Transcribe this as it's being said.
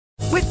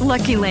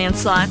Lucky Land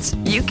Slots,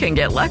 you can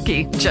get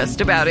lucky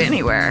just about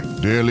anywhere.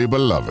 Dearly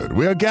beloved,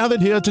 we are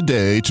gathered here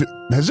today to...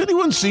 Has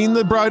anyone seen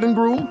the bride and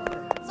groom?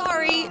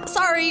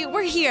 Sorry,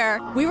 we're here.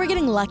 We were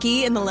getting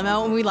lucky in the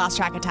limo and we lost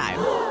track of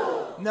time.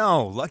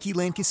 No, Lucky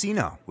Land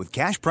Casino, with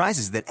cash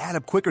prizes that add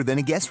up quicker than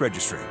a guest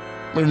registry.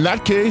 In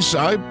that case,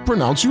 I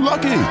pronounce you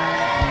lucky.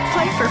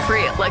 Play for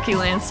free at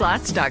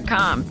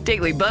LuckyLandSlots.com.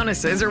 Daily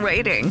bonuses are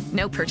waiting.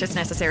 No purchase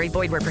necessary.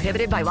 Void where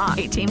prohibited by law.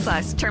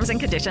 18+. Terms and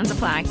conditions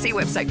apply. See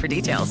website for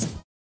details.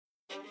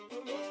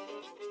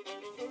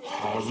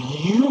 Have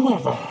you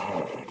ever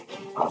heard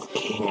of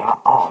King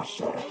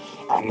Arthur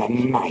and the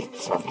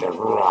Knights of the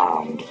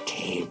Round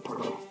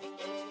Table?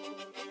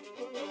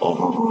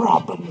 Or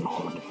Robin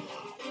Hood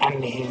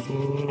and his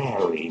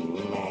merry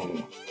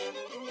men?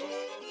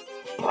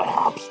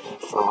 Perhaps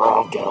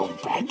Frodo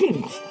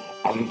Baggins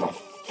and the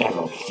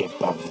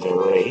Fellowship of the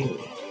Ring?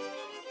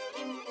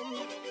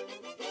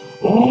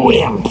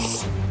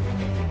 Wimps!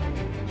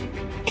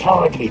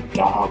 Cowardly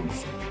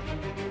dogs!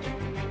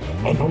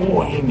 And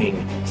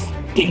whining,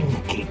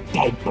 stinky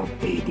diaper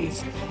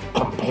babies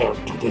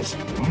compared to this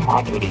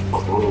motley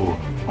crew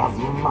of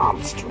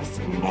monstrous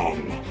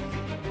men.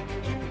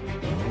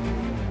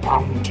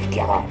 Bound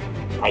together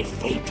by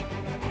fate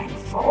and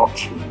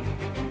fortune.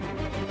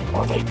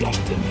 Are they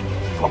destined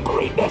for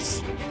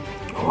greatness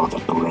or the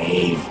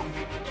grave?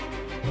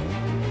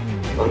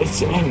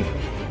 Listen in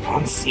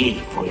and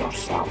see for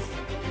yourself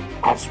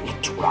as we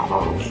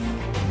travel with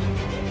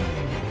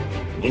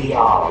the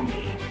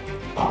army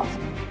of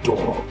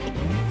Dorkness.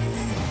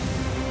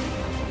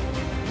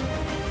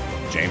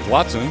 James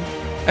Watson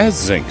as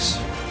Zinx.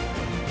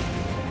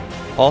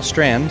 Paul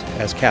Strand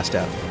as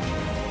Castav.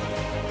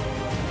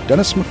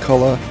 Dennis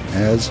McCullough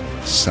as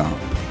Somp.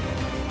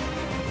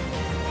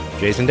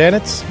 Jason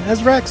Danitz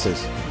as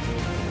Raxus.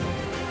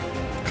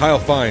 Kyle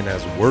Fine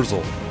as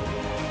Wurzel.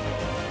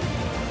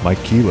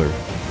 Mike Keeler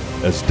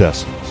as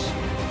Decimus.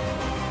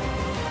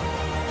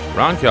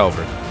 Ron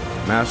Calvert,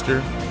 master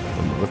of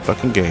the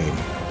motherfucking game.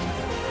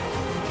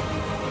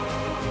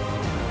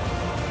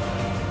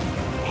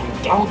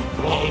 And don't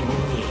blame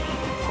me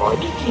for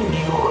anything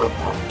you're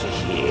about to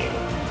hear.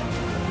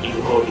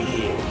 Your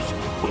ears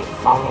will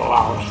follow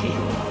our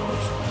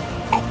heroes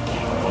at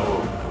their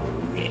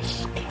own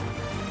risk.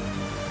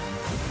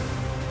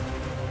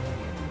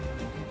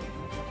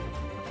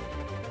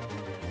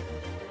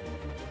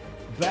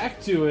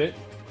 Back to it,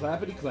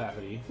 clappity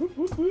clappity.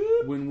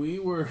 When we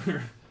were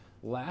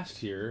last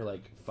here,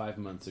 like 5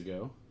 months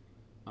ago,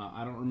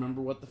 I don't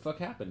remember what the fuck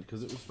happened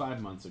because it was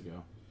 5 months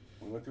ago.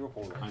 We went through a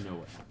portal. I know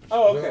what happened.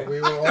 Oh, okay.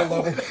 We were all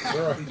level.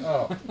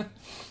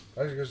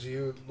 That's because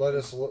you let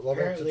us level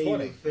Apparently up to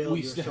 20. You failed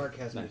your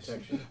sarcasm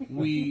detection.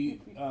 We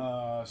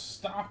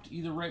stopped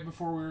either right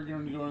before we were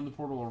going to go into the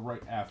portal or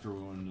right after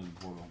we went into the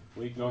portal.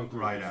 We'd gone through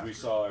right after. We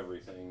saw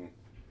everything.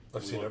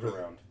 I've seen everything.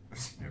 Around. I've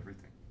seen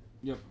everything.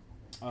 Yep.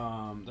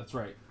 That's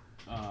right.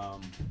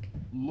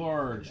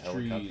 Large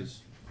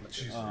trees.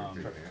 She's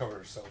trying to cover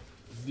herself.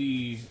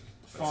 The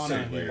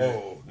fauna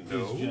here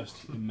is just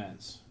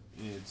immense.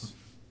 It's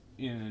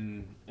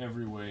in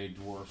every way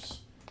dwarfs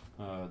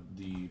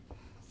the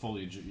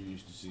foliage that you're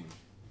used to seeing.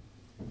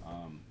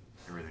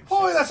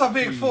 Oh, that's a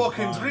big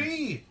fucking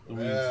tree! The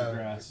weeds, the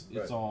grass,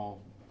 it's all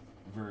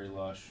very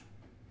lush.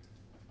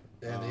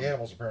 And the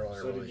animals apparently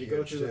are So really did you go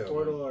huge, through the too.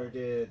 portal, or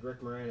did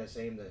Rick Moranis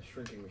aim the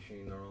shrinking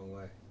machine the wrong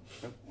way?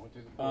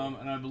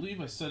 And I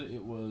believe I said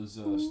it was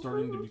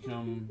starting to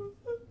become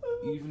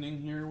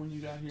evening here when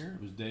you got here.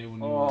 It was day when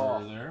you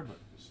were there, but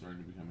it's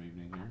starting to become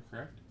evening here,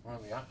 correct? We're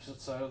on the opposite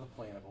side of the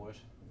planet, boys.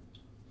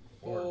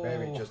 Or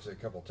maybe just a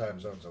couple time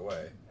zones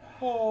away.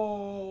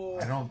 Oh.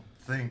 I don't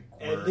think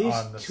we're At least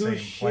on the 2 same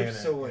ships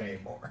planet away.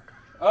 anymore.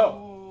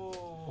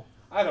 Oh.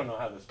 I don't know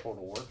how this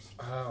portal works.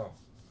 Oh.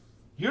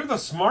 You're the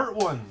smart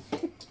one.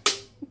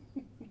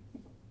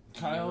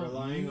 Kyle,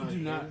 Relying you on do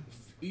him? not,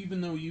 even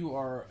though you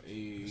are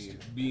a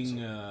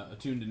being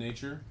attuned to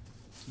nature,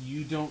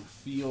 you don't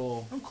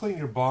feel. I'm cleaning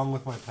your bong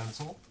with my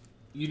pencil.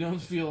 You don't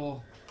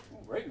feel.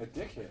 Right in the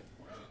dickhead.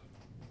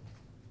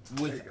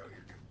 With. There you go.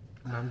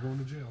 And I'm going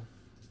to jail.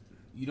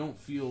 You don't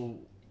feel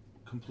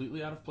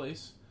completely out of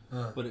place,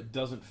 but it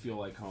doesn't feel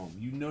like home.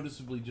 You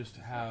noticeably just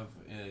have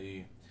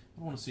a, I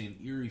don't want to say an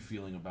eerie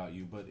feeling about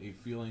you, but a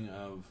feeling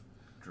of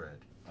dread.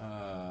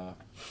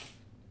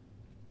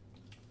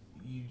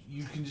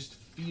 You can just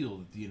feel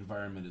that the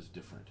environment is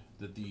different.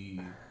 That the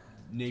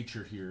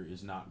nature here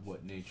is not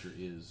what nature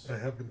is. I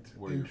haven't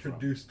where you're from.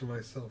 introduced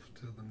myself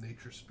to the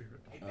nature spirit.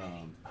 Hey,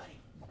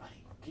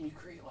 buddy, can you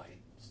create light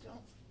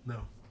still?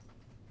 No.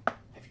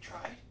 Have you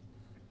tried?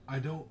 I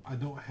don't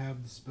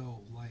have the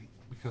spell light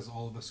because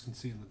all of us can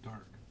see in the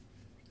dark.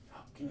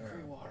 Oh, can you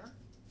create water?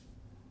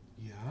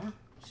 Yeah?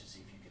 Let's just see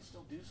if you can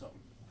still do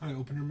something. Alright,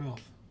 open your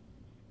mouth.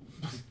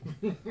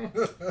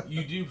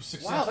 You do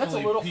successfully Wow, that's a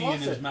little pee in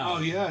his faucet. mouth.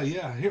 Oh yeah.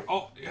 Here.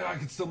 Oh yeah, I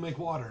can still make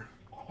water.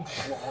 All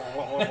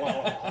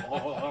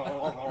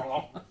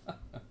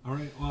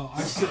right. Well,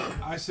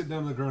 I sit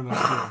down on the ground and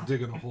I start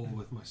digging a hole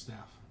with my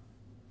staff.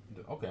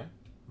 Okay.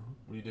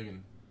 What are you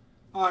digging?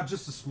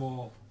 Just a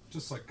small,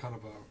 just like kind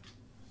of a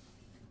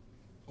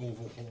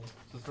oval hole.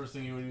 So the first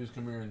thing you would do is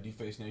come here and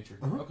deface nature.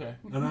 Uh-huh. Okay.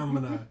 And I'm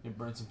gonna you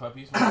burn some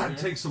puppies.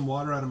 take some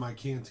water out of my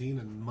canteen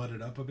and mud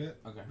it up a bit.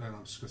 Okay. And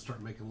I'm just gonna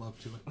start making love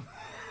to it.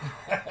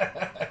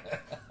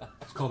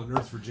 It's called an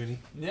Earth Virginie.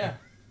 Yeah.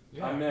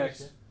 I'm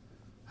next.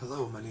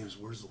 Hello, my name's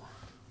Wurzel.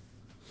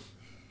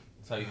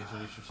 That's how you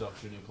introduce yourself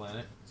to a new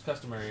planet. It's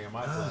customary on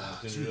my planet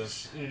to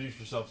introduce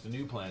yourselves to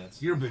new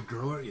planets. You're a big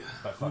girl, aren't you?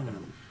 By fucking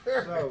them.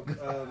 So,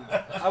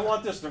 I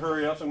want this to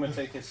hurry up, so I'm going to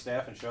take his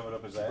staff and shove it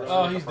up his ass.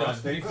 Oh, he's done.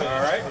 He finished.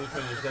 All right. He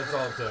finished. That's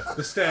all it took.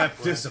 The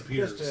staff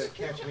disappears. Just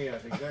to catch me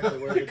up, exactly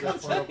where did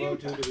this portal go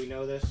to? Do we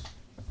know this?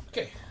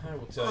 Okay, I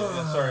will tell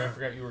you. Sorry, I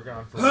forgot you were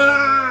gone for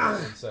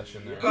one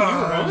session there.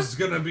 There's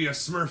gonna be a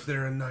Smurf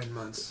there in 9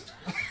 months.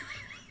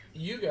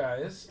 You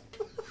guys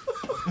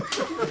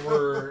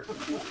were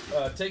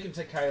taken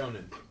to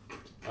Kyonin,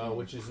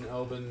 which is an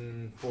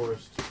elven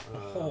forest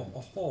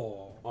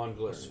on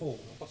Glare.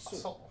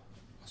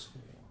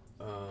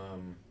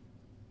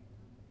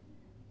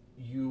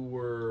 You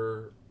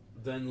were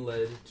then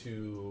led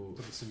to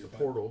the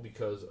portal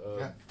because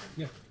of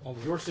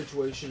your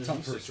situation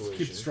and his situation.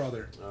 Keep the straw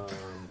there.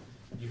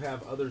 You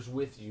have others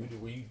with you. Did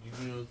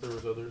you know that there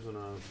was others on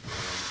a?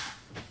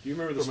 Do you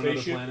remember the from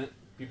spaceship? Another planet?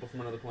 People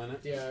from another planet?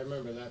 Yeah, I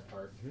remember that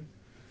part.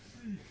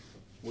 Mm-hmm.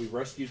 We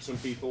rescued some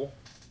people.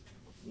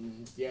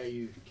 Yeah,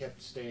 you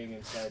kept staying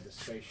inside the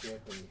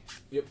spaceship and.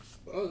 Yep.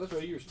 Oh, that's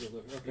right. You were still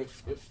there. Okay.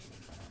 Yep.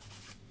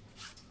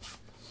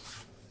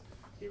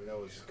 Even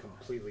though it's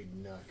completely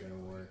not going to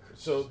work.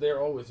 So they're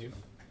all with you,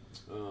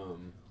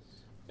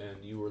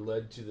 and you were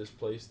led to this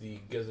place, the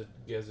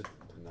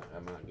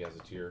I'm not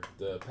Gazetteer,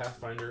 the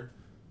Pathfinder,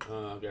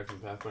 guy from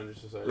Pathfinder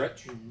Society.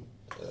 Gretch.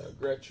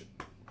 Gretch.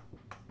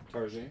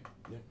 Tarzan.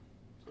 Yeah.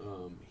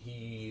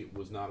 He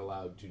was not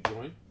allowed to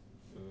join.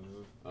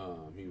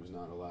 He was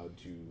not allowed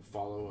to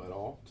follow at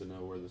all to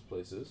know where this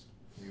place is.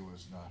 He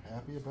was not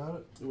happy about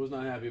it? He was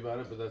not happy about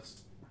it, but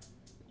that's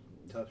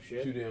tough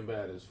shit. Too damn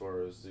bad as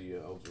far as the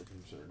elves are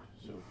concerned.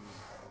 So,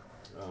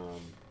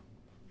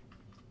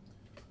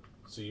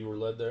 so you were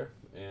led there,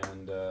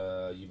 and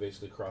you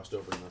basically crossed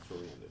over, and that's where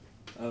we ended.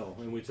 Oh,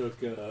 and we took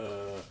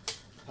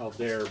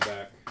Aldair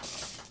back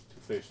to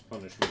face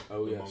punishment.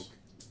 Oh, the yes.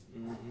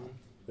 Monk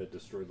that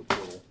destroyed the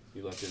portal.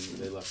 You left him.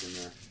 They left him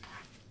there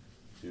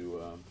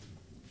to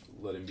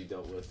let him be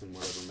dealt with in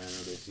whatever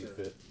manner they see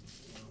fit.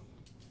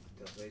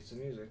 They'll face the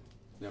music.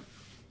 Yep.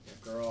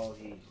 After all,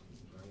 he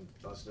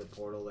busted a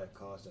portal that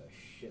caused a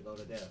shitload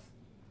of death.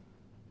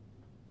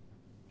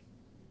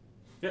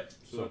 Yep.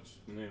 So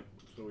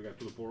we got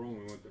to the portal and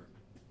we went there.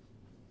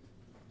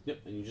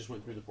 Yep, and you just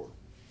went through the portal.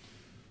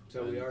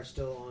 So we are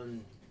still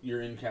on.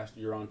 You're on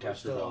Castor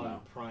still Bell on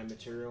now. prime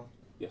material.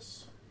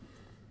 Yes.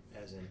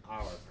 As in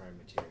our prime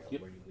material,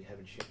 Yep. where we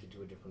haven't shifted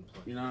to a different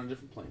plane. You're not on a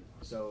different plane.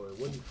 So it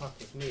wouldn't fuck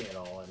with me at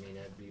all. I mean,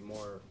 it'd be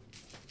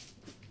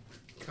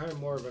kind of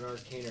more of an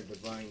arcane or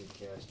divine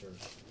caster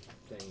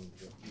thing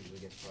that usually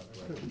gets fucked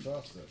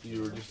right.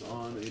 You were just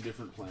on a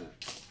different planet.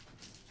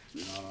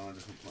 You're not on a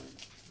different plane.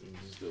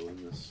 Still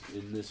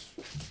in this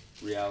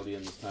reality,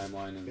 in this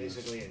timeline, and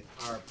basically in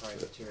our prime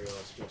material,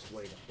 it's just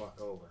way to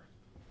fuck over.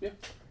 Yeah.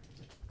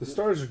 The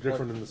stars are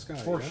different in the sky.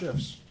 Four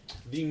shifts.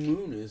 The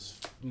moon is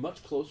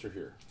much closer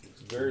here.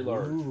 It's very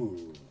large.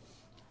 Ooh.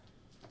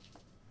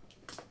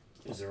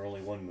 Is there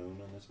only one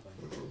moon on this planet?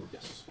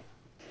 Yes.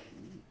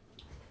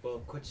 Well,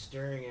 quit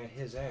staring at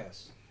his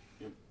ass.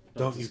 Yep.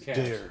 Don't you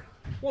dare.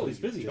 Well, he's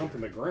busy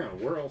humping the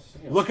ground. Where else?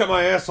 You know. Look at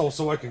my asshole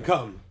so I can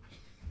come.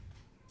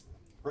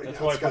 Right That's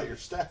now why it's got your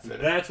staff in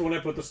it. That's when I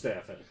put the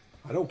staff in.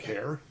 I don't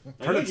care. I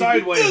Turn know it you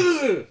sideways.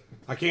 do.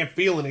 I can't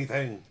feel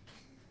anything.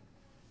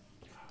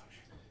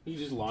 You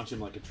just launch him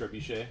like a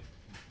trebuchet.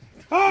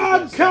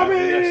 I'm coming!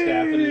 You got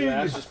staff in his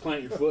ass, just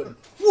plant your foot.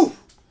 Woo!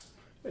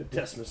 And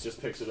Decimus just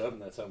picks it up,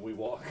 and that's how we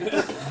walk.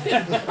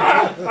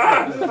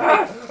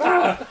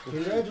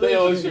 They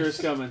always hear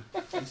us coming.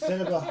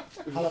 Instead of a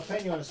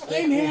jalapeno on a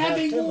steak, I'm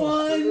having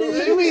one.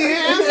 I'm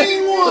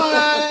having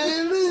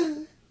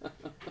one.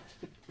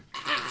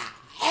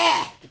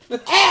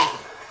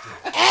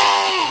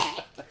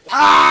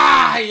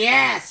 Ah,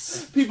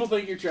 yes! People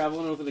think you're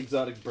traveling with an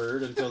exotic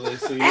bird until they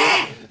see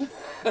you.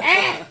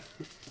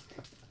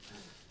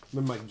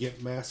 With my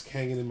Gimp mask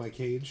hanging in my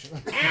cage.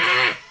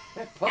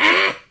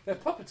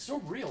 That puppet's so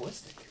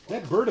realistic.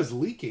 That bird is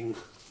leaking.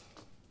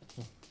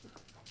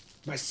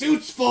 My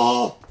suit's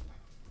full.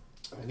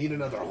 I need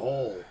another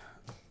hole.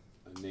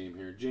 A name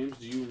here. James,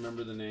 do you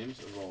remember the names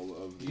of all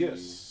of the...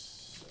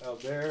 Yes.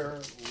 Out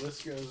there,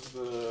 Liska is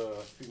the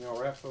female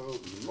rat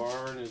folk.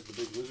 Varn is the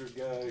big lizard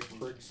guy.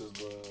 Crix is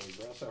the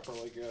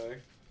grasshopper-like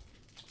guy.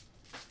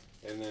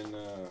 And then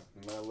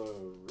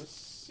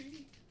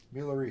Malorisi?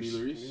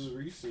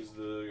 Milarice is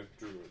the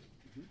druid.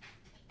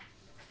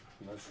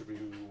 And that should be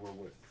who we're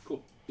with.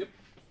 Cool. Yep.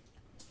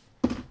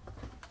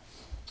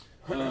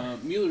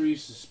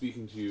 Milarice is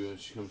speaking to you as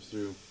she comes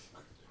through,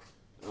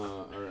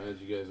 or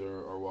as you guys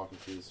are walking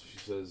through this. She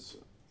says,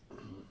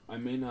 I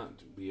may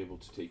not be able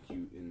to take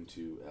you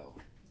into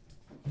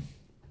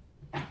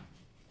L.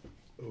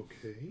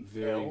 Okay.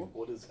 L?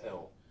 What is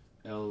L?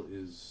 L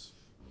is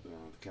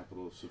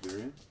capital of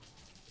Siberia.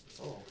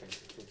 Oh, okay.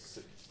 It's a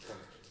city.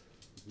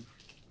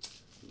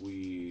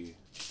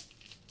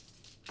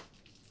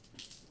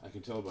 I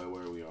can tell by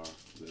where we are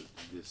that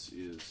this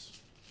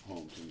is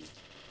home to me.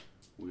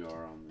 We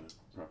are on the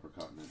proper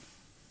continent.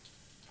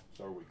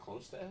 So are we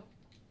close to Al?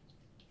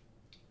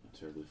 Not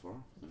terribly far.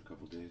 In a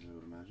couple of days, I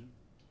would imagine.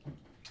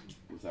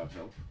 Without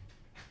help.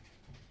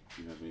 If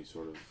you have any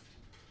sort of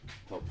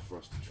help for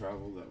us to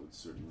travel, that would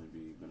certainly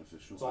be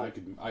beneficial. So I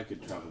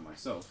could travel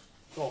myself.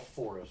 It's all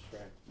forest,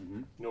 right?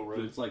 Mm-hmm. No road?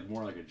 But it's like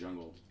more like a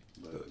jungle.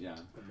 But yeah.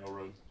 But no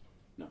road?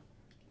 No.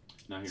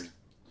 Not here.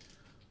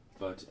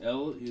 But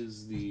El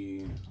is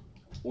the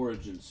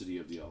origin city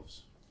of the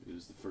elves. It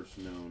is the first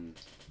known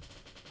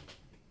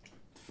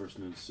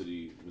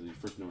city, or the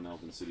first known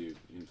elven city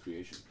in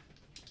creation.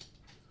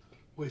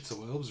 Wait,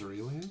 so elves are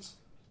aliens?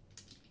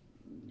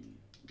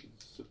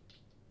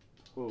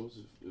 Suppose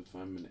if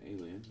I'm an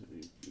alien,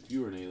 if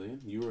you were an alien,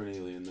 you were an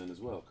alien then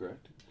as well,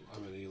 correct?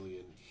 I'm an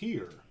alien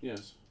here.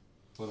 Yes.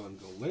 But on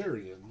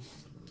Galarian,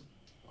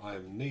 I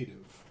am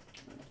native.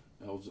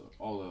 Elves,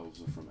 all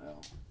elves are from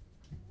El.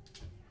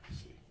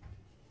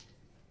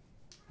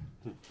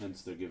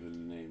 Hence, they're given a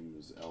name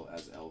as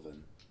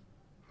Elven.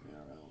 They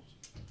are elves.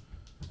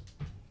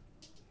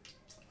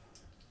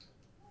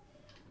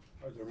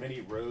 Are there many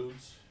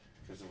roads?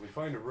 Because if we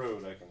find a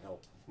road, I can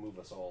help move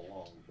us all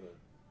along. But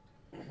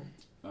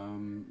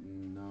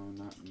no,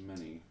 not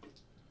many.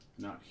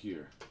 Not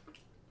here.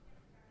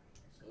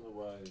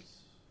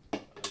 Otherwise, I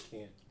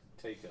can't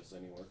take us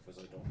anywhere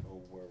because I don't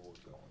know where we're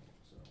going.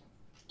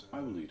 So I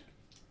will lead.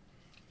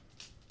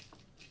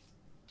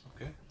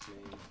 Okay.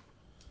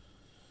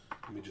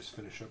 Let me just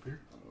finish up here.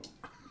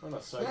 On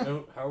a side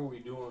note, how are we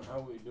doing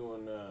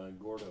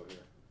Gordo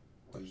here?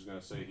 I was just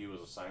gonna say he was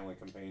a silent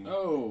companion.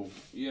 Oh,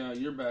 yeah,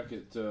 you're back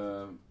at.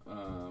 I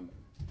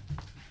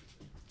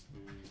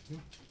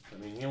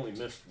mean, he only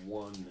missed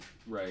one.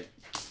 Right.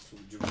 So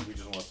we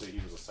just want to say he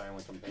was a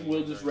silent companion.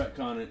 We'll just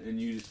retcon it, and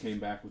you just came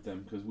back with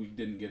them because we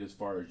didn't get as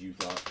far as you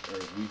thought, or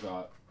as we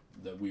thought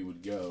that we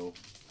would go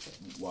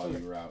while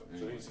you were out.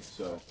 Anyway.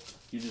 So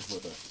you're just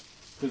with us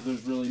because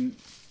there's really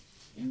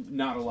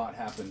not a lot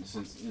happened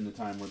since in the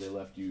time where they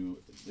left you.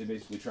 They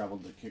basically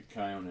traveled to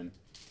Kyonin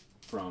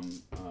from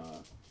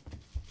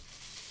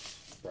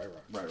Bright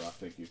Rock. Bright Rock,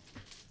 thank you.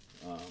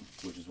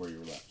 Which is where you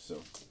were left.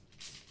 So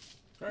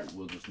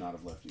we'll just not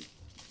have left you.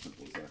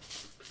 Simple as that.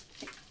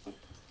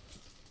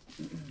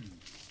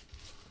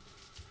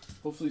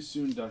 Hopefully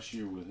soon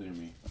Dashir will hear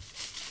me.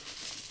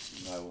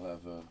 And I will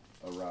have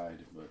a ride,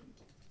 but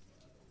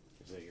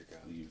is that your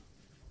god? You,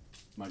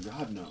 my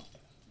god, no. No,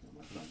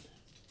 my friend.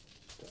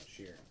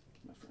 Dashir.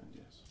 My friend,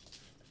 yes.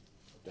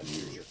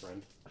 Dashir's your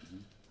friend?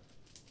 Mm-hmm.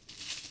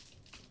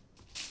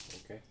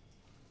 Okay.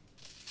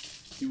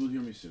 He will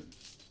hear me soon.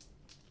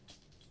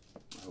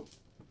 I hope.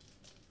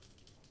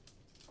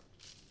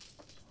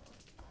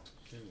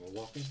 Okay, we're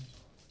walking.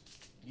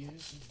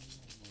 Yes,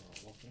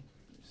 we're walking.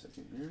 Wait a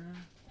second here.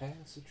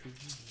 Pass the tree.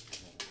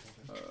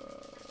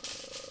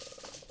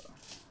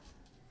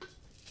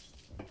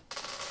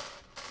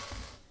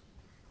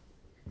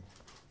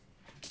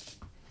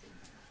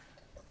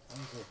 How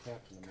is there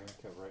Captain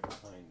America right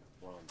behind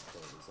Ron's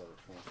toy? Is that a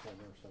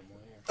Transformer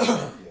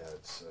somewhere? Yeah,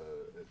 it's an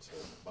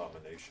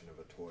abomination of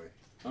a toy.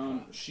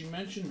 She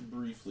mentioned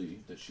briefly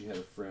that she had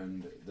a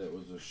friend that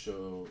was a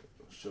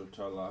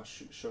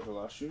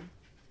Shotalashu,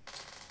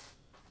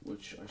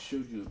 which I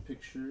showed you a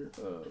picture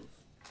of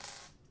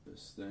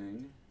this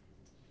thing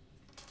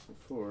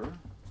before.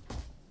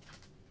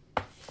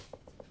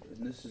 And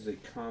this is a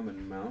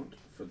common mount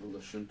for the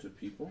Lashunta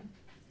people.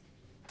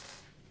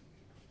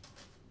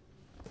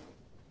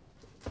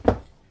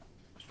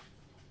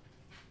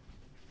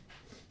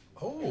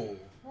 Oh.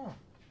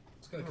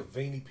 It's got like a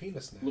veiny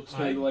penis now. Looks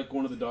kind of like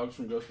one of the dogs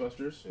from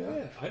Ghostbusters.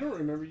 Yeah, I don't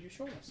remember you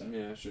showing us that.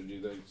 Yeah, I showed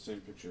you that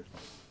same picture.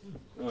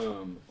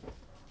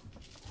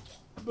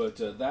 But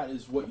that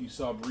is what you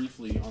saw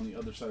briefly on the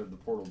other side of the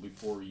portal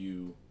before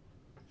you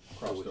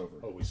crossed over.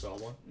 Oh, we saw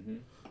one? Mm-hmm.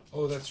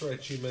 Oh, that's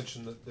right. She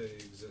mentioned that they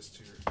exist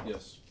here.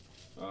 Yes.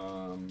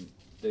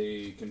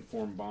 They can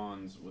form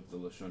bonds with the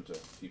Lashunta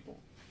people.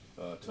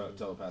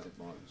 Telepathic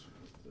bonds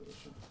with the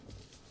Lashunta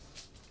people.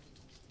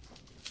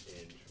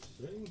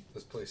 Interesting.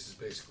 This place is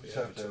basically Just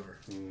have to, Avatar.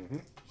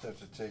 just have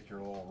to take your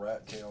little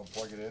rat tail and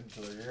plug it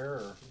into their ear,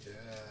 or Yeah.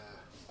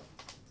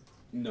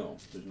 No,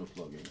 there's no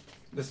plugging.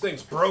 This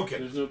thing's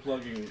broken. There's no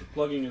plugging.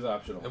 Plugging is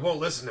optional. It won't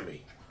listen to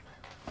me.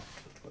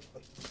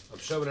 I'm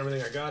shoving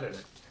everything I got in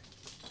it.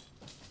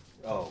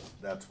 oh,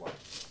 that's why.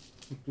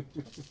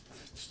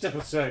 Step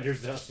aside,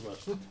 here's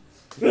Decimus.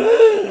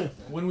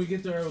 When we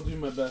get there, I will do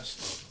my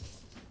best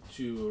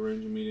to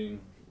arrange a meeting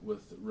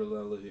with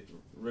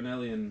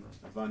Renelli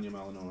Vanya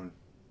Malanorn.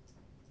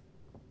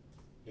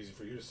 Easy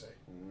for you to say.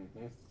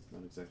 Mm-hmm.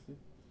 Not exactly.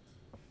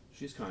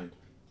 She's kind.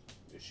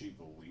 Is she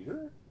the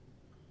leader?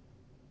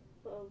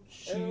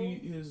 She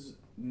is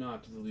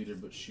not the leader,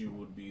 but she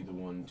would be the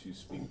one to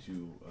speak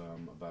to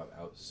about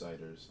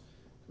outsiders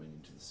coming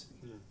into the city,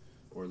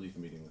 or at least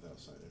meeting with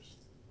outsiders.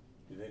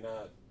 Do they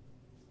not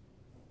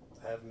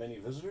have many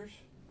visitors?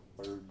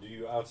 Or do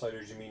you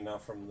outsiders, you mean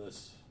not from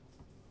this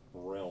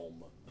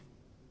realm?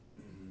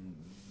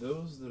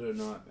 Those that are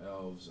not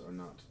elves are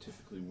not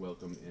typically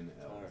welcome in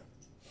Elf.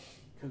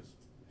 Because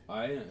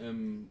I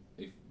am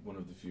one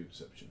of the few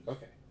exceptions.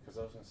 okay, because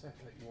I was going to say, I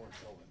thought you weren't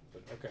Elven,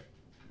 but okay.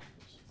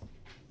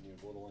 You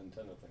have little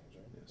antenna things,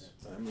 right? Yes,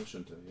 I am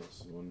Lashunta,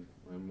 yes.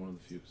 I'm one of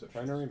the few exceptions.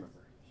 Trying to remember.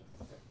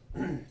 Okay.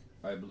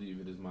 I believe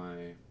it is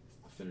my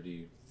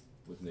affinity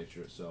with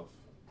nature itself,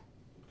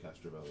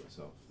 Castrovel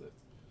itself, that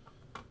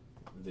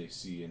they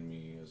see in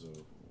me as a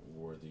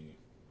worthy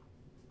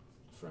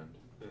friend.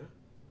 Yeah.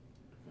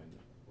 Kind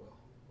of. Well,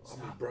 I'll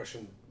be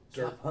brushing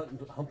dirt.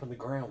 Humping the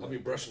ground. I'll be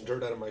brushing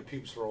dirt out of my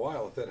pubes for a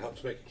while if that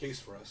helps make a case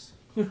for us.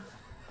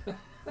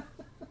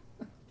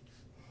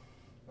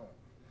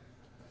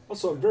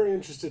 Also, I'm very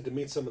interested to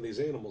meet some of these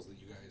animals that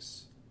you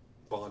guys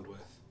bond with.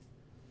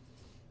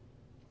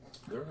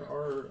 There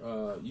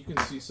are, you can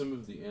see some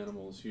of the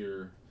animals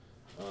here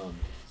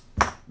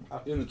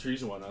in the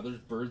trees and whatnot. There's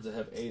birds that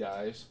have 8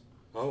 eyes.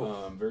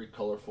 Oh. Very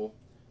colorful.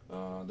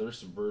 There's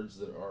some birds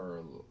that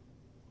are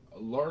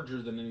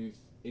larger than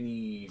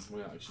any.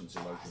 Well, I shouldn't say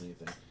larger than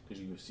anything,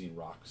 because you've seen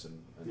rocks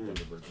and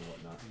thunderbirds and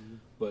whatnot.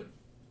 But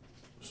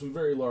some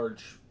very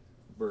large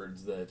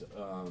birds that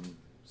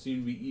seem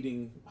to be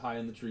eating high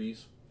in the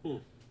trees.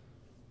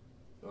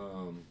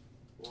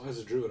 Well, as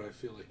a druid, I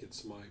feel like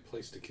it's my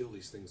place to kill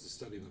these things, to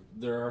study them.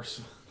 There are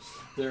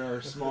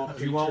small creatures.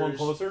 Do you want one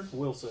closer?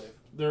 We'll save.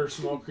 There are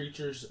small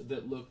creatures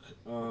that look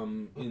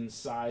in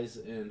size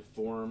and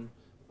form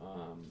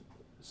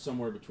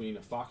somewhere between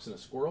a fox and a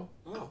squirrel.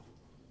 Oh.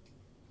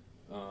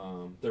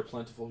 They're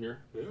plentiful here.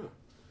 Yeah.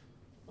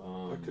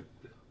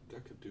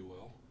 That could do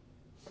well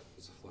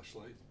as a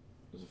fleshlight.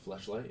 As a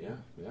fleshlight, yeah.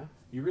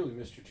 You really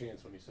missed your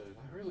chance when you said,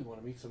 I really want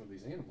to meet some of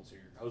these animals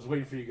here. I was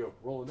waiting for you to go,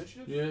 roll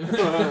initiative?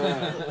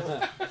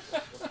 Yeah.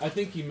 I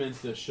think he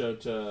meant the show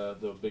to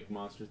the big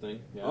monster thing.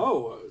 Yeah.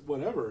 Oh,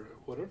 whatever.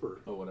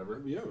 Oh,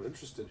 whatever. Yeah, I'm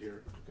interested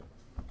here.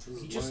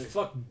 He just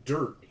fuck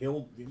dirt.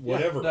 He'll,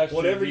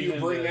 whatever you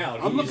bring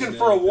out. I'm looking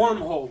for a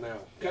wormhole now.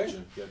 Okay?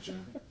 Gotcha.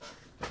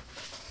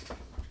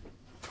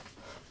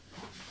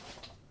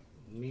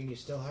 You mean you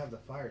still have the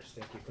fire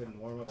stick? You couldn't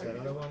warm up that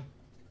other one?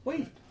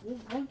 Wait, well,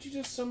 why don't you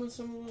just summon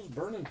some of those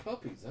burning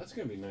puppies? That's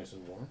going to be nice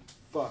and warm.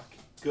 Fuck.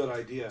 Good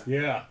idea.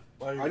 Yeah.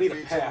 I need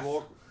a path.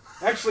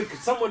 Actually, could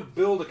someone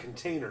build a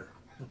container?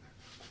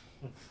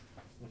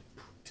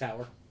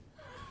 Tower.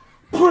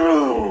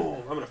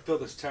 Boom! I'm going to fill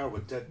this tower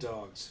with dead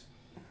dogs.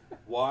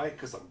 Why?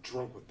 Because I'm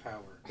drunk with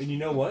power. And you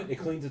know what? It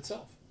cleans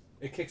itself.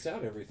 It kicks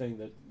out everything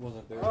that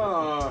wasn't there.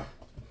 That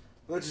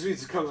just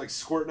means it's kind of like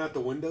squirting out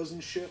the windows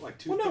and shit.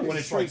 Like well, no, when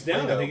it shrinks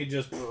down, I think it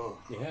just...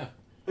 Yeah.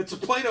 It's a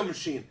Play-Doh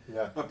machine.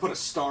 Yeah. I put a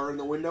star in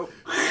the window.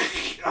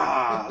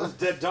 Those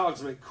dead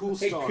dogs make cool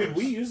stars. Hey, could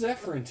we use that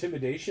for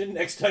intimidation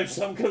next time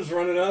something comes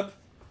running up?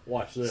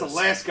 Watch this. It's the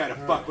last guy to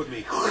fuck with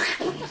me.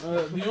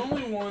 The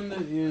only one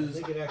that is...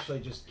 I think it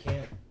actually just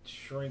can't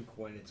shrink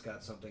when it's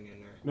got something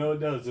in there. No, it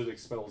does. It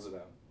expels it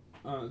out.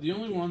 The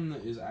only one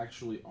that is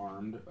actually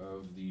armed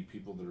of the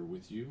people that are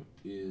with you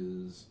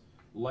is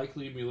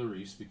likely Mila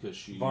Reese, because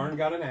she... Varn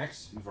got an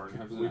axe. Varn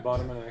has an we axe. bought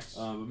him an axe.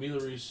 But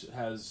Mila Reese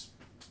has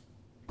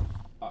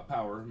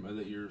power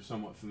that you're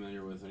somewhat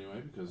familiar with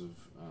anyway, because of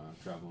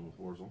traveling with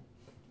Warzel.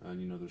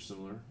 And you know they're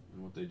similar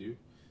in what they do.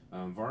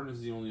 Varn is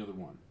the only other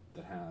one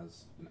that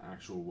has an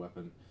actual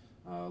weapon.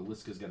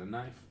 Liska's got a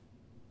knife.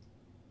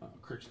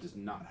 Crix does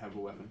not have a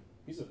weapon.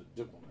 He's a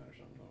diplomat or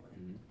something, though, right?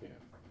 Mm-hmm. Yeah.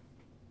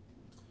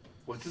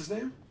 What's his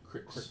name?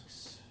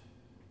 Crix.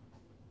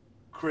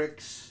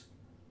 Crix.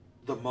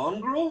 The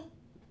mongrel?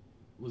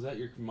 Was that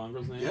your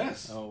mongrel's name?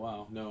 Yes. Oh,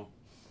 wow. No.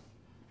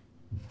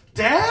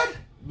 Dad?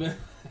 I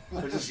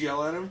just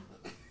yell at him.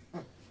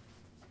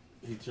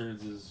 He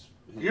turns his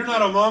You're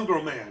not a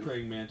mongrel man.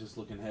 Praying mantis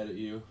looking head at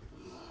you.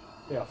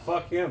 Yeah,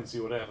 fuck him. See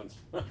what happens.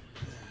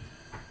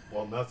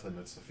 Well, nothing.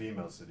 It's the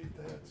females that eat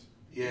the heads.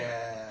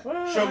 Yeah.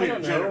 Well, Show me I your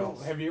don't genitals.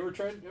 know. Have you ever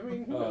tried? I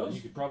mean, who knows?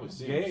 You could probably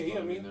see Gay,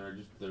 them. I mean,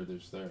 they're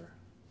just there.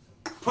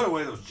 Put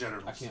away those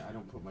genitals. I can't. I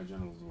don't put my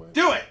genitals away.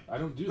 Do it. I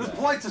don't do This that. is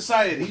polite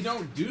society. We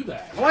don't do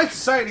that. Polite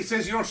society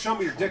says you don't show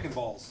me your dick and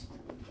balls.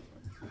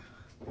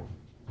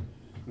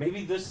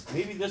 Maybe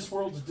this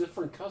world's a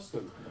different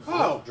custom.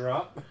 Oh,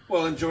 drop.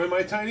 Well, enjoy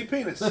my tiny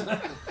penis.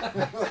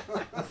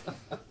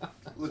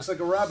 Looks like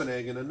a robin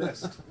egg in a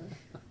nest.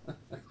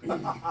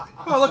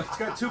 Oh, look, it's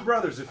got 2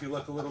 brothers if you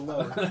look a little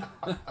lower.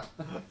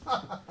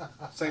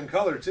 Same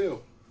color,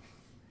 too.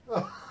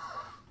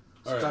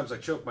 Sometimes I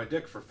choke my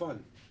dick for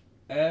fun.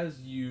 As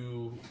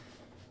you...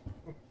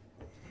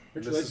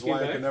 This is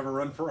why I can never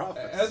run for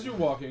office. As you're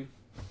walking,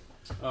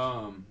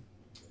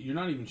 you're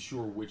not even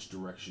sure which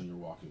direction you're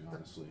walking,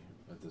 honestly,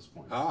 at this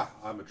point. Ah,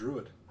 I'm a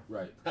druid.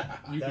 Right.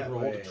 You can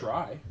roll to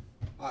try.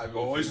 I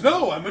always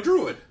know I'm a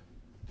druid.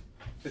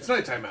 It's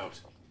nighttime out.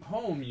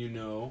 Home, you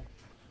know.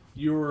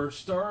 Your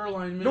star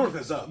alignment... North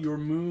is up. Your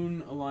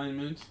moon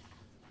alignment.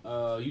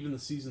 Even the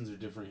seasons are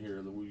different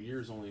here. The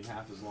year's only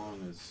half as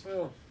long as...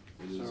 Well,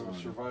 it is on.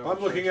 if I'm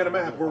looking at a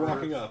map, we're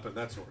walking up, and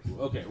that's north.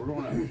 Okay, we're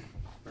going up.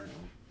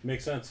 Apparently.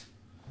 Makes sense.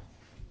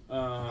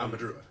 I'm a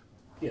druid.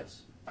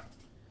 Yes.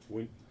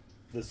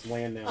 This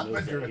land now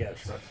knows that.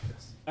 Yes.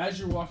 As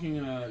you're walking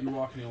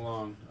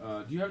along.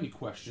 Do you have any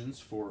questions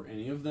for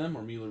any of them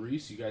or Mila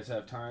Reese? You guys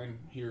have time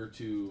here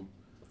to.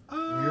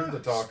 You're the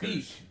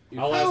talkers. Speak.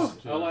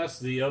 I'll ask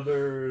the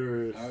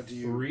other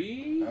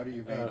three. How do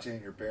you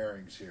maintain your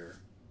bearings here?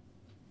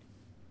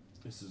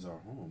 This is our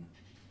home.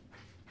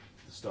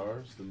 The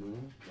stars, the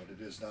moon. But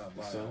it is not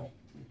the my sun. home.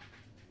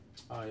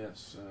 Ah,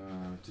 yes.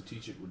 To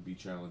teach it would be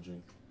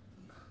challenging.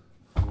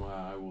 Well,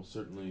 I'll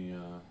certainly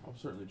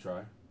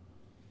try.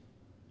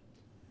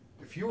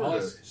 If you were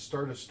to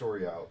start a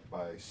story out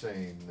by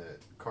saying that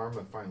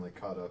karma finally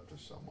caught up to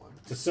someone,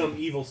 to some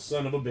evil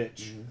son of a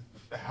bitch,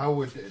 how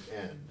would it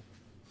end?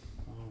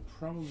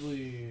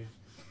 Probably,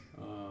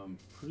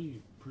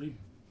 pretty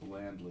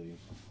blandly.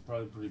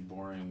 Probably pretty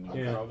boring.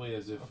 Yeah. Probably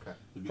as if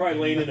probably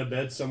laying in a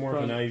bed somewhere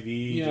with an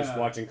IV, just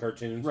watching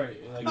cartoons. Right,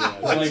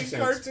 watching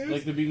cartoons.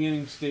 Like the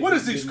beginning statement. What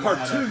is these didn't add up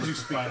cartoons with you the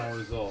speak final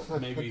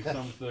result? Maybe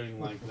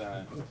something like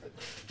that.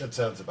 That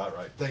sounds about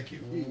right. Thank you.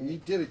 He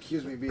did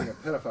accuse me of being a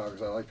pedophile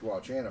because I like to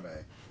watch anime.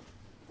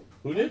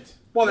 Who did?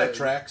 Well, that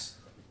tracks.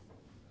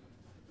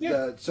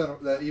 Yeah.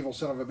 That evil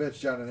son of a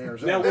bitch down in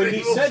Arizona. Now, when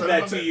he said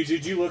that to you,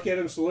 did you look at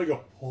him slowly and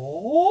go,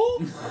 oh?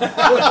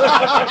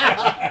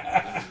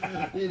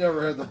 He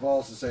never had the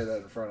balls to say that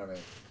in front of me.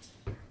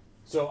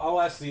 So I'll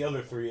ask the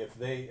other three if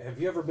they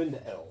have you ever been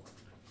to L?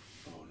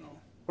 Oh no.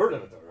 Heard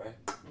of it though, right?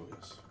 Oh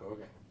yes.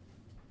 Okay.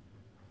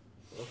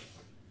 Well,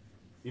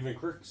 even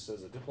Crix,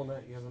 as a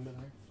diplomat, you haven't been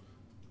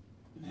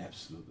there?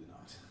 Absolutely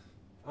not.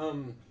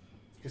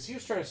 Because he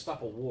was trying to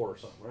stop a war or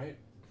something, right?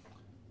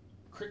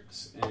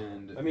 Crix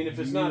and if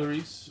it's not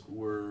Maurice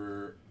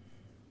were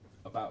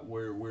about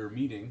where we're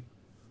meeting,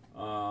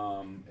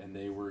 and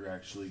they were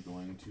actually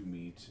going to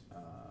meet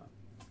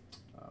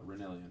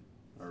Renelian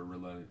or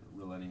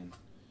Relenian.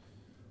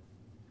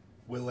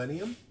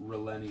 Millennium?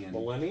 Relenian.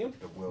 Millennium?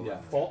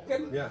 Yeah.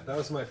 Falcon? Yeah, that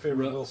was my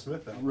favorite Will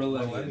Smith album.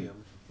 Relenium.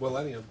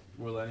 Millennium.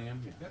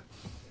 Yeah.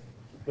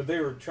 But they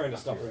were trying to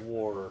stop a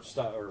war or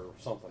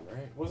something,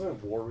 right? Wasn't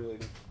it war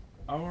related?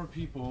 Our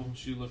people,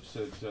 she looks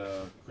at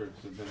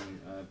Crix, have been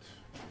at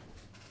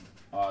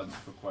odds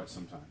for quite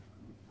some time.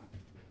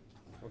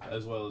 Okay.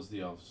 As well as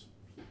the elves.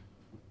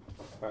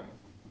 Right.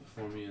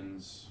 The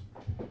Formians.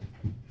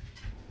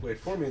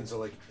 Wait, Formians are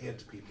like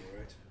ant people,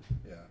 right?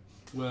 Yeah.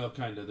 Well,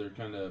 kind of. They're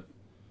kind of.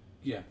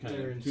 Yeah, kind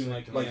of. Between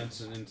like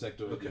ants and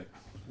insectoid. Okay.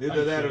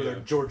 Either that or they're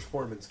George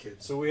Foreman's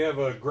kids. So we have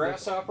a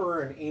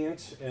grasshopper, an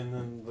ant, and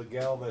then the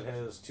gal that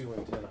has 2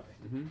 antennae.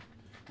 Mm-hmm.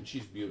 And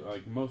she's beautiful.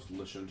 Like most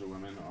Lishunta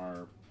women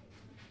are.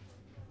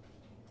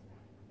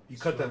 You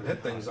cut them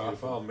head things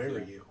off, I'll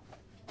marry you.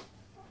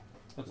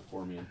 That's a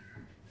Formian.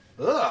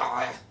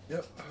 Ugh.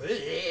 Yep.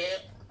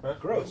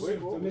 Gross.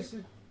 Let me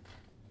see.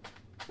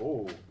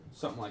 Oh.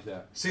 Something like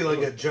that. See, like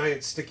a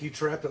giant sticky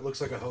trap that looks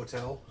like a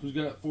hotel. Who's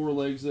got 4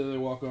 legs that they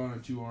walk on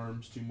and 2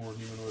 arms, 2 more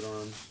humanoid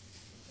arms.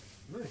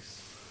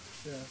 Nice.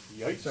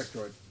 Yeah. Yikes.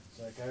 Insectoid. It's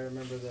like I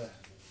remember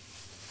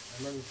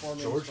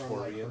Formians George from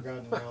like Formian.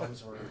 Forgotten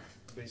Realms were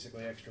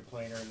basically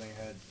extraplanar and they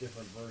had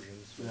different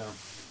versions. Yeah.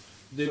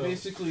 They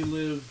basically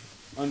live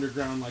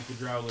underground like the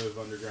Drow live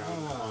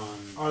underground.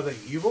 Are they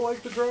evil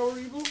like the Drow are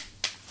evil?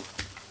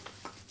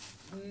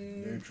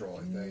 Neutral,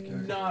 I think.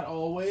 Not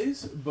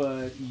always,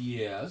 but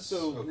yes.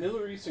 So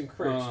Milaris and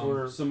Crix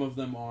were. Some of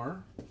them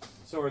are.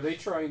 So are they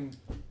trying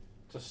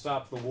to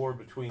stop the war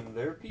between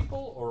their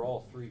people or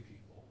all 3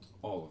 people?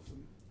 All of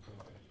them.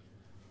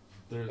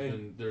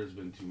 Okay. There's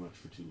been too much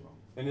for too long.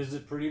 And is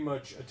it pretty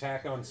much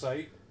attack on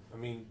sight? I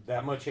mean,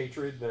 that much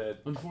hatred that.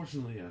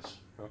 Unfortunately, yes.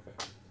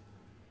 Okay.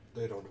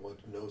 They don't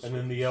want to know. And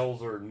then the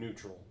elves are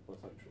neutral,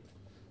 essentially.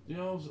 The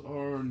elves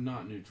are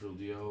not neutral.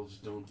 The elves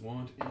don't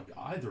want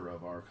either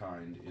of our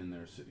kind in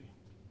their city.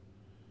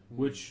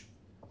 Which,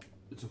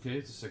 it's okay.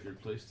 It's a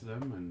sacred place to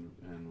them, and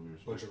we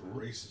respect Bunch of that.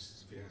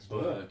 racists, if you ask me.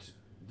 But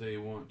they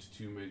want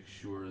to make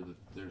sure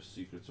that their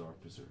secrets are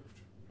preserved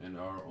and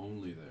are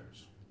only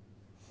theirs.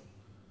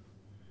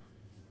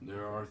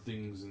 There are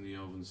things in the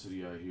Elven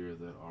City, I hear,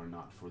 that are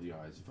not for the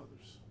eyes of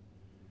others.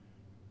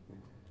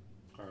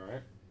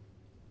 Alright.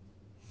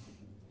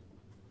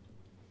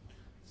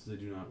 So they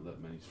do not let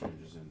many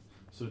strangers in.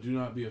 So do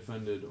not be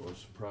offended or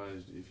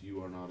surprised if you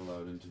are not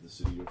allowed into the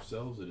city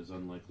yourselves. It is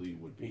unlikely you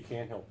would be. He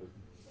can't help it.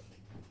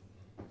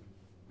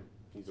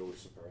 He's always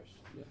surprised.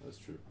 Yeah, that's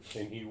true.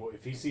 And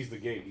if he sees the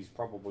gate, he's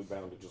probably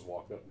bound to just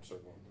walk up and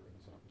start going through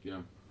it. So.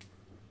 Yeah.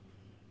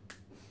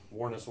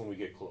 Warn us when we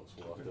get close.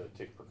 We'll have to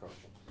take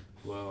precautions.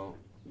 Well,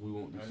 we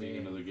won't be seeing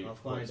another gate I'll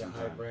for quite find a some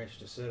high time. branch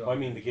to sit on. I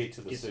mean the gate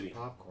to the get city.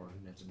 Some popcorn.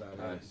 That's about it.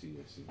 I see,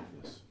 yes.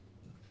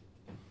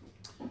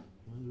 Well,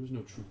 there is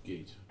no true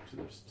gate to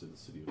the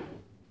city of Hell.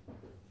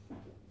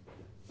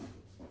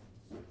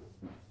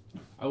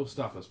 I will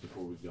stop us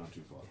before we've gone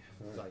too far.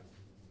 It's like,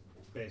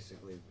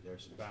 basically,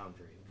 there's a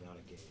boundary, not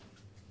a gate.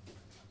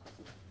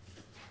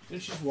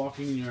 And she's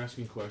walking and you're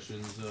asking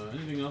questions.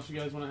 Anything else you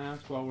guys want to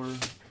ask while we're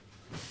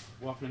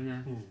walking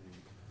here?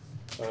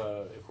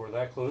 If we're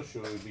that close,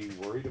 should we be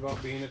worried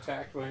about being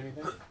attacked by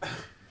anything?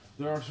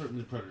 There are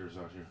certainly predators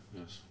out here,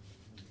 yes.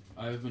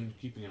 I've been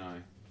keeping an eye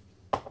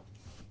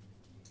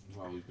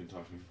while we've been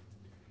talking.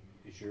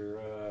 Is your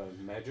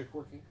magic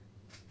working?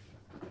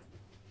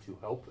 To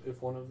help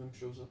if one of them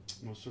shows up?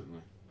 Most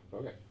certainly.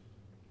 Okay.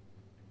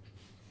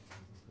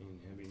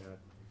 Maybe not.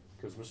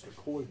 Because Mr.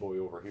 Coy Boy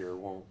over here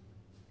won't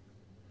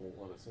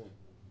let us in.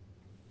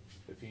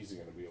 If he's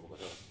going to be able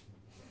to help.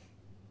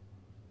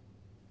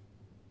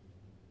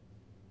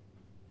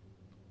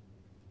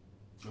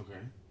 Okay.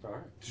 All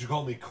right. Did you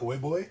call me Coy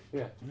Boy?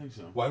 Yeah. I think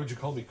so. Why would you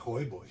call me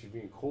Coy Boy? You're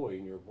being coy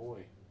and you're a boy.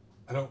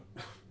 I don't...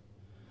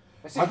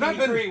 I said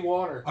create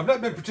water. I've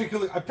not been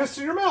particularly... I pissed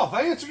in your mouth.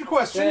 I answered your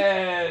question.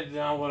 That's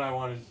not what I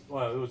wanted.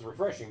 Well, it was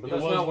refreshing, but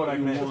that's not what I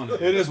meant.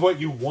 It is what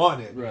you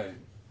wanted. Right.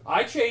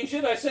 I changed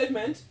it. I said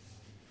meant.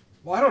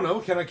 Well, I don't know.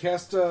 Can I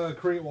cast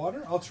create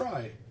water? I'll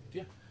try.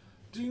 Yeah.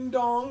 Ding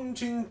dong,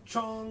 ching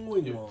chong,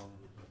 wing wong.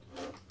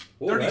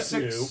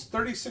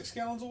 36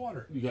 gallons of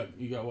water. You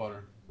got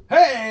water.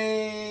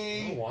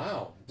 Hey! Oh,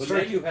 wow. But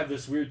Strike then you have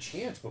this weird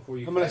chance before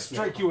you. I'm gonna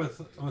strike you with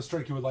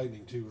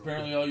lightning too.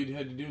 Apparently, all you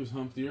had to do was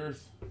hump the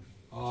earth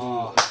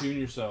to tune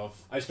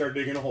yourself. I started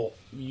digging a hole.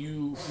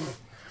 You're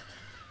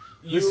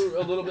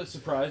a little bit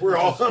surprised. We're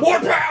all more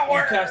power.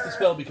 You cast the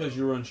spell because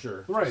you were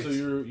unsure. Right. So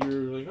you're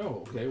like,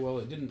 oh, okay. Well,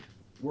 it didn't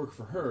work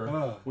for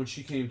her when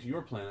she came to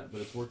your planet,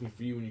 but it's working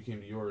for you when you came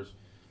to yours.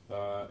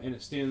 And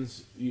it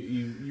stands.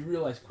 You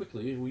realize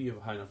quickly. We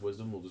have high enough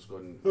wisdom. We'll just go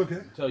ahead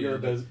and tell you.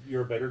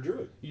 You're a better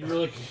druid. You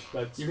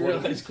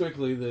realize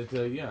quickly that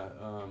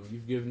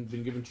you've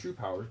been given true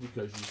powers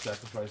because you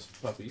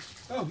sacrificed puppies.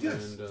 Oh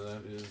yes. And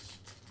that is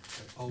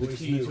always the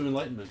key to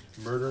enlightenment.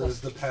 Murder is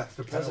the path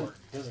to power.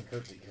 Doesn't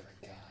hurt that you're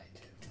a guy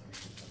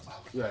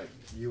too. Right.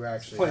 You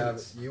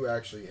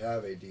actually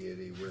have a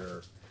deity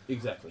where.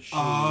 Exactly.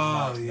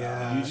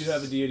 Yeah. You do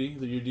have a deity.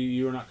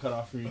 You are not cut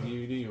off from your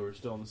deity. You are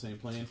still on the same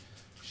plane.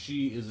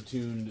 She is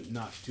attuned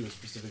not to a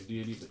specific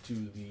deity, but to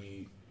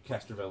the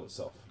caster veil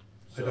itself.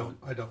 So,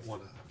 I don't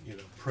want to,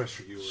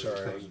 pressure you. Or sorry,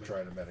 anything, I wasn't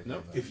trying to medicate.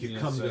 Nope. If you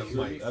come to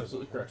my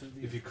absolutely correct.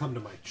 If you come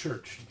to my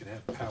church, you can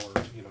have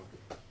power.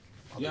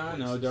 Yeah, I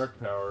know. Dark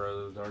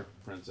power, dark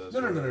princess. No.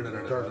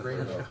 Dark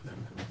green,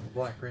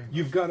 black green.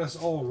 You've got us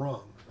all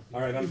wrong. All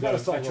right, I'm done.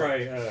 I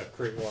try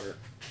create water.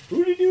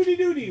 Doody doody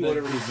doody.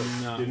 Whatever it is.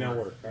 Did not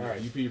work. All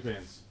right. You pee your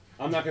pants.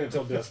 I'm not going to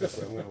tell Deska,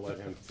 so I'm going to let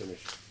him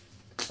finish.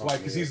 Why?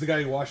 Because he's the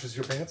guy who washes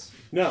your pants?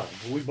 No,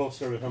 we both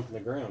started humping the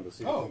ground to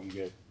see if we can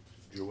get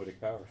druidic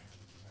powers.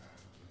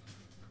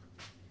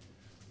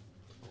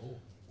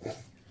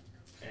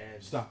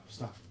 And Stop.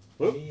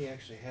 me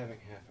actually having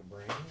half a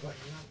brain, but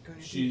not going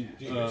to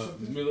do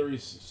that. Millery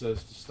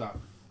says to stop.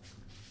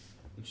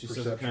 And she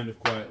says it kind of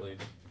quietly.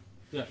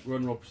 Yeah, go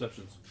ahead and roll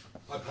perceptions.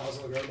 I pause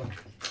on the ground.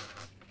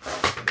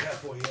 I'm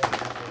halfway in,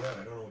 halfway out.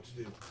 I don't know what to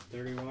do.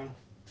 31.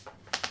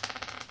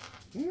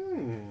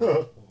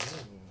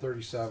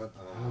 37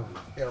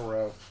 in a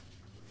row.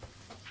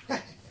 I'm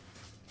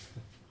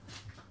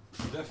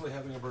definitely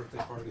having a birthday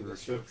party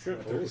this year. Sure,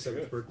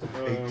 37th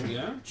birthday.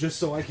 Yeah? Just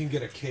so I can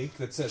get a cake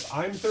that says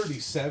I'm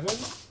 37.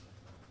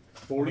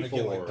 44. I'm gonna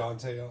get like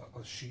Dante on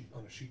a sheet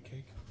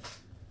cake.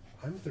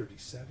 I'm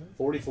 37.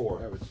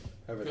 44.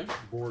 Have it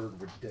bordered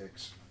with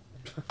dicks.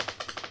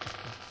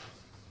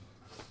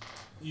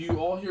 You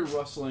all hear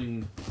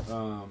rustling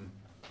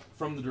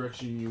from the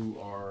direction you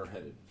are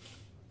headed.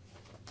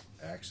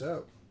 Axe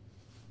out.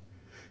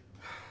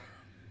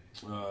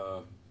 27.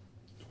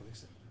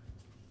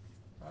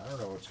 I don't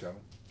know what's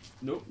coming.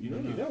 Nope, you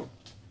don't.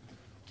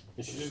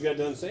 And she just got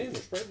done saying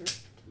there's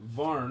predators.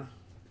 Varn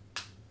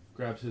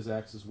grabs his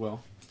axe as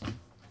well.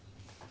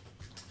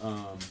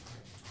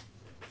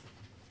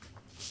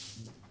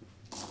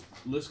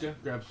 Liska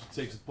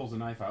pulls a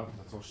knife out.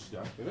 That's all she's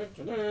got.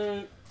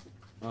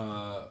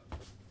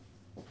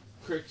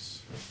 Crix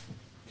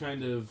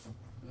kind of.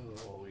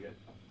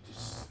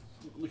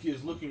 He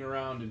is looking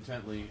around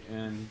intently,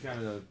 and he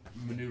kind of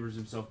maneuvers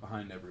himself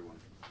behind everyone.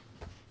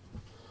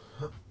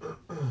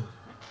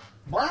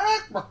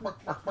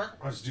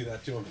 I'll just do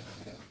that to him.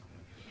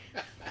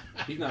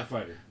 He's not a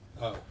fighter.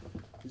 Oh.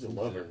 He's a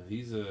lover.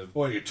 He's a...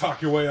 Boy, you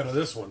talk your way out of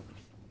this one.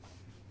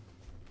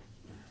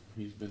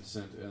 He's been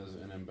sent as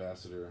an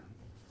ambassador.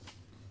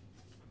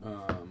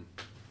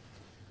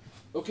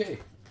 Okay.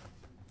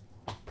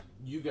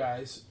 You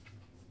guys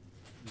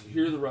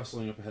hear the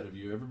rustling up ahead of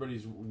you.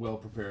 Everybody's well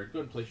prepared. Go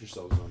ahead and place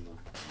yourselves on the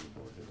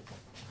board here.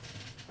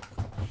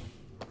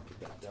 Get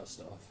that dust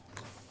off.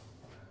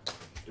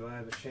 Do I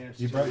have a chance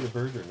You to brought your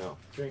bird or no?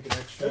 drink an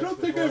extra? I don't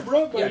think I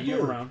brought my bird. Yeah,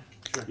 you're around.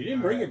 Sure. You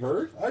didn't bring your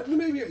bird?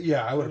 Maybe.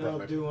 Yeah, I would have I'll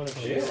brought my do bird. one of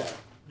Yeah. those.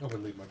 I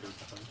wouldn't leave my bird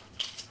behind.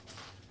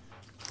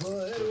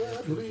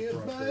 I'd leave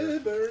my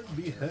bird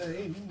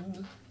behind.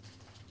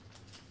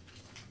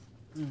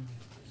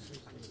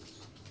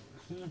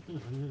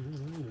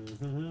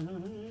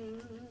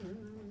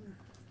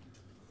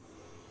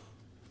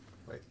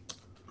 Wait.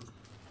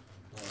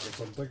 I got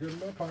something in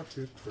my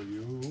pocket for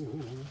you.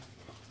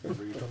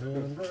 Reach on in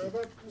and grab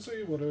it and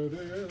see what it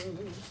is.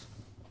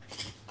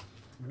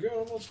 Get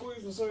on the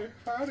squeeze and say,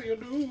 how do you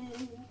do?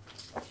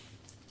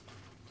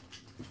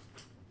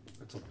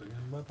 Got something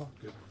in my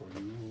pocket for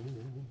you.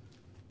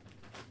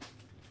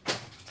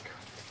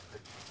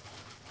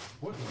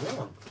 What is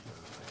wrong?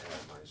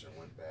 My atomizer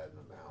went bad in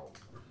the mouth.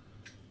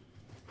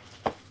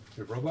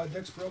 Your robot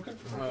dick's broken?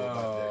 My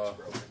robot dick's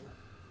broken.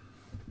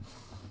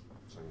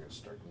 So I'm going to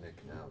start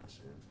nicking out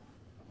soon.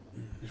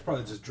 You should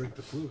probably just drink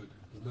the fluid.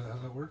 Isn't that how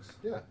that works?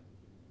 Yeah.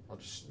 I'll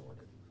just snort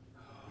it.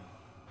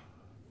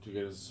 Do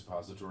you get a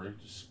suppository?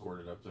 Just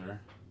squirt it up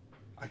there.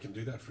 I can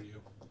do that for you.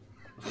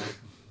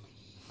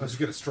 I'll just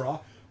get a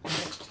straw.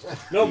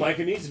 No, Mike,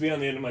 it needs to be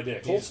on the end of my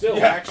dick. Hold still.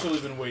 I've actually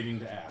been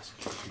waiting to ask.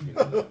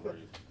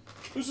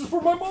 This is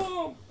for my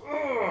mom.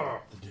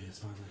 Ugh. The day is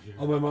finally here.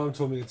 Oh, my mom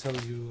told me to tell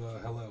you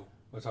hello.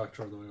 I talked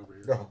to her on the way over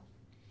here. Oh.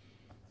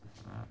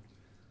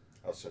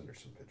 I'll send her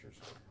some pictures.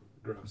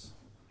 Gross.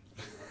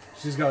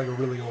 She's got like a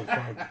really old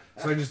phone.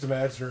 So I just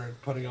imagine her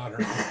putting on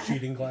her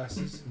cheating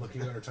glasses,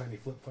 looking at her tiny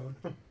flip phone.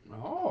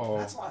 Oh.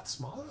 That's a lot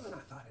smaller than I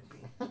thought it'd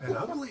be. And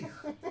uglier.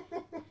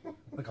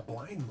 Like a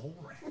blind mole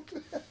rat.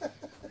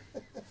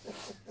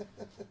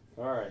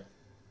 All right.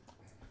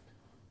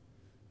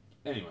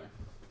 Anyway.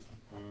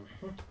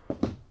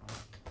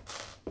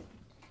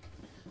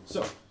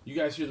 So, you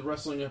guys hear the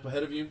rustling up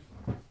ahead of you?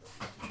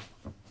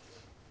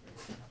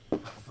 I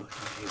fucking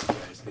hate you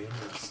guys, damn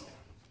rustle.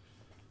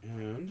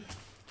 And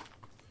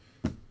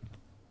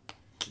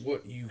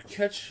what you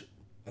catch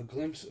a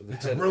glimpse of the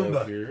It's head a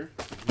Roomba. of here.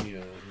 Give me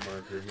a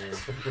marker here.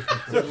 It's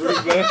a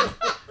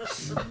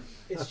Roomba.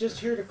 It's just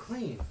here to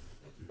clean.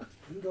 You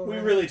can go We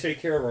around. really take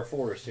care of our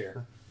forest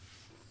here.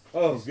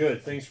 Oh,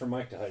 good. Things for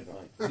Mike to hide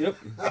behind. Yep.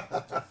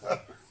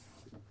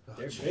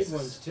 They're big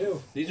ones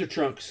too. These are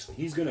trunks.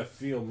 He's going to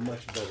feel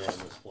much better on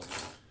this one.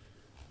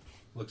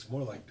 Looks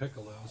more like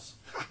Piccolo's.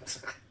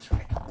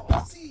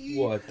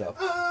 What the fuck?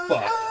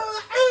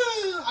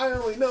 I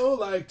only know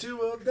like two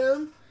of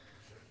them.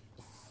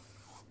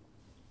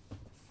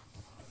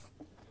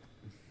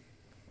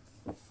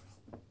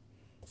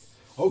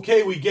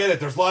 Okay, we get it.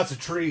 There's lots of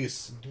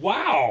trees.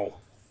 Wow.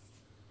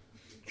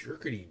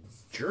 Jerkity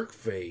jerk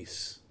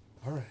face.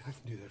 All right, I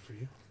can do that for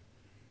you.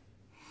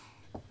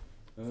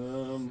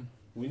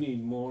 We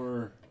need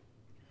more.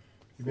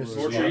 You missed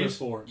for a the spot. other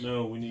four.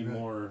 No, we need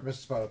more Missed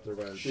a spot up there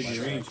by the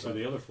figurines for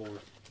the other four.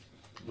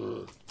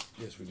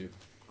 Yes, we do.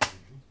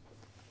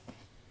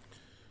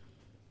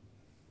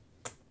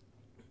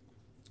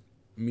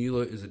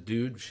 Mila is a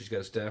dude. She's got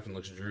a staff and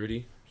looks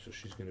druidy, so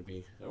she's going to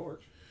be... That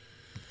works.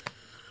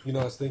 You know,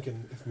 I was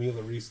thinking if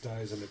Mila Reese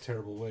dies in a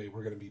terrible way,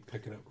 we're going to be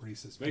picking up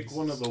Reese's Make pieces.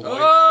 one of the white.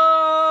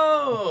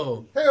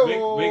 Oh!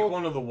 Make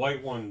one of the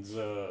white ones,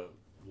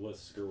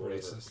 Lisk or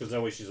whatever. Racist. Because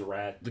that way she's a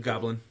rat. The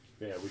goblin.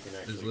 Yeah, we can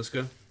actually. Is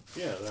Liska?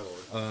 Yeah, that'll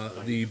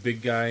work. The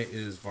big guy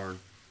is Varn.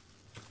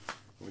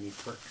 We need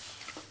Crix.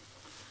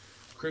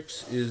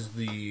 Crix is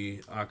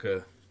the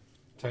Aka.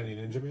 Tiny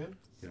Ninja Man?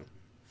 Yeah.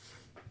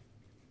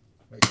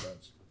 Makes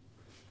sense.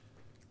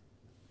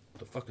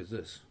 The fuck is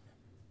this?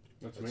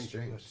 That's That's me.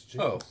 James. That's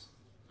James. Oh.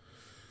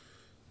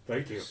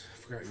 Thank you. I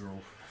forgot you were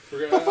old.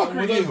 The fuck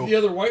are you? The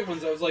other white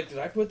ones, I was like, did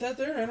I put that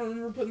there? I don't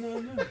remember putting that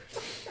in there.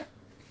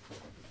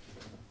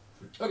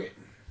 Okay.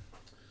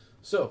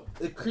 So,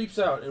 it creeps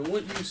out, and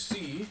what you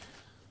see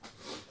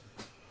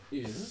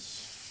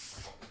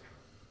is...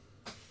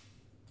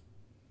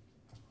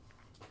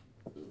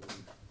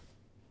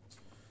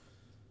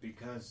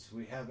 Because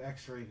we have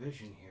X-ray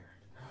vision here.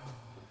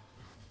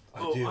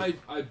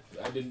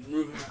 I didn't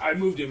move him. I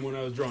moved him when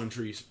I was drawing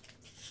trees.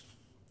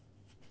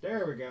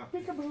 There we go.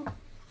 Peekaboo.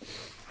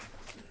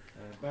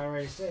 About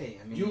ready to say.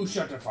 I mean, You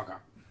shut the fuck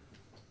up.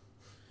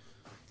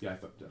 Yeah, I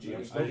fucked up.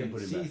 GM I didn't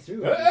put him see back.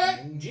 through Hey,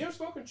 everything. GM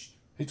spoken.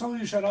 He told you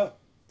to shut up.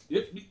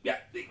 Yep, yeah.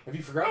 Have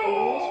you forgotten what it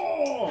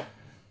was? Oh!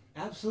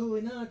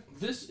 Absolutely not.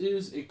 This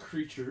is a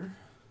creature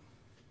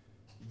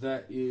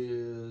that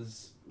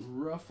is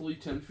roughly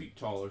 10 feet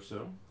tall or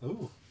so.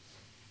 Ooh.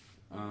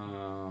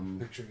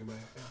 Picturing my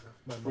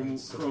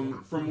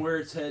From where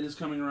its head is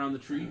coming around the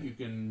tree, you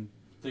can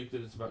think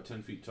that it's about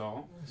 10 feet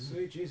tall.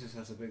 Sweet Jesus,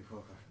 that's a big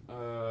poker.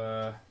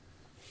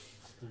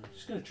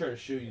 Just going to try to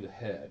show you the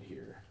head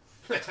here.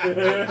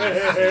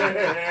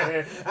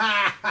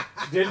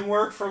 Didn't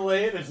work for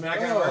Lane. It's not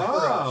going to work for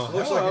us.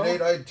 Looks like an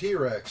 8-eyed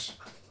T-Rex.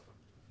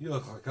 You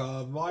look like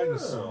a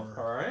dinosaur.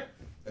 All right.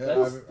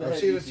 Yeah, I've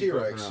seen a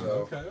T-Rex,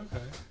 so... Okay.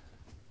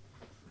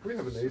 We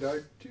have an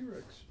 8-eyed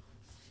T-Rex.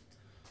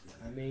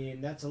 I mean,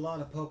 that's a lot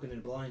of poking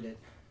and blinded.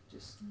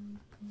 Just,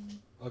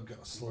 I'll go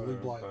slowly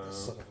blind this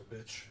son of a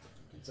bitch.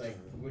 it's like,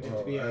 would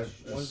it be a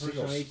one person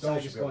on each spell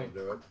side should just be able going,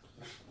 to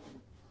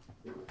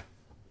do it.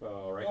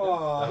 All right.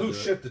 Oh, who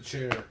shit the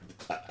chair?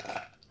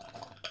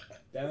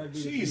 that would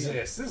be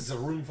Jesus, this is a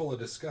room full of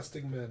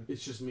disgusting men.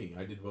 It's just me.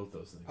 I did both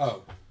those things.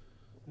 Oh,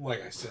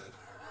 like I said.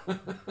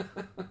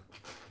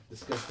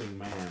 Disgusting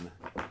man.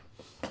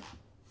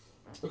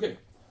 Okay,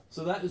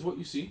 so that is what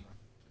you see.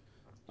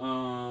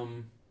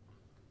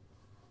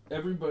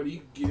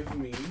 Everybody give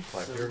me...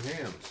 Clap your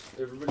hands.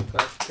 Everybody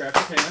crap your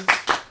pants.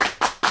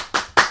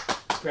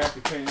 Crap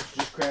your pants.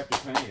 Just crap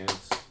your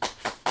pants.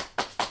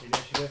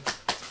 Initiative?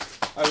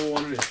 I will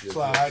want initiative.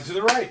 Slide to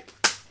the right.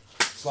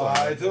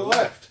 Slide to the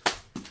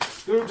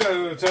left. Go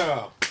to the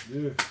top.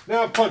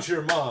 Now punch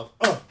your mom.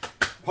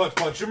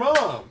 Punch your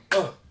mom.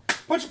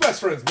 Punch your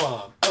best friend's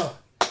mom.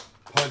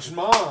 Punch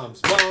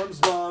moms.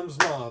 Moms.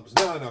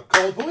 No.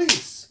 Call the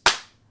police.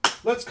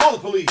 Let's call the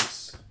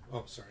police.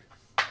 Oh, sorry.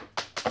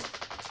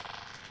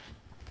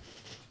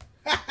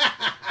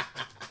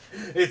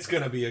 It's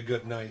gonna be a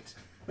good night.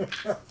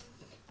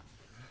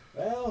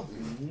 Well,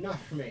 not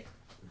for me.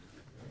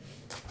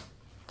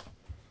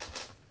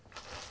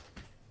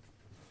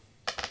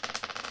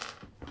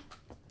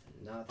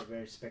 Not a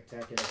very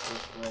spectacular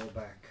first roll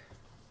back.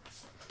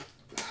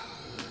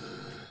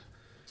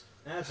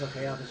 That's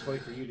okay, I'll just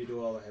wait for you to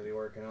do all the heavy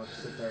work and I'll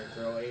just sit there and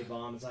throw a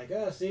bomb. It's like,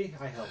 oh, see,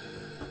 I helped.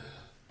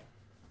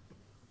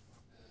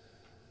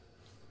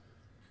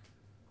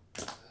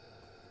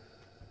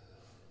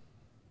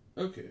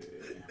 Okay.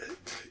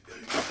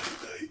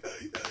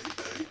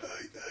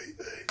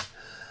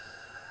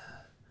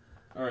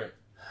 All right.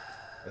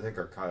 I think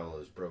our Kyle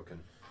is broken.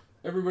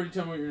 Everybody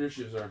tell me what your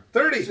initiatives are.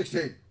 30.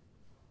 16.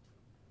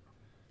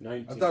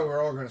 19. I thought we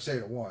were all going to say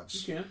it at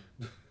once. You can.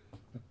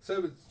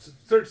 30.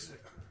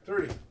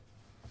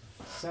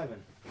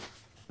 7.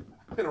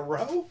 In a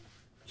row?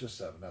 Just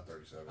 7, not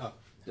 37. Oh.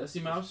 Dusty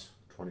Mouse?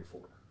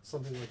 24.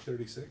 Something like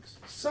 36.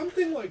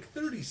 Something like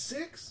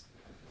 36?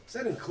 Does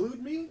that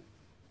include me?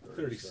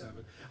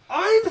 37.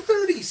 I'm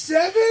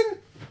 37?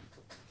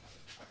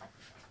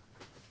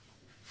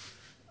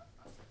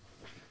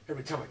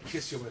 Every time I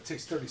kiss you, I'm going to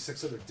taste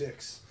 36 other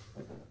dicks.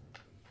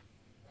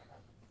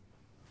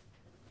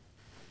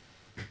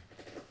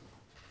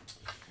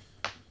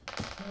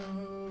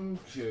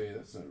 Okay,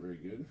 that's not very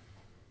good.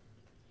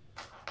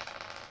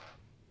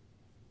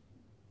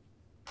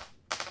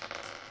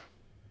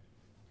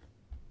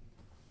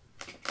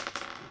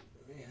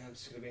 Man, I'm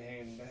just going to be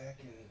hanging back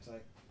and it's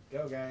like,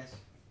 go guys.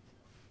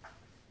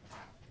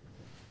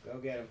 Go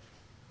get him.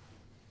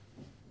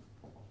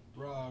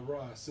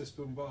 Rah, sis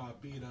boom ba,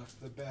 beat up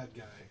the bad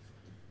guy.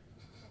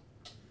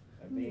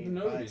 I mean,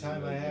 by the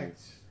time I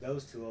act,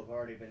 those two have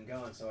already been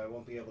gone, so I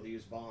won't be able to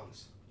use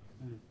bombs.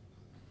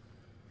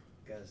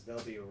 Because they'll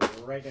be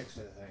right next to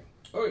the thing.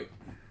 Okay.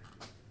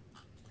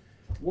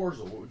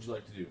 Warzel, what would you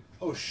like to do?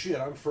 Oh shit,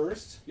 I'm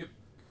first? Yep.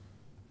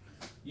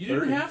 You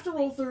didn't have to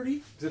roll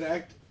 30. Is it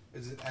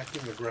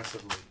acting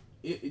aggressively?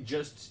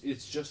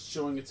 It's just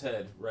showing its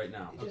head right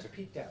now. It just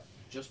peeked out.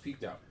 Just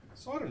peeked out.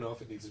 So I don't know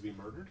if it needs to be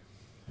murdered.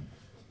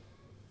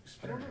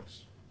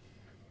 Experience.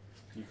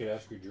 You could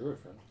ask your druid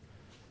friend.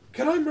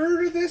 Can I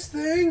murder this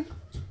thing?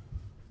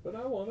 But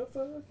I want to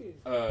fuck it.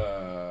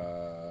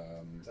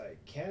 It's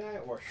like, can I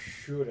or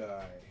should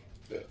I?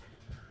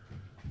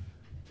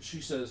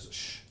 She says,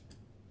 shh.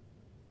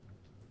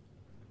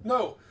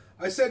 No,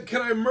 I said,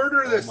 can I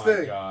murder this thing?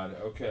 Oh my god,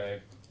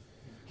 okay.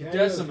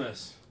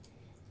 Decimus.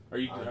 Are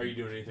you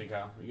doing anything,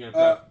 Kyle? Are you going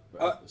to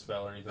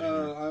spell or anything?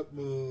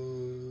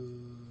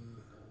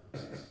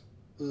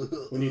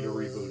 We need to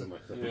reboot him, I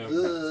think.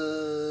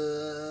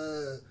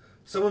 Yeah.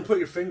 Someone put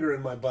your finger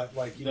in my butt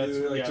like you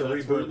do, like to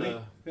reboot me.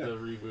 The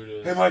reboot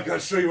is. Hey, Mike, I'll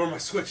show you where my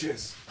switch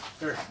is.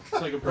 There. It's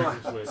like a breaker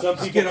switch. Some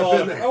Just people get up call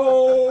in it, there.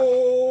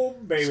 oh,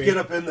 baby. Just get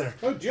up in there.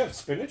 Oh, do you have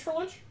spinach for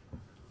lunch?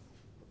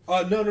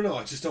 No.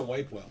 I just don't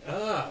wipe well.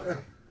 Ah.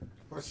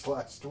 What's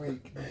last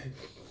week?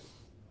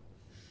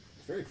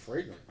 It's very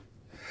fragrant.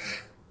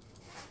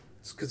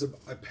 It's because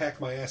I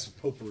pack my ass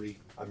with potpourri.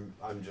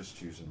 I'm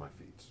just using my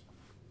feet.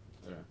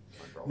 Okay.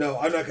 No,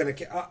 I'm not going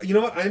to... you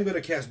know what? I'm going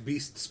to cast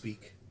Beast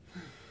Speak.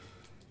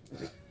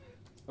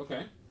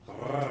 Okay.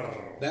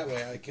 That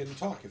way I can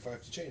talk if I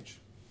have to change.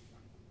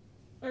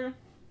 Okay.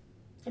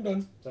 I'm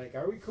done. It's like,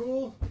 are we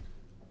cool?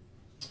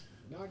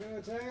 Not gonna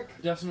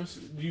attack? Decimus,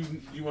 do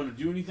you want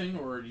to do anything,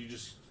 or do you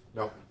just...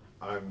 Nope.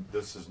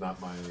 This is not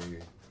my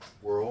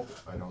world.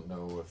 I don't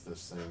know if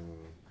this thing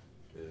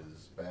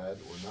is bad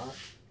or not.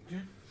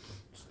 Okay.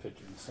 Just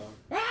picturing the song.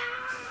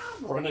 Ah!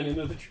 Running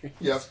into the tree.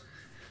 Yep.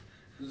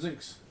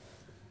 Zinx.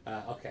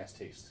 I'll cast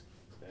Haste.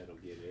 That'll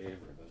get everybody.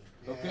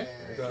 Okay.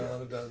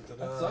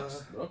 That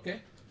sucks.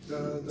 Okay.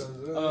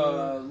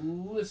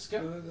 Liska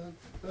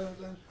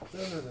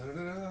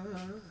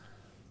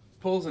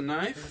pulls a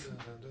knife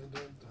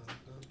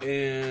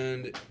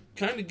and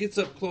kind of gets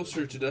up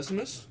closer to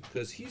Decimus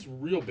because he's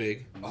real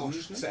big. Oh,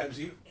 she stabs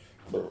you.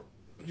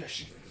 Yeah,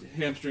 she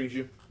hamstrings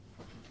you.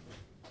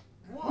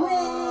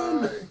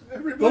 Run!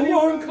 Everybody The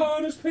long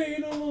con is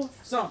paying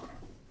off. Stop.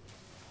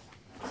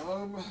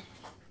 5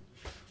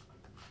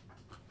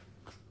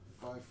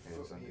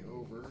 foot me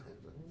over.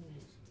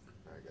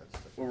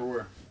 Over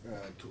where?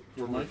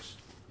 Where Mike's?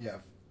 Yeah.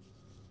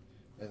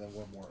 And then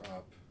one more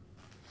up.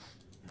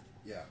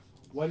 Yeah.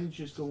 Why didn't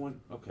you just go one?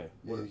 Okay.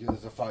 Yeah, because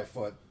it's a 5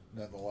 foot,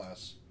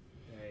 nonetheless.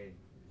 Hey,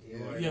 he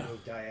wanted to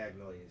move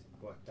diagonally.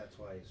 That's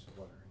why he's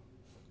wondering.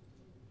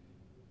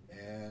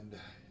 And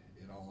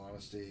in all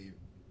honesty,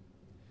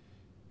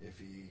 if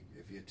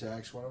he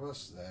attacks one of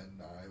us, then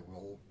I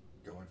will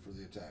go in for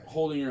the attack.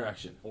 Holding your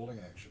action. Holding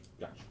action.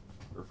 Gotcha.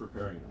 Or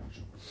preparing an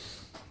action.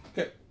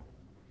 Okay.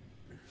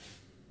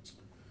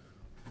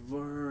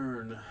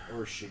 Vern.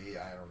 Or she,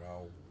 I don't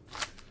know.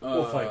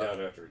 We'll find out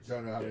after.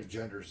 Don't know how many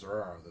genders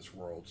there are in this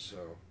world,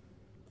 so.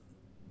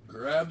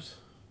 Grabs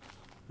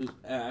his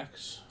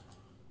axe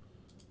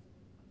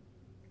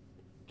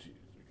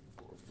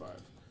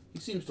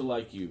seems to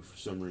like you for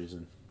some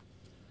reason.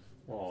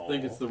 Aww. I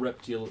think it's the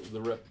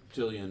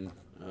reptilian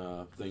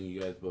thing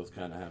you guys both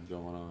kind of have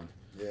going on.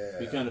 Yeah.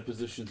 He kind of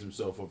positions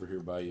himself over here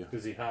by you.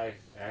 Is he high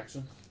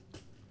action?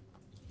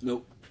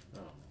 Nope.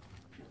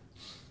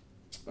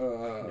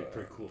 Oh. It'd be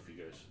pretty cool if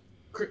you guys.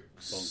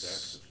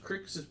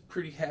 Crix is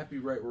pretty happy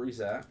right where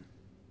he's at.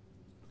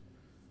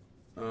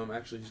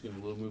 Actually, he's going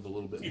to move a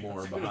little bit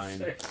more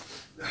behind.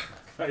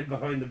 Hide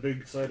behind the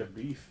big side of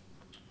beef.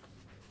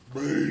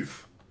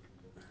 Beef.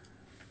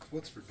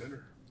 What's for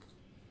dinner?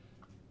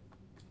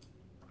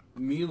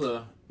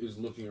 Mila is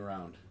looking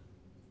around,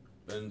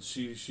 and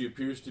she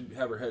appears to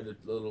have her head a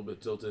little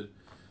bit tilted,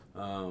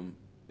 and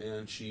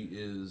she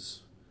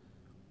is.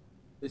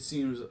 It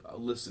seems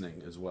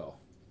listening as well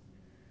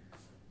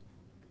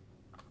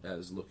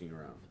as looking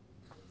around.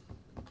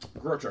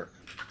 Grotchark.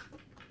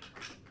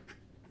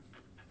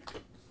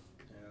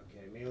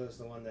 Okay, Mila's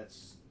the one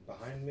that's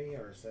behind me,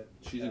 or is that?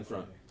 She's in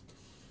front.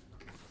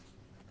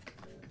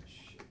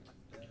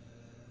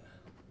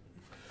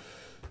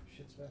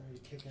 Shit's better. Are you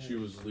kicking? She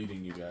was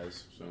leading you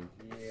guys, so.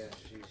 Yeah,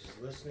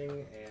 she's listening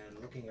and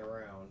looking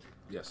around.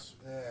 Yes.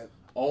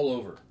 All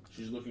over.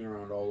 She's looking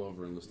around all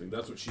over and listening.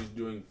 That's what she's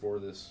doing for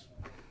this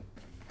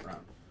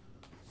round.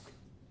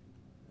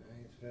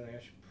 I feel like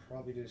I should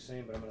probably do the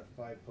same, but I'm going to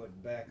 5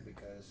 foot back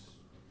because.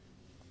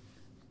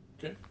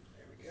 Okay.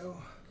 There we go.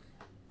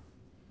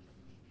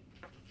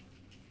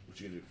 What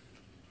you gonna do?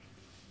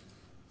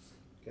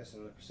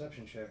 Guessing the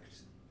perception check to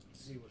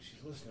see what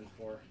she's listening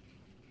for.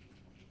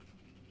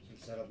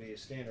 Since that'll be a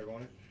standard,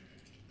 won't it?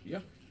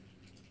 Yeah.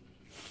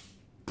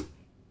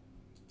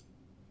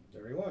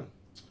 31.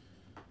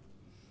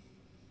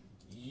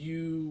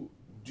 You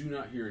do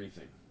not hear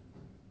anything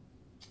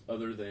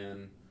other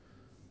than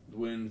the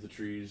wind, the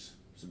trees,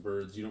 some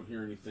birds. You don't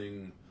hear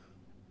anything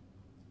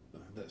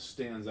that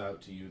stands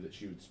out to you that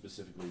she would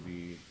specifically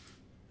be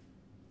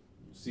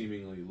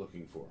seemingly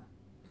looking for.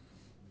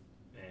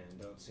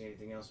 And don't see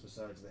anything else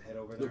besides the head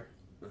over there?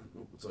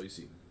 Nope, that's all you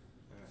see.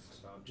 Alright,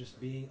 so I'm just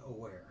being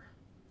aware.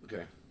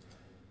 Okay.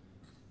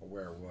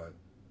 Aware of what?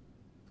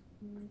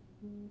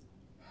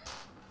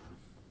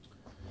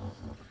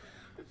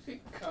 I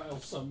think Kyle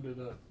summed it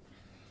up.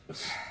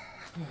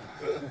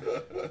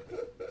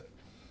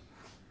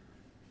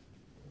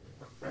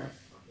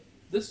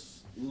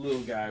 This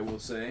little guy will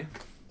say,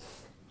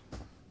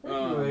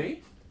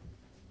 Anyway.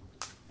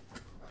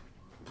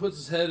 puts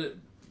his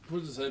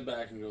head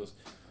back and goes,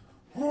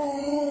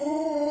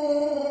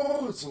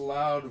 "Oh!" It's a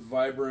loud,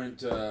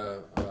 vibrant,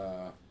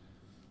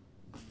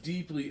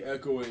 deeply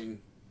echoing,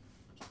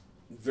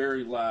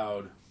 very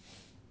loud.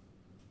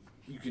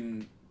 You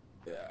can.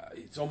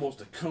 It's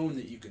almost a cone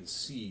that you can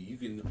see. You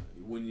can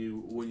when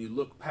you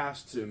look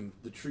past him,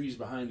 the trees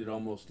behind it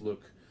almost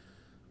look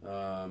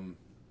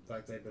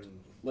like they've been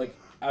like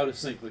out of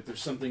sync. Like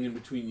there's something in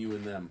between you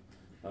and them.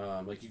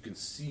 Like you can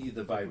see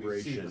the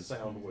vibration. See the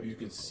sound wave. You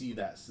can see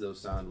those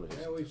sound waves.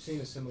 Yeah, we've seen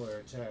a similar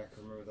attack.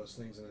 Remember those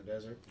things in the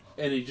desert?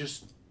 And he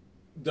just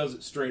does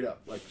it straight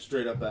up, like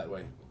straight up that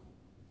way.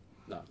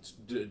 No, it's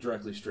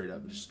directly straight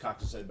up. Just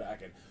cocks his head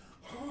back and.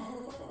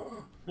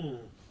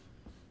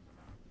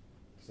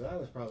 So that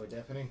was probably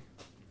deafening.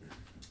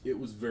 It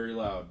was very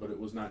loud, but it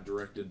was not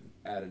directed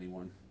at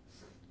anyone.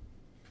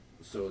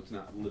 So it's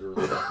not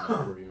literally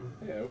deafening for you.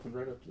 Hey, I opened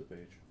right up to the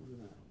page. Look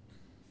at that.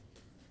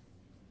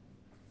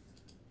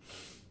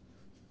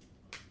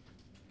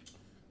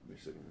 Wait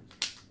a second.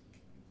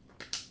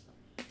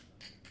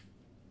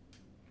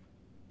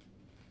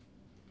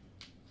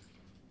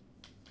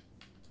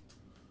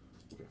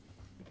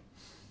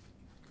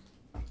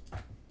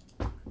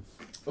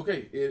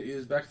 Okay, it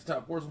is back to the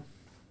top. Wurzel.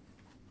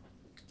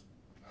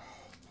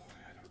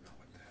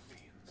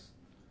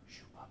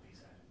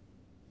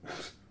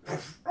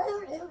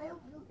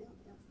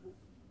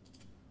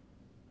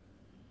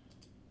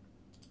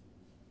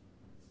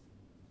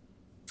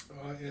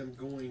 I am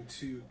going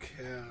to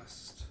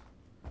cast.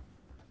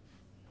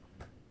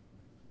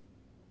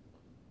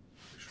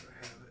 Make sure I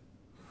have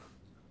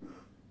it.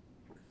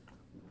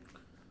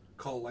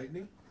 Call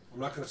lightning. I'm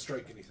not going to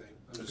strike anything.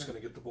 I'm just going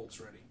to get the bolts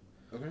ready.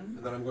 Okay.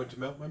 And then I'm going to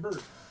mount my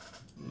bird.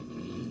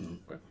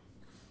 Okay.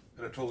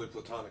 In a totally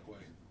platonic way.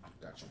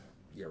 Gotcha.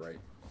 Yeah, right.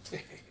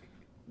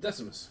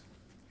 Decimus.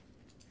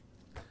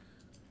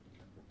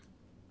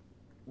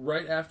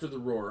 Right after the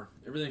roar,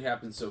 everything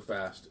happens so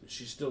fast.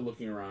 She's still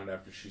looking around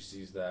after she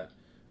sees that.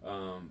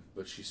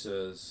 But she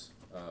says,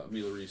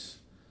 Mila Reese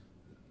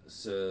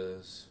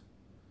says,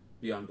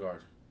 be on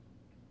guard.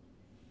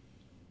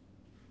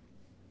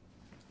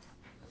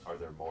 Are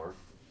there more?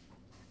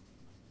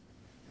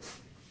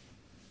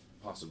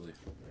 Possibly.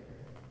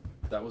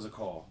 That was a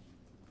call.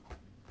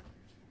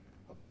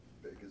 How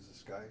big is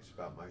this guy? He's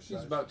about my size?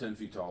 He's about 10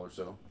 feet tall or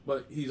so.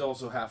 But he's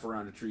also half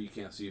around a tree. You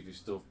can't see if he's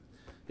still...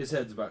 His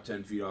head's about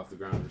 10 feet off the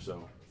ground or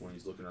so when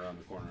he's looking around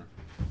the corner.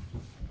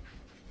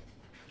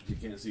 You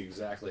can't see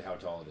exactly how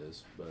tall it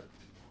is, but...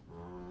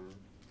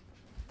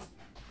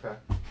 Okay.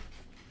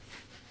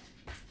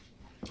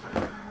 I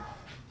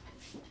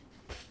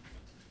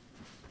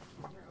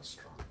wonder how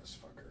strong this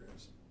fucker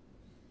is.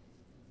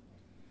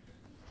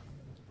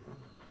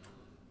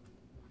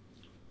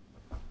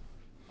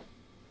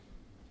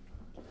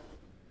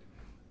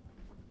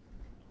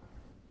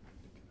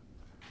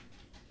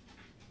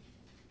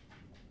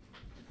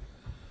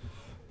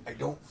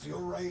 don't feel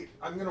right.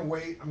 I'm gonna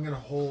wait. I'm gonna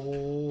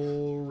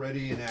hold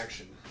ready in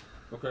action.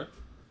 Okay.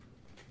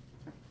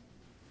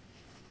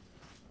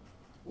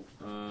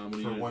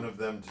 For one of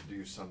them to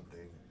do something.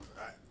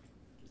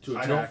 To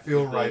I don't attack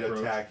feel if they right approach.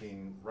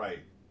 attacking right.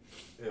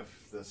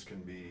 If this can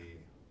be...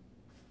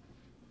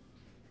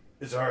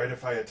 Is it alright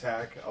if I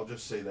attack? I'll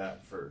just say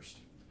that first.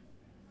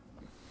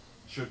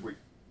 Should we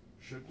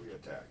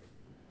attack?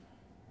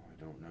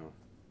 I don't know.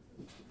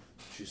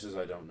 She says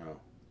I don't know.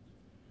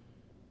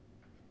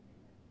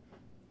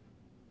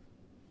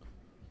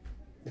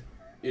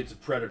 It's a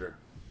predator.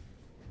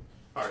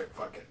 Alright,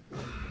 fuck it. Go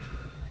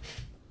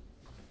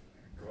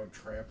and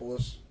trample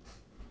us.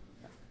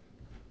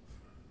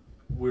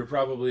 We're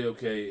probably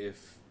okay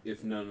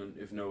if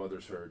no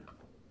others heard.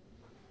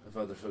 If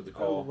others heard the I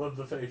call. love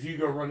the fact if you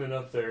go running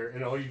up there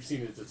and all you've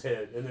seen is its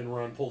head, and then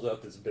Ron pulls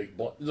out this big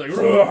block. He's like,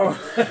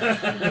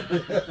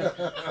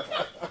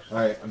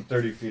 Alright, I'm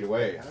 30 feet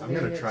away. I'm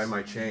gonna try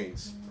my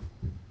chains.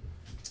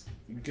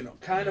 You can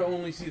kind of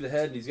only see the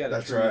head, and he's got a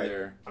That's tree right.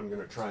 there. I'm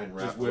gonna try and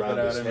Just wrap whip it around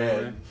out his anyway.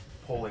 head,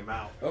 pull him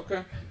out.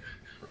 Okay.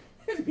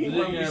 And You're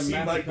meanwhile, gonna we have see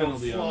massive Michael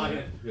penalty on flying.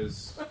 that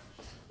because,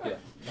 yeah,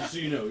 just so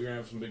you know, you're gonna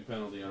have some big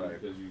penalty on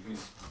it because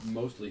he's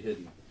mostly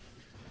hidden.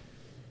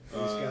 He's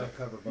got a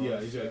cover bonus.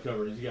 Yeah, he's got a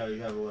cover. He's got to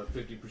have a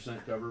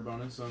 50% cover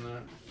bonus on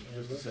that.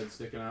 Just his head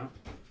sticking out.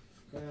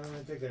 I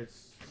think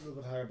there's a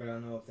little bit higher, but I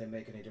don't know if they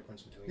make any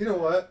difference between. You know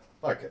what?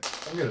 Fuck it.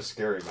 I'm gonna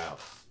scare him out.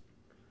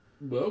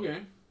 Well, okay.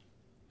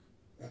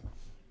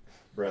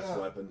 Breath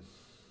weapon.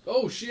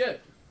 Oh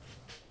shit!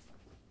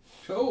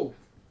 Oh.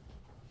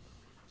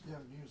 You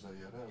haven't used that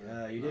yet, have you?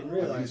 Yeah, you didn't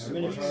realize the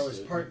Minotaur was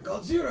part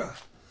Godzilla.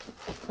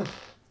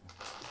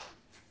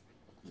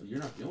 You're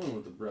not the only one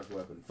with the breath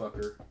weapon,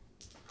 fucker.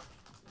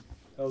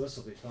 Oh, this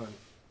will be fun.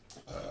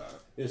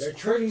 Is They're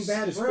trading Crix-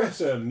 bad is breath.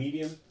 Crix a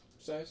medium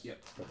size? Yep.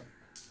 Okay.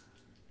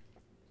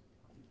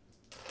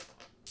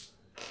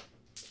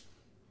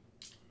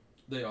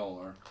 They all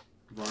are.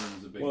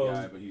 Varnum's a big Well,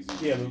 guy, but he's a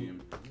yeah,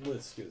 medium.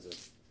 Lisk is a...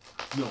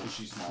 No,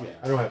 she's small.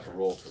 I don't have to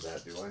roll for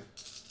that, do I?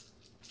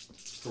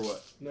 For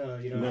what? No,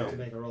 you don't have to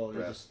make a roll. You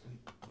Breath. just.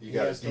 You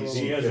got a DC.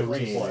 He has a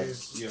 15.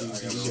 reflex. Yeah, I he got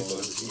a gets roll.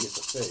 a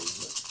save.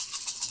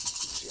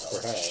 See how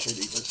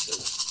shitty this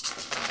is.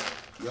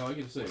 Yeah, I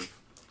get a save.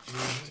 10,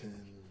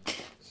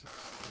 16,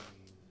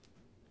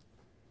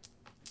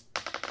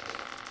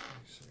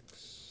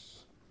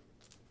 26,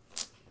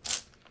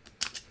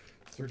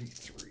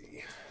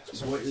 33.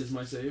 So what is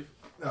my save?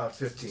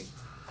 15.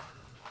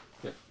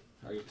 Okay,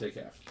 I get to take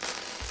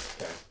half.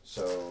 Okay,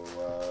 so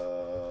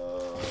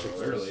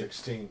Barely.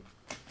 16.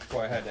 That's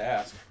why I had to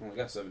ask. I only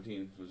got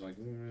 17. So it was like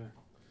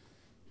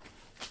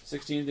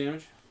 16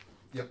 damage.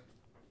 Yep.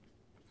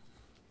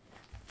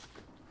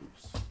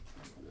 Oops. Do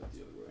that the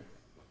other way.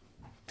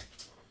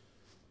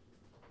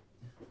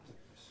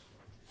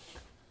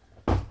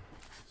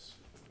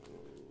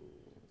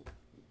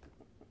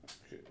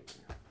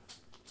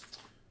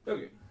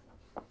 Okay.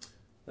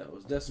 That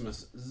was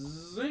Decimus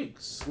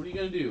Zinx. What are you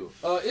gonna do?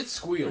 It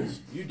squeals.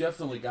 You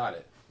definitely got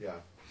it. Yeah.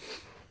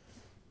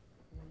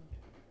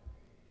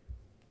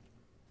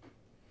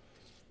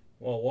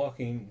 While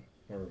walking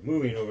or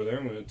moving over there,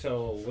 I'm going to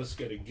tell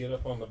Liska to get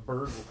up on the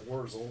bird with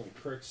Wurzel and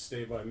Crix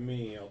stay by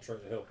me. I'll try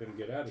to help him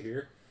get out of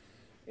here.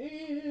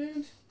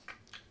 And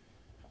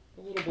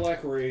a little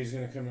black ray is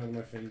going to come out of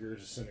my finger,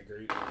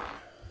 disintegrate.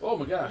 Oh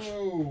my gosh.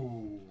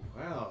 Oh,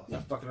 wow.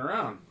 Not fucking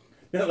around.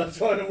 No, that's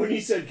why when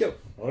he said kill,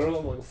 I don't know,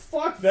 I'm like,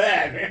 fuck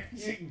that, man.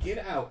 You can get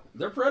out.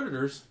 They're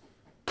predators.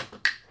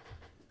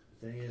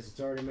 Thing is, it's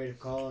already made a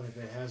call, and if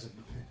it has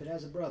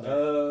a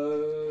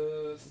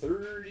brother.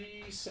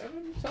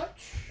 37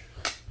 touch.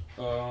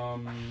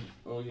 Oh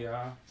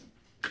yeah.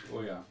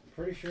 Oh yeah.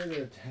 Pretty sure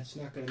that's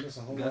not going to miss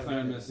a whole lot. That's not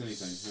gonna of miss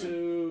anything.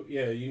 So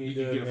yeah, you need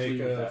You can to get a make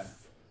flea with a that.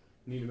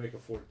 need to make a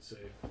fort save.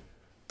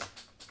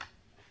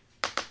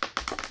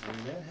 And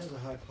that has a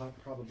high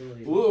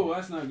probability. Whoa,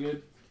 that's not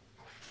good.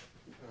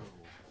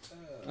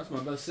 That's my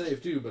best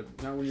save too,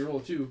 but not when you roll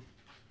a 2.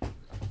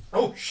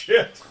 Oh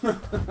shit!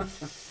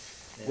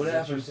 What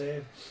happened?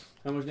 Save?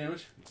 How much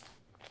damage?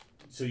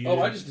 So you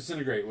I just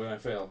disintegrate when I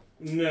fail.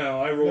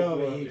 No, I roll. No,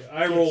 but he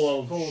I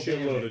roll a full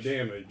shitload of damage.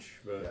 damage,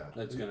 but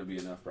That's gonna be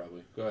enough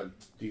probably. Go ahead.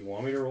 do you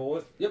want me to roll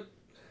it? Yep.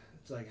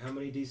 It's like, how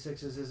many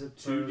d6s is it?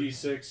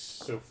 2d6,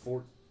 so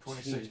 14.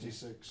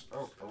 26d6.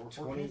 Oh,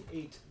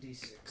 28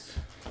 d6.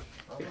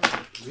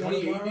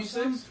 28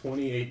 d6?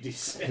 28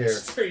 d6. Here.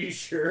 Are you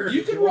sure?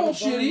 You can roll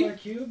shitty.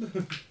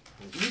 Cube?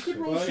 You can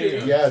roll Well,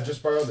 shitty. Yeah,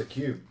 just borrow the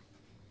cube.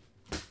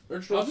 I'll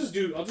just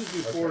do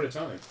 4 at a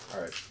time.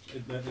 All right.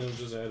 That'll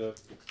just add up.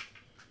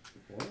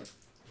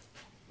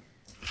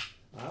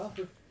 What?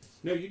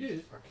 No, you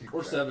did.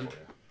 Or 7.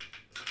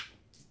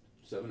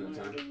 7 at a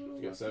time.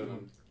 You got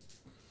 7.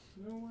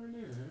 Nowhere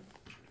near.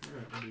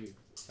 Alright,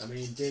 I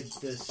mean, did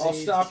the save... I'll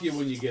stop you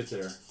when you get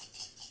there.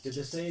 Did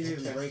the save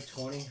even break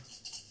 20?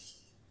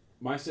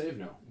 My save,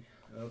 no.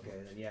 Okay,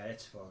 then yeah,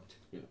 it's fucked.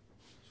 Yeah.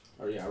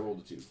 Oh yeah, I rolled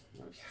a 2.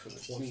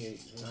 Nice.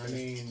 28. I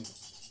mean,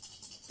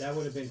 that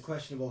would have been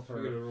questionable for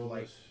I gotta roll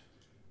like this.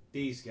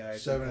 these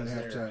guys 7.5 because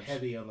they're times.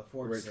 heavy on the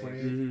fort Wait, save.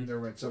 28? They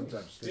went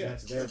sometimes. Yeah,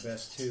 that's their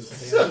best too. But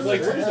they Sounds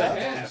like where's the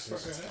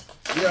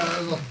half?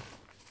 Yeah.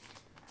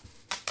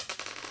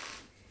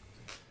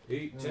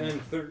 8, 10,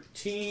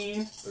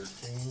 13.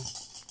 13.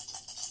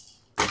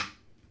 That's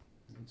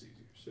easier.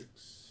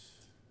 6,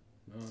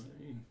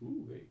 9.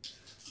 Ooh, 8.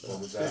 What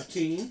was that?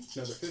 15.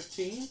 Another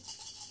 15.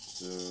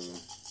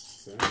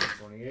 So,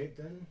 28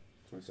 then?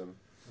 27.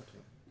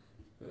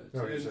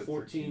 No, you 10, said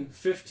 14,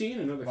 15.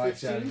 Another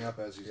Mike's 15. adding up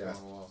as he's going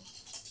along.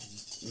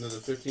 Another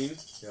 15?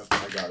 Yep,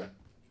 I got it.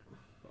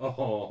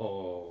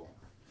 Oh.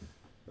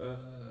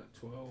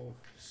 12,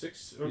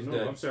 6. Oh, He's no,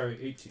 dead. I'm sorry.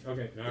 18.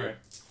 Okay, alright.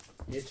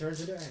 It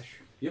turns into ash.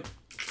 Yep.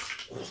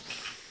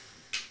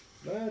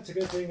 Well, it's a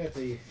good thing that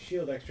the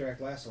shield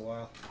extract lasts a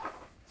while.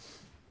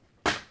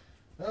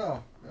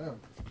 Oh, yeah.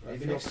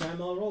 Maybe next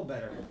time I'll roll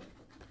better.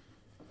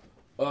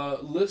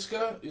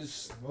 Liska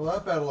is... Well,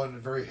 that battle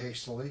ended very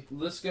hastily.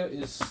 Liska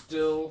is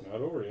still...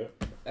 Not over yet.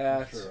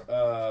 At...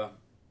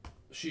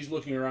 she's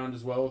looking around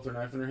as well with her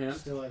knife in her hand.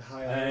 Still at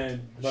high alert.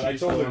 But I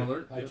She's told still her. on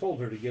alert. I Yep. told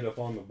her to get up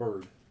on the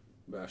bird.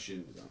 Well, she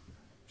didn't do that.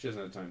 She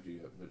hasn't had time to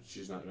yet, but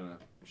she's not gonna...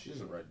 She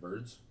doesn't ride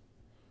birds.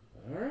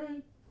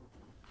 Alright.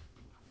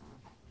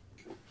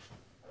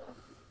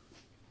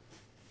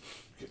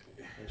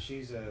 And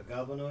she's a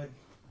goblinoid?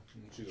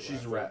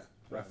 She's a rat.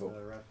 Rat folk.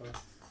 Rat folk?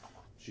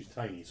 She's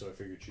tiny, so I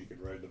figured she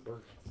could ride the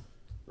bird.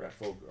 Rat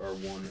folk are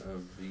one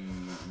of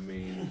the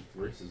main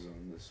races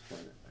on this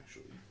planet,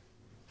 actually.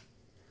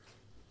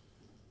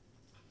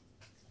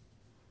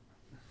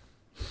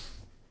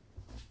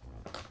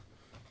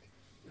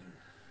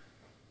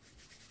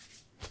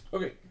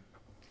 Okay.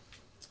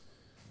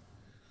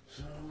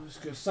 So let's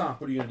go.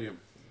 Stomp, what are you gonna do?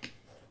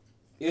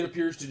 It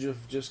appears to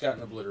have just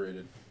gotten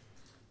obliterated.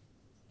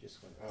 Just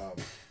went.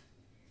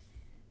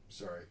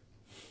 Sorry.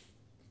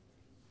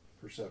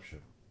 Perception.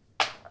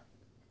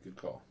 Good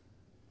call.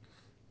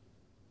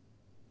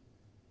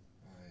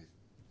 I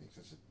think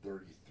that's a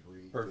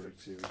 33.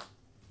 Perfect. 32.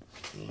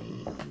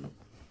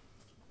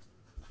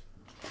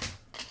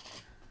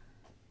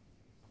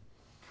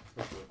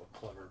 A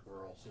clever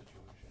girl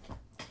situation.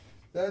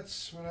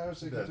 That's what I was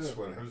thinking That's too.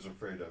 what I was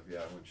afraid of,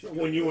 yeah.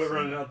 When you went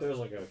running out there, I was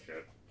like, oh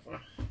shit.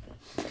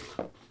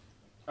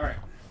 Alright.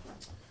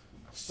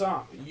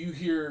 Stomp, you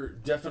hear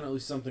definitely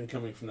something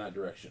coming from that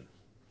direction.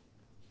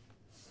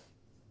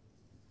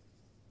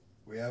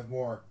 We have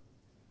more.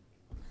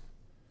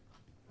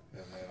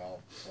 And then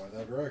I'll point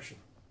that direction.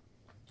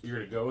 You're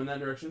gonna go in that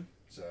direction?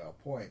 So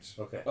points.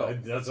 Okay. Oh,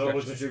 That's all. I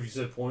wasn't sure if you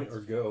said point or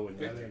go. And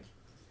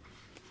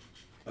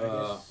I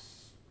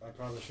guess I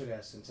probably should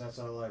ask, since that's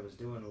all I was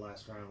doing the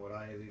last round, would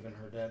I have even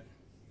heard that?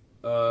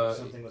 If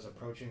something was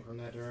approaching from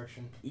that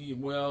direction?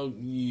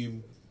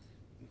 When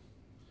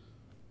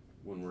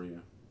were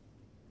you?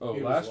 Oh,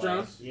 He was last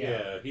round?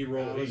 Yeah, he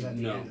rolled. I was at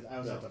the No. end. I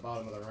was at the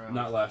bottom of the round.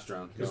 Not last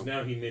round. Because No.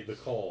 now he made the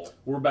call.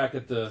 We're back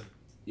at the...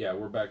 Yeah,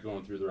 we're back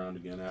going through the round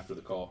again after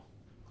the call.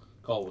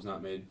 Call was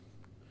not made.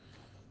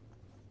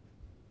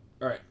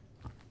 Alright.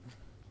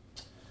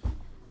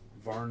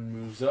 Varn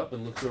moves up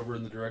and looks over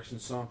in the direction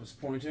Stomp is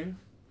pointing.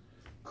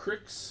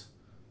 Crix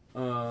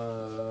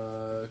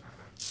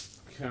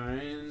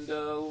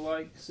kinda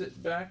likes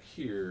it back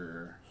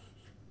here.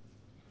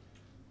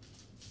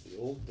 The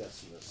old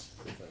Decimus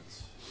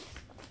defense.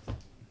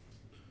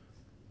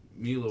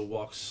 Mila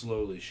walks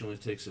slowly. She only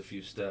takes a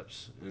few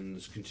steps and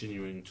is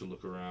continuing to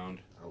look around.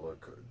 I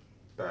look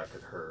back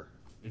at her.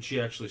 And she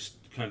actually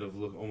kind of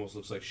almost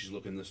looks like she's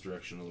looking this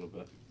direction a little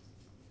bit.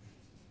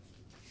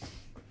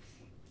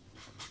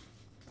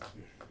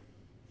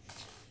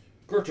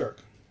 Gortark.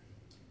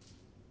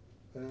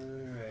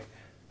 Alright.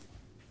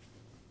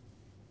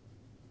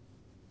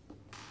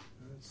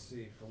 Let's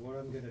see, for what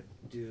I'm gonna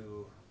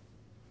do...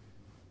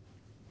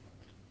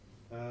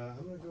 I'm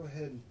gonna go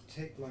ahead and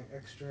take my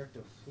extract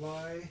of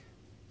fly.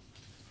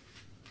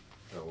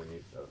 Oh, we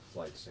need the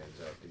flight stands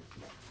out, dude.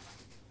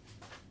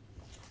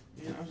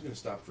 Yeah, I was gonna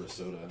stop for a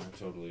soda, and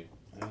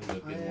I ended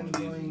up I getting am one of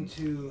these going and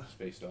to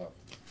spaced off.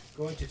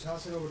 Going to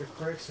toss it over to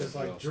Crix as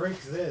like, else?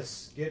 drink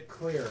this, get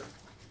clear.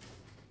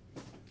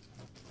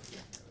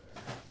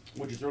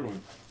 What'd you throw to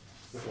him?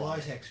 The fly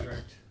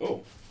extract.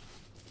 Oh.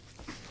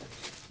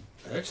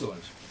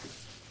 Excellent.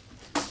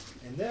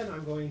 And then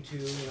I'm going to,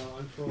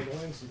 unfurl the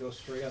wings and go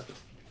straight up.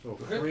 So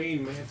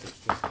praying mantis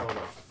just called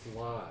a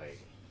fly.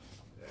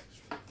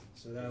 Extra.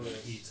 So that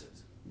was... Eats it.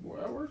 Boy,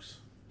 that works.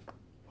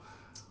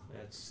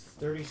 That's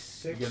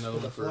 36 You get for another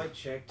the for- flight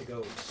check to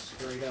go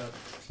straight up.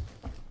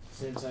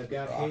 Since I've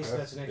got Okay. haste,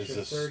 that's an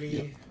extra Is this- 30.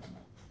 yeah.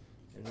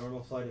 And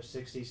normal flight of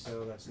 60,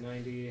 so that's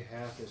 90.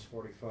 Half is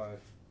 45.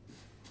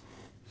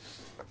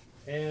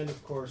 And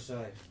of course,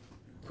 I'm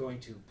going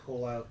to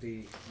pull out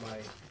my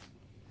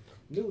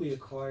newly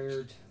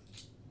acquired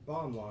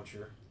bomb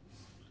launcher.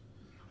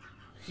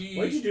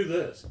 Why'd you do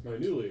this? My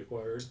newly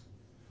acquired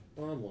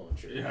bomb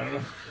launcher.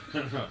 Yeah.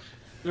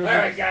 All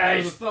right,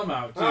 guys. There's a thumb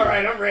out, too. All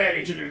right, I'm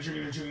ready. That's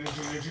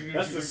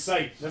That's the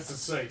sight. That's the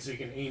sight, so you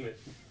can aim it.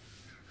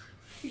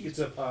 He gets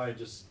up high,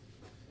 just.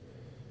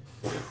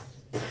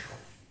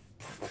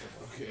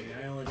 Okay.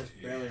 Okay. I only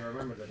just barely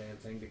remember the damn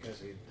thing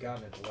because we'd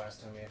gotten it the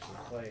last time we actually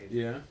played.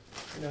 Yeah.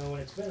 You know, when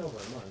it's been over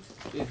a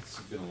month. It's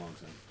been a long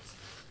time.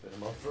 Been a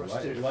month for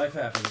us too. Life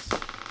happens.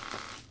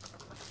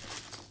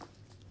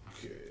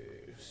 Okay.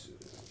 So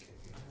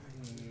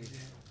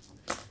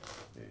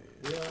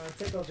Yeah, I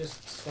think I'll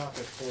just stop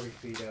at 40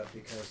 feet up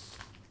because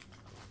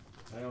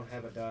I don't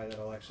have a die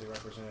that'll actually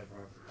represent it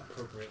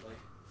appropriately.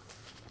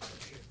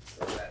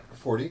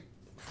 40?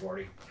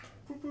 40.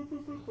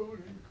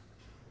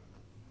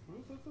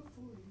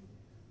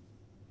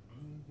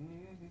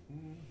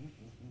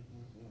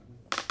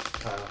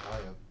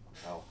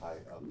 How high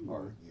up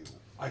are you?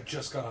 I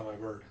just got on my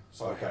bird,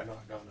 so Okay. I have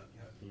not done it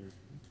yet.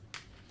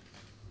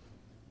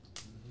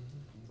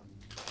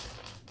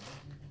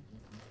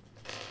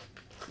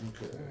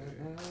 Okay.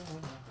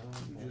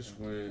 Just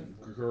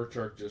went.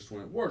 Gorchak just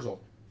went. Warzel.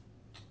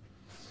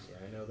 Yeah,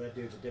 I know that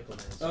dude's a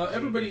diplomat.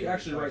 Everybody,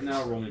 actually, right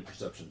now, roll me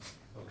perception.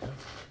 Okay.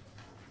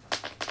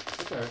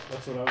 Okay,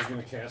 that's what I was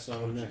going to cast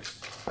on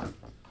next.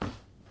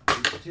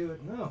 To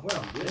it. No,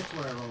 well, that's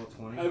where I rolled a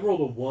 20. I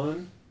rolled a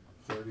 1.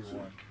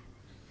 31.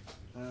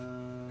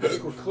 I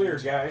think we're clear,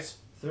 guys.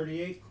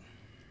 38.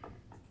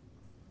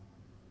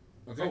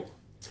 Okay. Oh,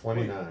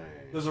 29.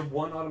 Does a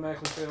 1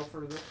 automatically fail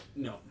for this?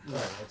 No.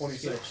 Right,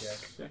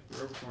 26. Okay,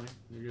 you're over 20.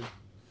 You're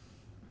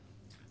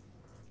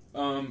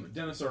good.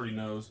 Dennis already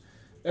knows.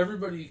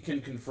 Everybody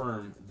can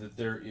confirm that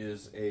there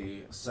is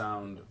a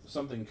sound,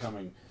 something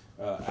coming.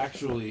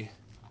 Actually,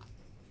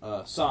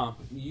 Somp,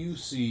 you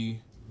see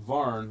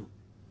Varn,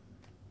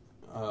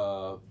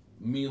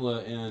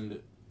 Mila, and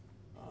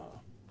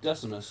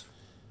Decimus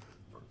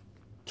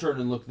turn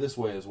and look this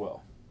way as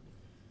well.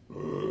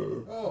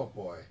 Oh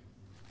boy.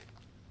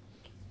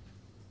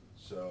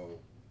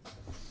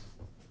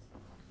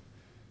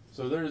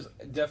 So there's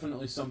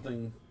definitely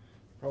something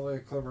Probably a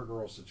clever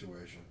girl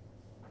situation.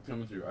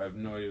 coming through. I have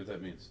no idea what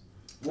that means.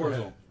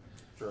 Warzone.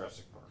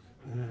 Jurassic Park.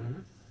 Mm-hmm.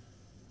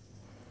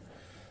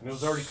 And it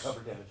was already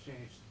covered in a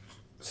shade.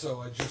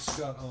 So I just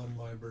got on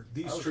my bird.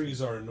 These I was-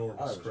 trees are I enormous,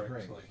 was correct?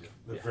 agreeing Like with you.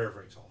 they're Yeah. very,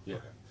 very tall. Yeah.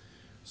 Okay.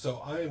 So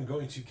I am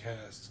going to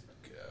cast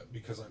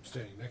because I'm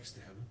standing next to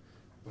him.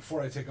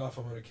 Before I take off,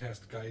 I'm going to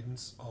cast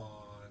guidance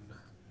on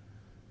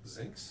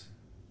Zinx.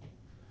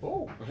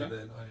 Oh, okay. And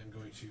then I am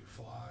going to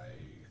fly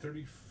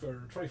 30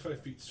 or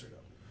 25 feet straight up.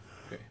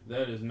 Okay,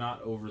 that is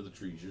not over the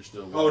trees. You're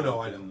still Oh, no,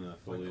 I within know. the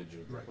foliage.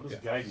 Of, Right. What is yeah.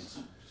 guidance?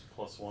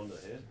 Just +1 to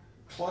hit?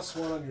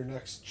 +1 on your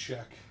next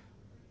check.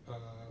 I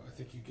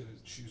think you get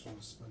to choose when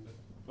to spend it.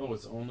 Oh,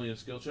 it's only a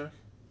skill check?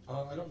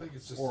 I don't think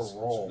it's just Or a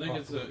skill roll. I think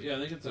it's a I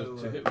think it's a Oh,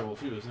 to hit roll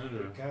too, isn't it?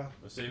 Or Okay.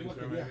 a saving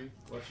throw Yeah. maybe?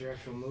 What's your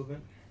actual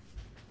movement?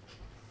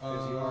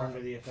 Because you are Uh,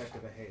 under the effect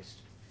of a haste.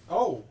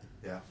 Oh,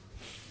 Yeah.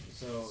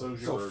 So,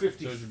 so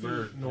 50 So's your feet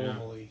bird, yeah.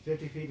 normally.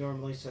 50 feet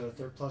normally, so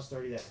plus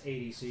 30, that's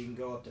 80, so you can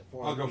go up to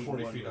 40 I'll go feet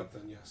 40 in one feet move, up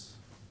then, yes.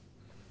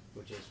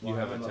 which is You why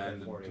have I'm a up 10 at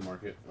to 40.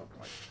 mark it. Oh,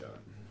 my God.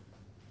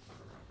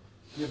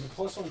 You have a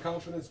 +1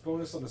 confidence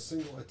bonus on a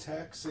single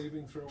attack,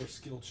 saving throw, or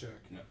skill check.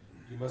 Yeah.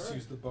 You must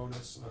use the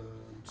bonus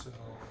until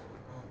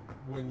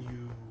when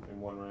you. In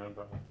one round,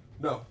 probably.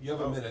 No, you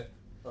have a Oh. minute,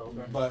 Oh,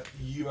 okay. but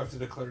you have to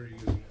declare you're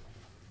using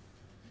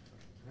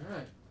it.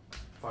 Alright.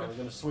 Finally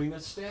gonna swing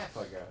that staff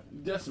I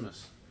got.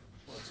 Decimus.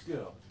 Let's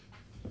go.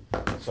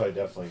 So I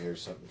definitely hear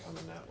something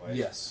coming that way.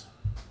 Yes.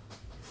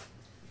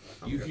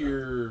 I'm You gonna-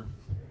 hear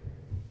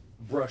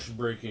brush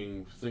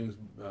breaking, things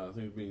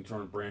being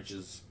torn,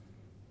 branches.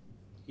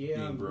 Yeah,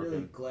 being I'm really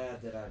broken.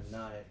 glad that I'm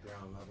not at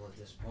ground level at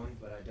this point,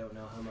 but I don't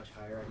know how much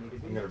higher I need to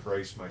be. I'm going to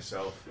brace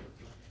myself.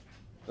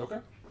 Okay.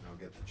 I'll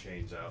get the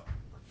chains out.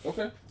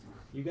 Okay.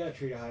 You got a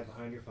tree to hide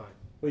behind, you're fine.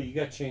 Wait, you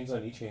got chains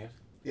on each hand?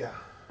 Yeah.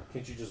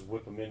 Can't you just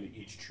whip them into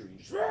each tree?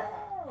 Just,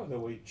 that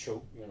way you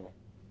choke,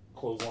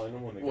 clothesline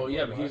them when they Well, come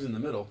yeah, right but by? he's in the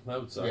middle. That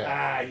would suck.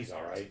 Yeah. Ah, he's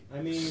alright.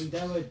 I mean,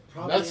 that would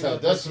probably. That's end how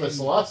up with Decimus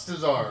him- lost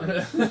his arm.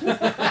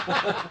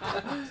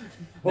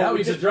 Now we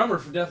he's a just- drummer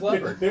for Def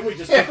Leppard. Then we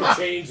just put the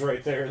chains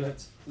right there. And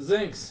that's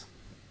Zinx.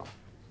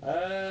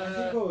 I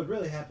think what would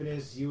really happen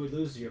is you would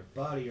lose your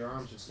body, your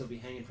arms would still be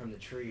hanging from the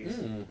trees.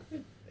 Hmm.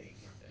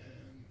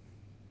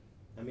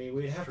 I mean,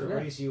 we'd have to Sure.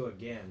 raise you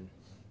again.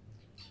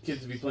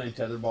 Kids would be playing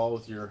tetherball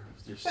with your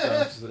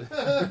stumps.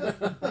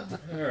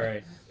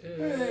 alright.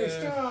 Hey,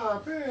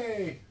 stop!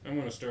 Hey! I'm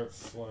going to start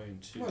flying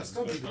too. Come on,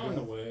 stump But you to on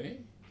the death. way,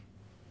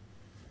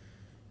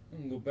 I'm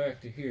going to go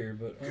back to here,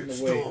 but on Get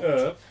the way stomped.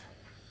 up,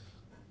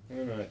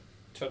 I'm going to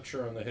touch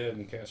her on the head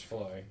and cast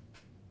fly.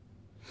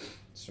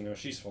 So now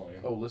she's flying.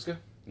 Oh, Liska?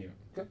 Yeah.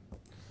 Okay.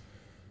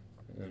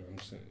 And then I'm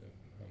just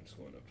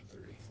going up to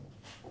 30.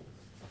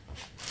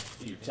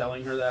 You're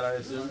telling her that, I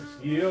assume?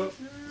 Yep.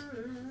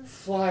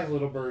 Fly,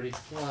 little birdie,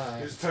 fly.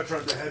 Just touch her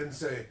on the head and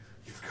say,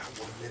 "You've got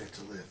 1 minute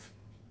to live."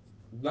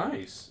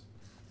 Nice.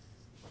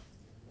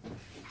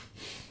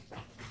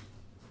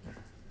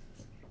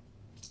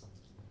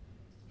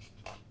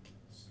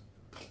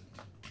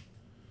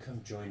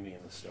 Come join me in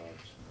the stars.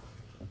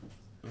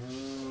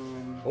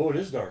 Oh, it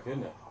is dark,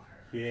 isn't it?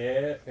 Yeah,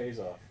 it pays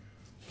off.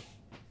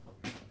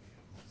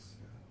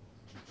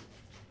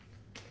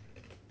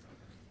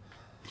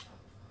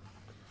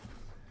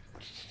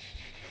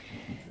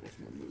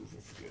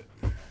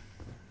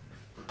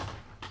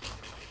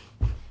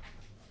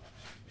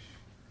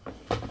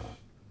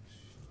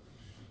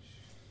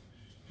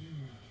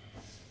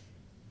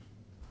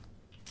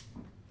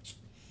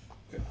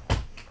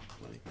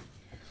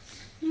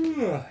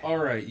 All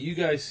right, you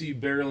guys see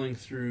barreling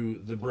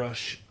through the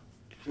brush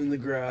in the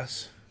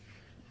grass.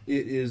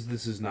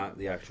 This is not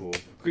the actual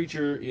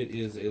creature. It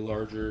is a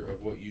larger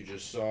of what you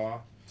just saw.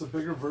 It's a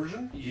bigger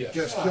version? Yes.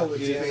 Just killed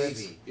its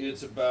baby.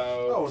 It's about...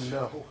 Oh,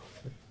 no.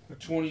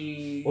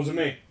 20... Wasn't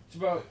me. It's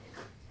about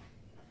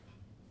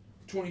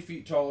 20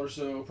 feet tall or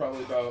so,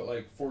 probably about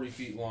like 40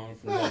 feet long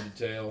from head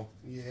to tail.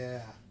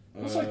 Yeah.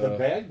 Looks like the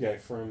bad guy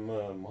from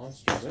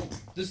Monsters, Inc.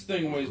 This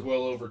thing weighs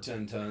well over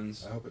 10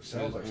 tons. I hope it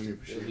sounds like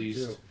stupid at shit,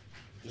 least. too.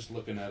 Just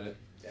looking at it.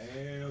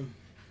 Damn.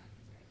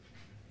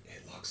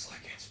 It looks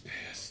like it's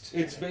pissed.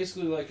 It's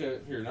basically like a...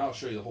 Here, now I'll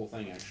show you the whole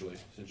thing, actually,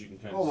 since you can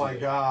kind of Oh see my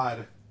it.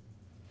 god.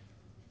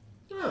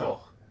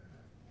 Oh.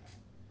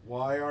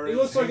 Why are It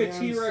looks like a hands-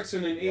 T-Rex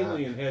and an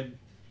alien had...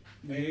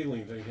 The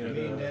alien thing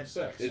had that's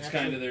sex. It's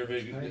kind of their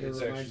big... Kinda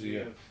It's reminds actually... me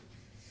Yeah. of-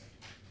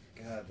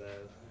 God,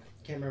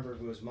 I can't remember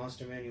if it was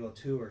Monster Manual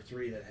 2 or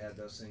 3 that had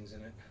those things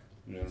in it.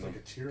 Yeah, It's like a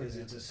T-Rex. Because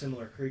it's a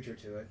similar creature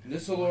to it.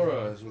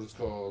 Nissalora is what it's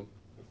called.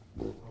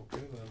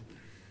 Okay, then.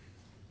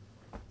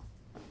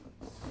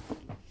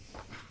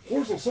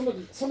 Wurzel, some of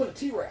the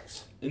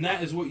T-Rex. And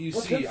that is what you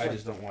What's see. that I for?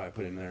 just don't know why I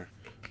put him there.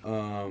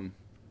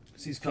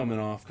 He's coming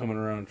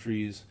around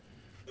trees,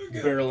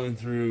 barreling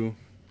through.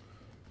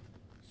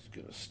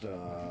 He's gonna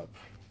stop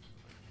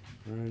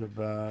right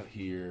about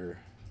here.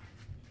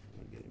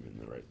 I'll get him in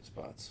the right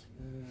spots.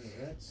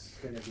 That's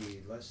gonna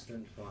be less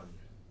than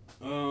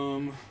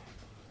fun.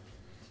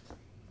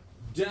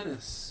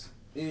 Dennis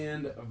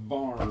and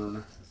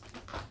Varn.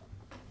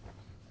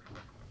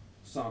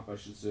 Somp, I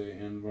should say,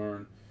 and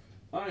Varn.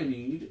 I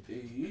need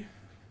a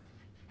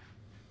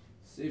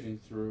saving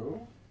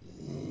throw.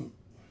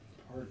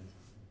 Pardon.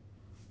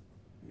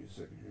 Give me a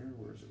second here.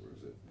 Where is it?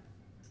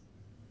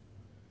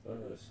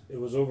 It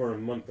was over a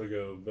month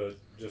ago, but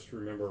just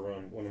remember,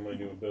 Ron, one of my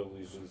new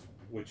abilities is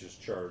Witch's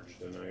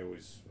Charged, and I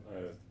always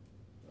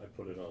I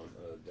put it on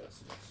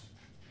Decimus.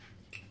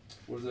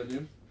 What does that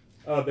do?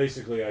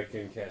 Basically, I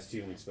can cast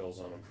healing spells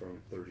on them from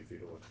 30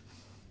 feet away.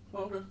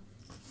 Oh, okay.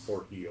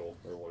 Or heal,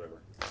 or whatever.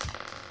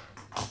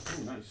 Oh,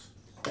 nice.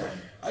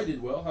 I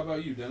did well. How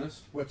about you,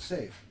 Dennis? What's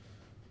safe?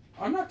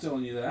 I'm not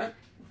telling you that.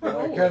 I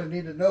kind of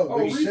need to know. Oh,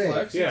 Be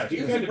reflex. safe. Yeah,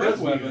 It's a breath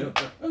weapon.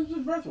 It's a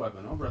breath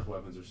weapon. All breath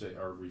weapons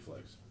are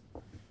reflex.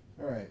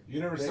 All right. You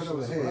never said it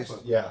was a Haste. breath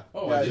weapon. Yeah.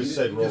 Oh, I I just did-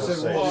 said you roll just said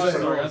safe. roll Oh, I'm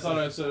safe. sorry. I thought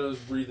I said I was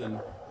breathing.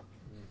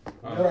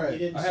 All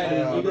right. I had it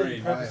in my you didn't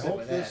brain. preface I it hope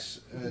with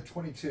this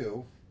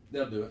 22.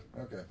 That'll do it.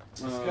 Okay.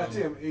 This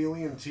goddamn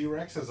alien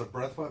T-Rex has a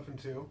breath weapon,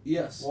 too?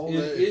 Yes. Well, And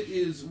it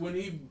is, when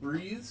he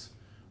breathes,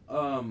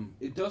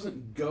 it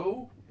doesn't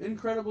go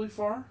incredibly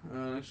far.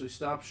 It actually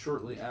stops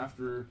shortly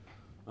after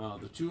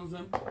the two of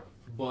them.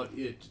 But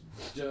it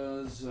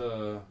does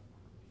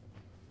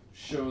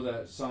show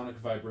that sonic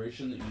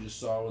vibration that you just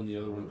saw when the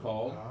other one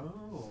called.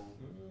 Oh.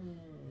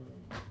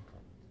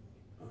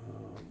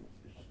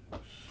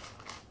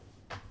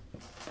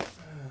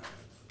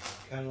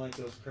 Kind of like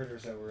those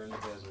critters that were in the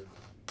desert.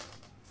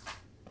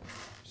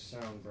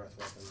 Sound breath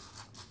weapons.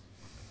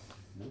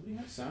 Nobody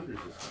has sound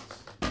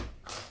resistance.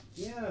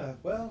 Yeah,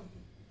 well,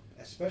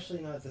 especially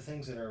not the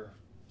things that are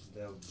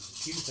the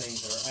few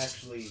things that are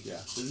actually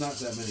there's not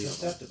that many of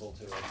them. susceptible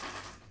to it.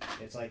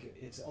 It's like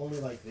it's only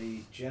like the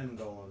gem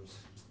golems.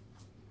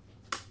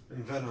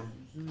 And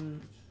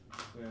Venom.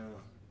 Well,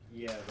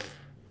 yeah, but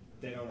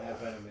they don't have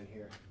venom in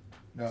here.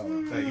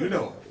 No. That you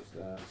know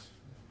of.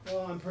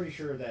 Well, I'm pretty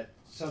sure that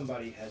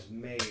somebody has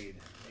made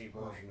a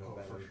version of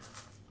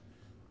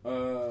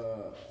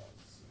venom.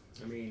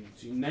 I mean,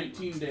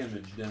 19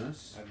 damage,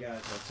 Dennis. I've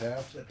got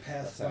half. the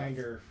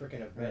Pathfinder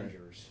frickin'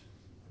 Avengers.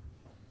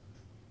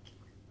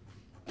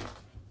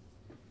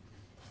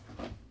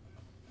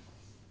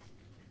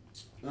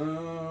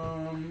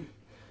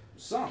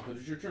 Somp, it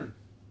is your turn.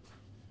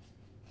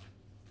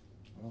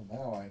 Well,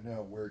 now I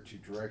know where to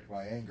direct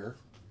my anger.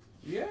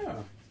 Yeah.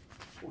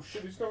 Oh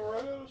shit, he's coming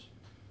right at us.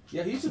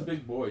 Yeah, he's a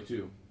big boy,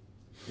 too.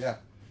 Yeah.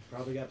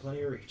 Probably got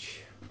plenty of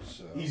reach.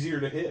 So Easier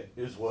to hit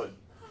is what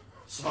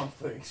some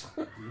thinks.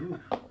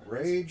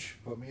 rage,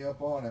 put me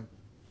up on him.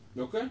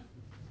 Okay.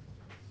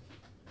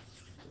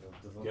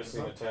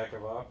 Guessing attack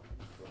of op.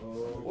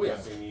 Oh, yeah.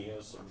 Guessing he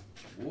has some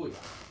Oh, yeah.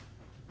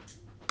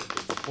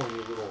 pointy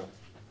little.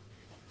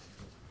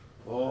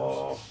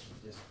 Oh.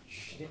 Just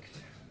schnicked.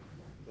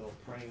 Little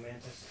praying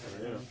mantis.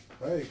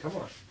 Yeah. Hey, come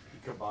on.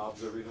 He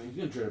kebabs everything. He's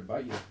going to try to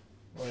bite you.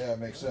 Well, yeah, it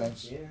makes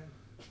sense. Yeah.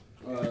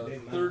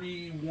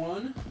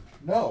 31.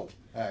 No,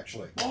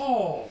 actually.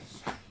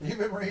 Balls!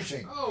 Even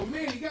reaching. Oh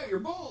man, you got your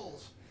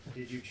balls.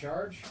 Did you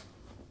charge?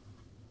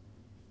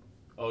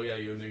 Oh, yeah,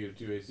 you have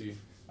 -2 AC.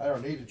 I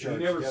don't need to charge.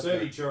 He never to get said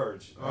there. he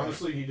charged.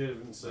 Honestly, he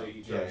didn't say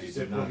he charged. he He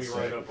said did put not me say.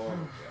 right up on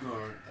him.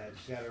 Alright. I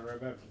just gotta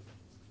remember.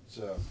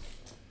 So.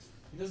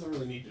 He doesn't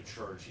really need to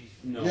charge. He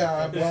No.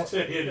 Yeah, well,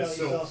 hit Well, his he's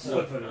so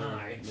also- flipping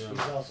eye. Yeah. He's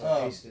also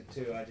Oh. hasted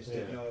too. I just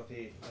didn't know if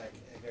he like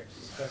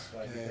actually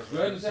specified Okay. because Go ahead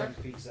there are and some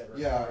attack. feats that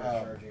Yeah,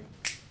 require charging.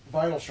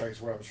 Vital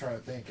Strike's what I was trying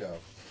to think of.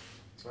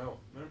 Oh,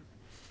 no.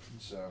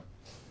 So,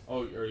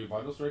 Oh, are you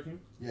vital striking?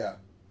 yeah.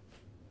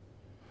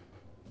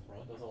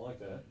 Ron doesn't like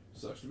that.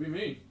 Sucks to be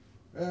me.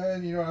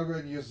 And you know, I'll go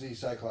ahead and use the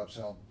Cyclops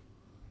helm.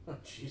 Oh,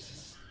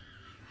 Jesus.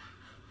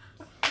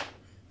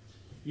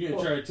 You're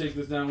gonna try to take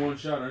this down one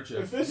shot, aren't you?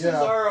 If this is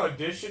our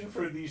audition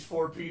for these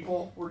 4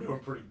 people, we're doing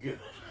pretty good.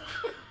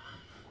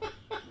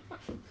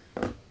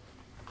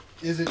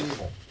 Is it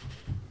evil?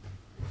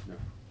 No.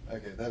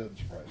 Okay, that doesn't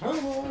surprise me.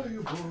 How are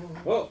you, boy?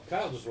 Well,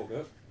 Kyle just woke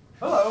up.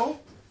 Hello.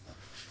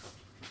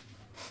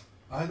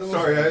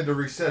 Sorry, I had to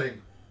reset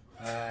him.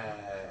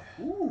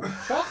 Ooh,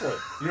 chocolate.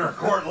 You're a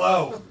quart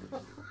low.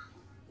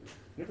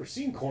 Never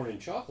seen corn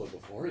and chocolate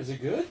before. Is it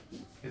good?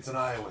 It's an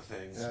Iowa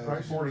thing.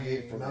 Price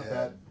 48 for not the bad.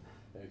 head.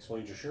 That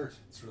explains your shirt.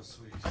 It's real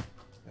sweet.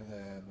 And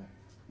then,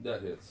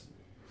 That hits.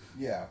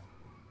 yeah.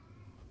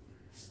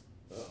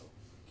 Oh.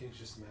 Can you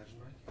just imagine,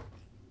 Mike?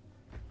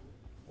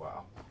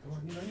 Wow. Come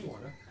on, you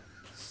want to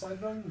slide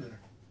it on in there.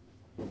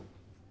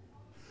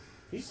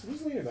 He's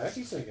leaning back.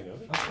 He's thinking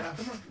of it. Oh, yeah,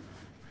 come on.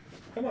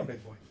 Come on,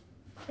 big boy.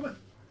 Come on.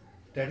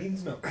 Daddy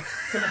needs milk. Come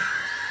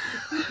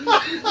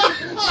on.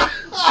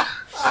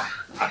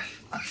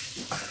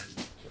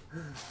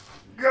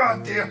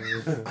 God damn.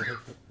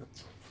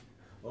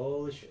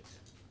 Holy shit.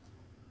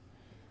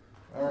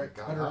 All right,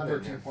 God,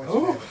 113 points.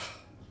 Oh. Of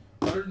damage.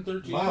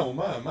 113. My, oh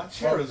my, my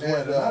chair is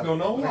wet. And, I don't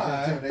know make an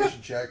why.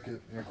 intimidation check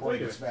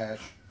according Wait a to Smash.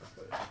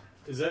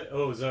 Is that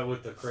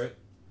with the crit?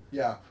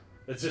 Yeah.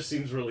 It just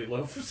seems really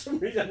low for some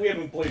reason. We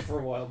haven't played for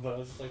a while, but I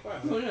was just like, wow.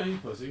 Oh yeah, you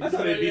pussy. I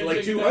thought it'd be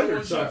like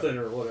 200 something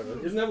or whatever.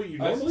 Isn't that what you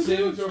normally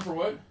Saving do? throw for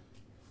what?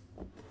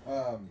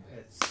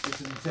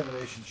 It's an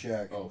intimidation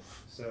check. Oh.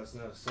 So it's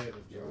not a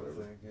saving throw,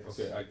 I think. It's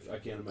Okay, I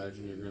can't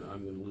imagine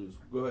I'm gonna lose.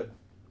 Go ahead.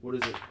 What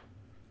is it?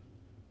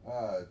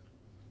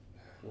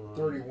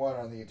 31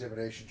 on the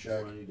intimidation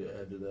check. What do I need to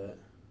add to that?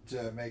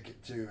 To make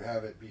it, to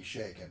have it be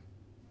shaken.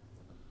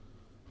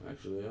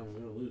 Actually, I'm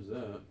gonna lose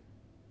that.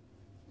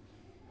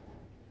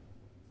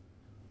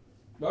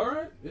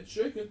 Alright, it's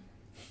shaking.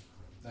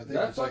 I think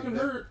That it's like fucking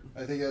hurt.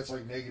 I think that's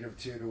like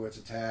 -2 to its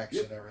attacks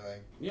and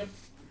everything. Yep.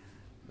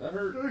 That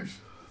hurt.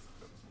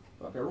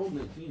 Fuck, I rolled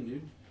 19,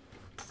 dude.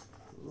 I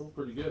rolled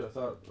pretty good. I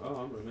thought, oh,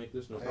 I'm gonna make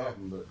this no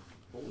problem, but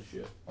holy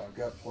shit. I've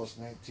got plus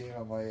 19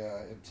 on my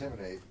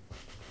intimidate.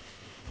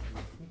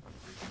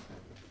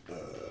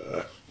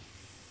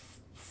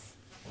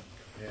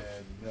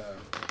 And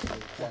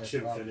Watch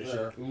him finish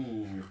it.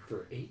 Ooh,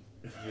 for 8.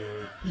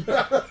 He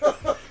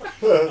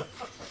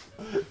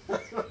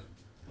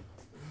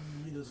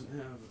doesn't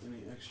have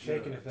any extra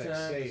shaking effect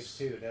attacks. saves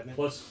too, doesn't it?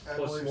 Plus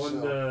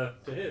one to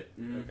hit. Okay,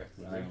 Make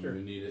I'm sure.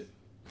 gonna need it.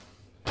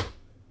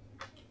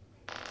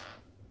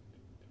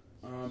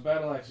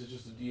 Battle axe is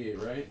just a D8,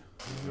 right?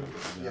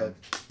 Yeah.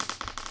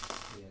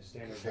 Yeah,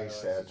 standard Okay, battle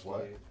stats, axe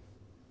what? is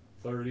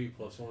 30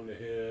 plus 1 to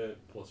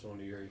hit, plus 1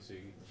 to your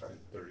AC. Right.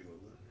 30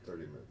 movement.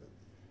 30 movement.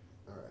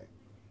 Alright.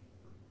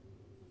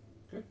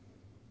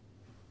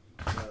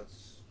 So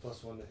it's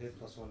plus 1 to hit,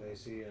 plus 1 to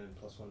AC, and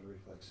plus 1 to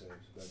reflex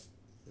saves. But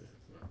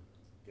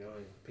the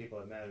only people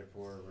that mattered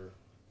for were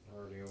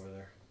already over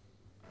there.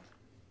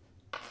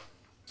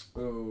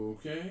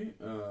 Okay.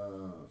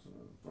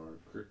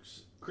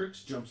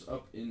 Crix jumps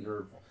up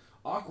or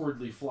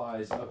awkwardly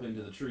flies up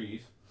into the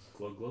trees.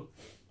 Glug glug.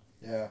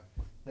 Yeah.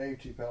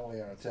 -2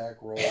 penalty on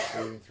attack rolls,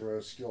 saving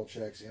throws, skill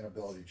checks, and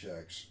ability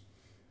checks.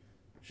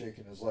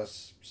 Shaken is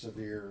less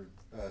severe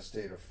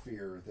state of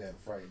fear than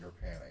frightened or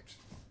panicked.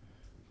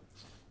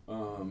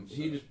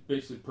 He just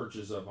basically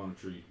perches up on a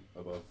tree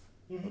above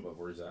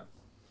where he's at.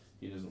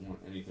 He doesn't want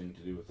anything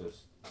to do with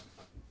this.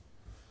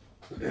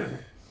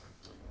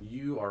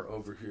 You are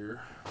over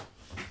here.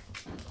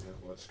 Yeah,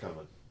 what's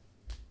coming?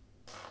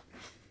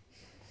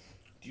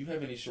 Do you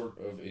have any sort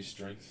of a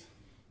strength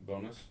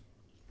bonus?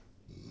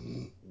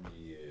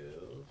 Yes.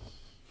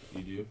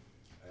 You do?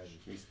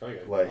 He's probably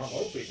got Like, I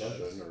hope he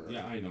does.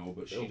 Yeah, I know,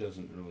 but she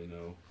doesn't really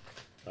know.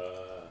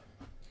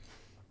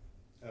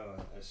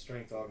 A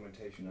strength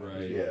augmentation. Right.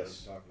 Right.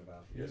 Yes. Talking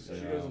about. Yes, Yeah.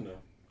 she doesn't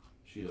know.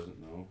 She doesn't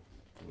know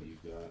what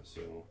you've got,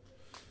 so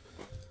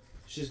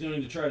she's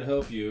going to try to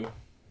help you.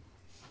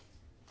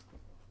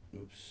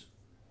 Oops.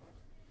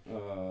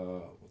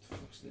 What the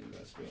fuck's the name of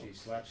that spell? She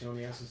slaps you on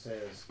the ass and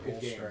says, "Good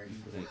Full game."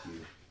 strength. Thank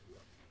you.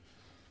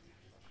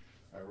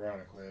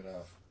 Ironically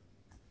enough.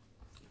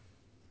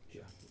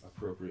 Yeah,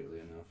 appropriately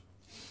enough.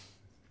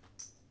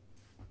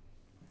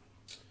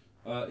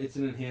 It's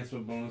an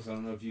enhancement bonus. I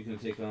don't know if you can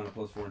take on a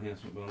 +4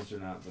 enhancement bonus or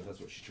not, but that's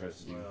what she tries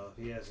to do. Well, if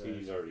he has a.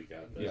 He's already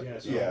got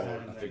that.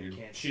 Yeah, I figured.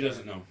 She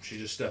doesn't know. She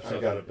just steps I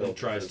up got a and built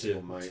tries to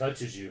physical might.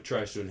 Touches you.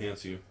 tries to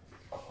enhance you.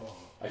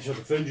 I shall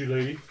defend you,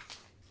 lady.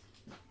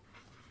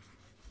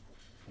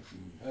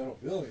 I don't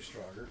feel any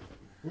stronger.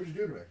 What'd you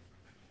do to me?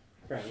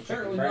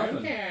 Apparently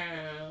nothing.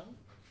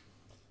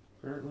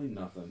 Apparently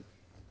nothing.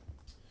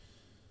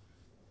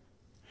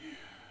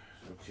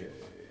 Okay.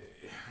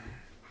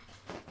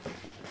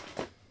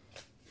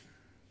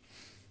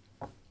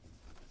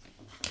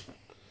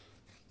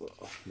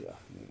 Well, yeah.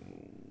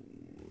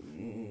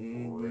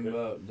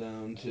 About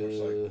down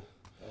to.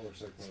 That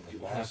looks like one of the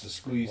You'll have to bosses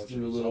squeeze from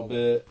through a Legend of little Zelda.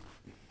 bit.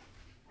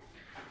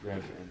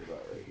 Grab your end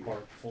about right here.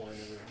 Bark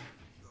flying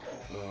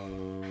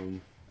everywhere.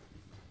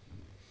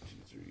 2,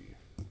 3,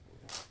 4,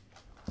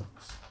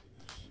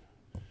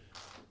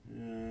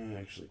 I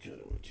actually kind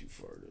of went too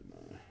far, didn't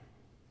I?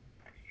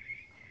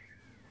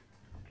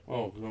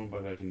 Oh, going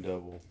back I can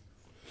double.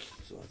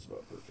 So that's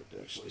about perfect,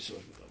 actually, so I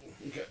can double.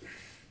 Okay.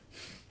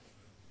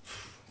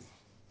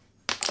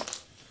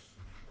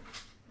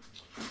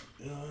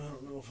 I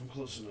don't know if I'm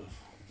close enough.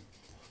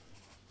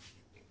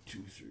 2,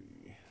 3,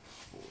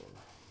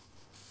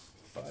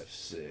 4, 5,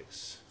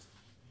 6.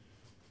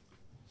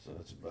 So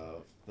that's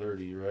about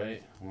 30,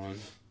 right? 1,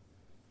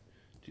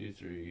 2,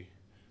 3,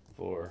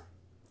 4,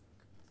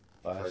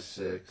 5,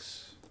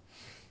 6.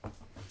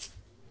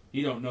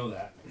 You don't know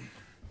that.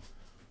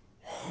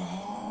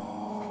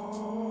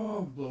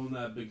 Blowing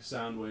that big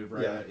sound wave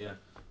right at you.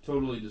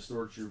 Totally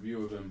distorts your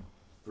view of him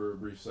for a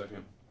brief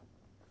second.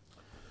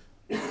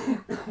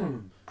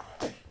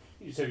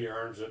 You just have your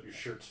arms up, your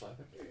shirt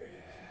flapping.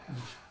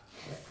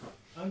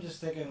 I'm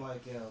just thinking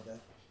like, that.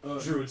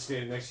 Druid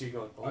standing next to you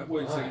going, oh,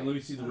 wait a second, let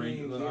me see the I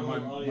range. mean,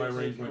 My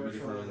range might be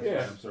different.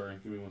 Yeah. I'm sorry,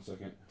 give me 1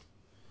 second.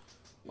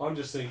 I'm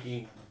just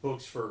thinking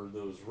books for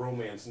those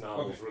romance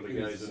novels Okay, where the it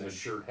is guy's the in the same.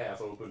 shirt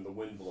half open, the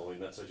wind blowing.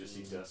 That's I just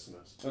see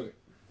Decimus. Okay,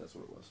 that's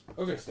what it was.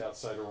 Okay. Just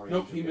outside of range.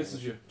 Nope, he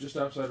misses you. Just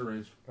outside of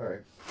range.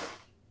 Alright.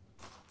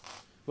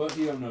 But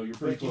you don't know, you're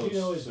pretty But close. you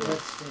know his so.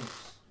 breath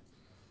stinks.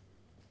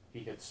 He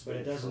hits But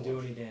it doesn't do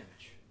any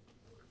damage.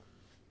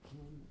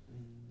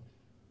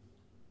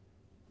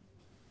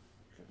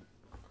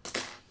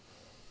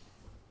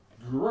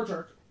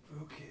 Rorschach.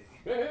 Okay.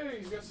 Hey,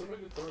 he's got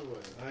somebody to throw away.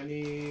 I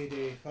need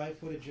a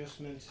 5-foot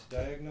adjustment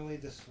diagonally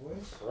this way.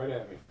 Right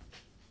at me.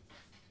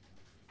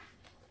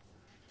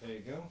 There you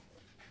go.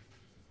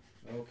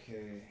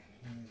 Okay.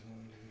 8.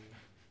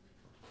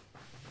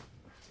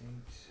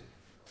 So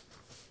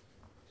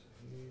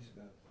he's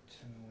about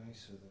 10 away,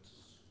 so that's.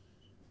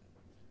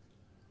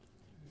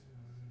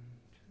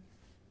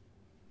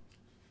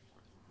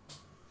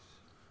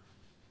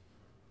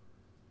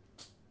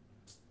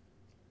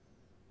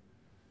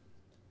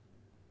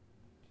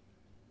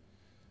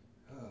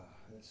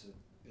 That's a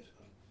bit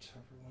of a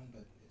tougher one,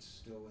 but it's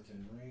still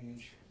within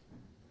range.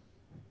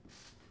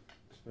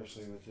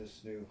 Especially with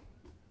this new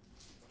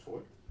toy.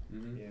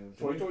 Mm-hmm. Yeah, with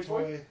Toy, the new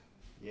toy.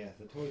 Yeah,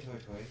 the toy.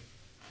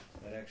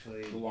 That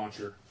actually. The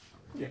launcher.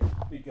 Yeah,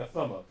 you got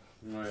thumb up.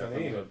 Oh, yeah, So thumbs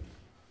aim up.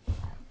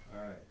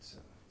 Alright, so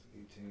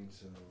 18,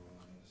 so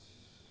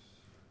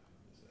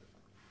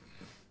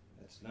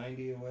that's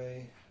 90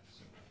 away.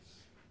 So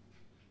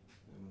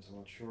that one's a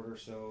lot shorter.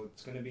 So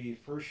it's going to be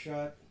first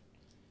shot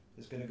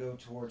is going to go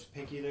towards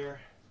Pinky there.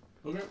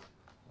 Okay.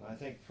 I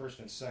think first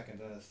and second.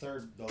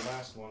 The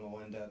last one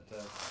will end up,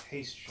 the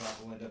haste shot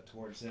will end up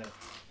towards the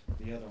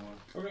other one.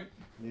 Okay.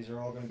 And these are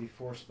all going to be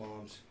force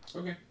bombs.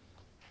 Okay.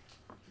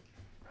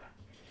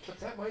 But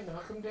that might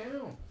knock him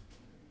down.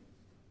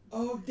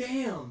 Oh,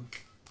 damn!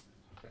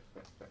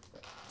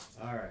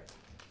 Alright.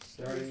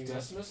 Starting.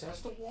 Decimus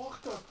has to walk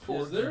up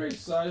towards Is there him. a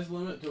size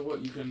limit to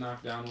what you can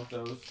knock down with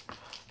those?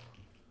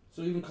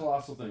 So even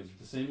colossal things, with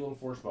the same little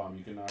force bomb,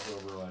 you can knock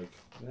over like.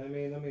 I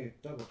mean, let me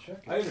double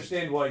check it. I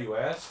understand why you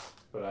asked,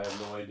 but I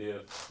have no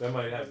idea. That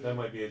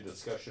might be a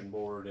discussion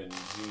board and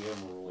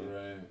GM ruling.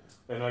 Right.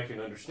 And I can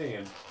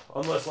understand,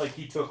 unless like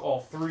he took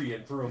all 3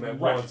 and threw them at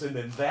Right. once, and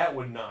then that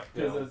would knock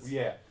down. That's-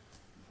 Yeah.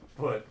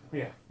 But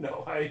yeah,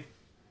 no,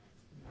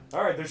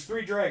 All right, there's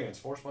 3 dragons.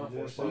 Force bomb.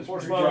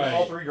 Right.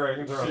 All 3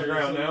 dragons are on the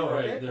ground now.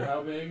 Right. Okay. They're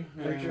how big?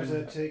 Creatures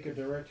that take a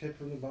direct hit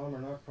from the bomb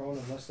are not prone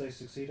unless they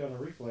succeed on a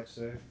reflex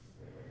save.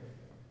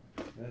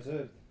 That's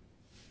it.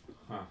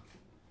 Huh.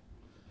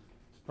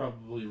 It's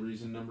probably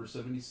reason number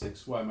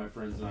 76 why my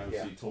friends in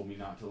IOC told me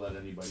not to let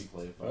anybody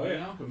play a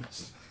Fighting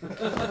Alchemist.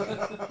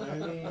 I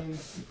mean,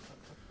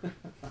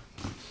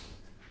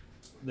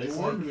 they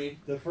warned me.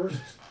 The first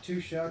 2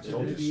 shots are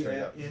going to be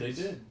at it. They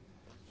did.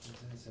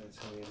 That's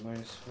going to be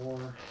a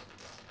 -4.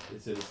 They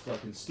said it's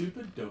fucking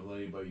stupid. Don't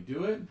let anybody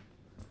do it.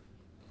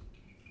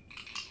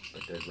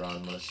 But did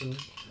Ron listen?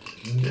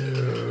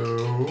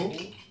 No.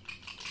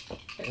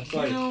 That's You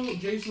like- know,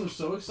 Jason was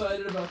so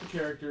excited about the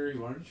character, he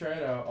wanted to try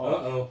it out.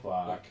 Oh,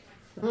 fuck.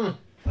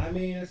 I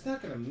mean, it's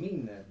not going to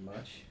mean that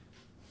much.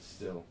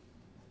 Still.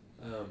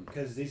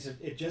 Because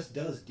it just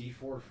does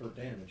D4 for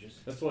damages.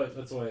 That's why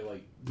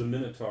like the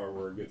Minotaur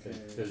were a good thing,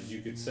 because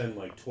you could send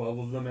like 12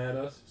 of them at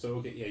us. So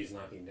okay, yeah, he's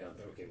knocking down.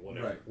 Okay,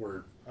 whatever. Right.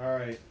 We're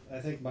Alright, I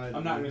think my...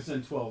 I'm not going to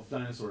send 12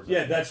 dinosaurs.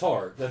 Yeah, that's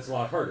hard. That's a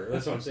lot harder.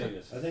 That's what I'm saying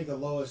is. I think the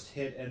lowest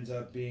hit ends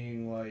up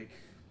being like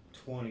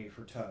 20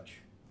 for touch.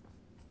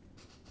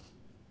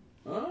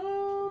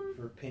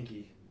 For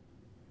Pinky.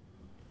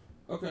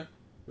 Okay,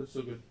 that's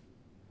still good.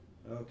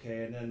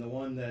 Okay, and then the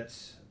one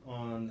that's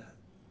on...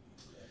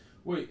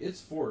 Wait, it's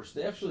force.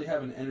 They actually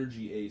have an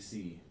energy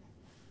AC,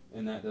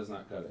 and that does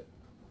not cut it.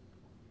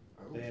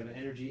 They have an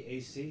energy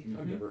AC?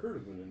 I've never heard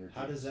of an energy.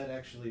 How does that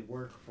actually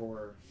work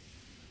for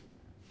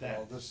that?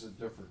 Well, this is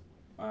different.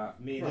 I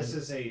mean, this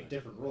is a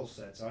different rule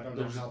set, so I don't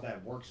know There's- how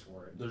that works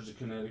for it. There's a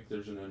kinetic,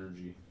 there's an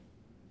energy.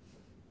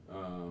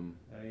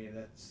 I mean,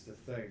 that's the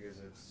thing, is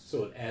it's...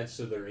 So it adds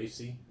to their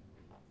AC?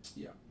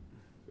 Yeah,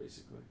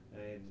 basically.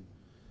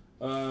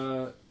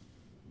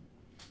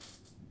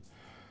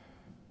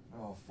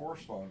 Well,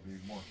 force bomb would be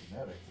more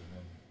kinetic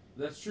than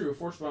That's true. A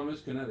force bomb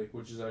is kinetic,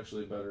 which is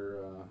actually better.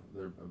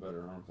 They're a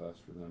better armor class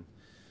for them.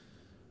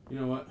 You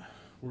know what?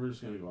 We're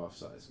just gonna go off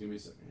size. Give me a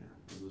second here.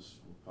 We'll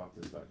pop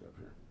this back up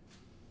here.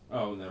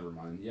 Oh, never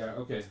mind. Yeah,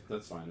 okay,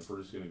 that's fine. If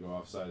we're just gonna go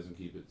off size and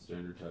keep it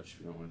standard touch, if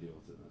you don't want to deal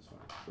with it, that's fine.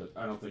 But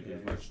I don't think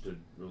there's much to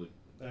really.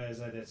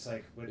 It's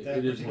like with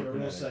that particular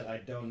rule set, I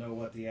don't know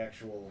what the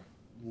actual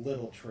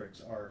little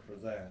tricks are for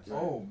that.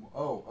 Oh,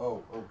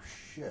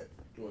 shit.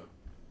 What?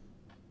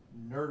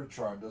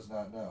 Nerditron does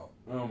not know.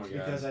 Oh my god.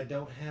 Because I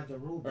don't have the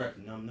rule book,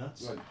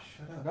 numbnuts. Right.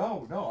 Shut up.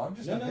 No, I'm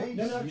just amazed.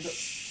 No, I'm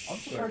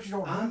surprised you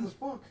don't have this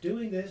book.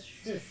 Doing this,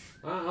 shush.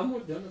 I'm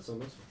with Dennis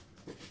on this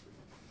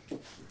one.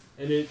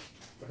 And it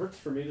hurts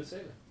for me to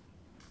say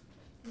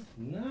that.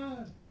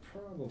 Not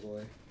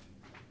probably.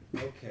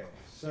 Okay,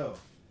 so.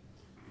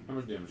 How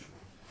much damage?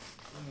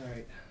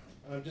 Alright.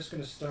 I'm just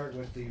going to start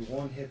with the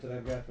one hit that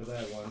I've got for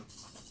that one.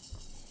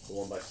 The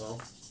one by song?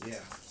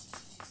 Yeah.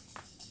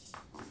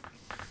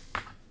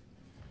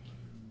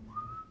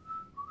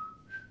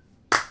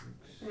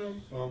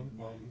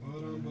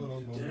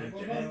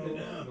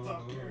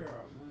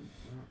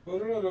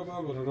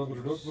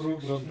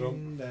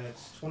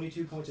 That's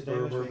 22 points of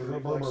damage. Make a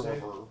reflex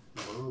save.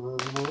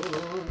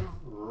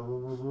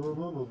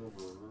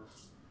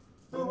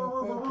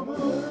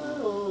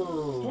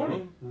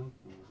 20.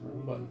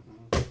 Button.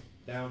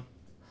 Down.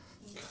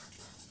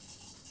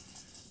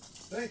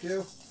 Thank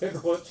you. Paper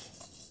clips.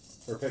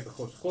 Or paper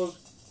clips.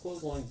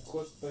 Clothesline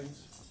clip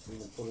things. You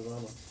can put it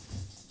on them.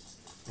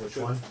 Which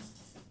one?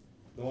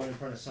 The one in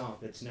front of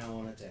Somp. It's now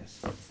on its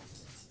ass.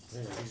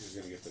 Man, he's just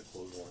going to get the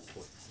clothesline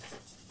clip.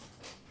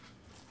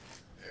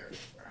 There.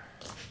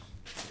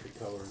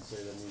 Recolor and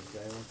say that means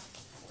down.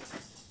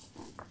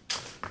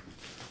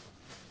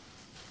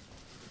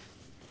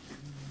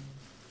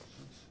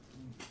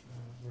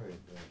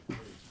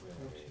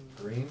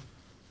 Green?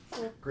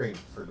 Green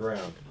for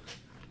ground.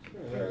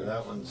 There,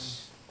 that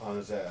one's on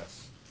his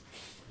ass.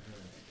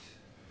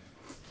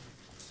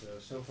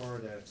 So far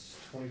that's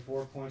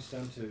 24 points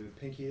down to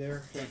Pinky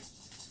there. Okay.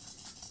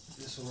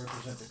 This will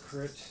represent the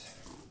crit.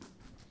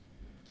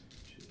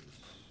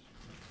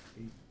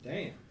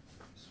 Damn.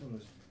 This one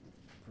was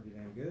pretty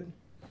damn good.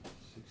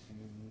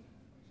 16,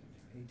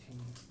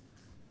 18.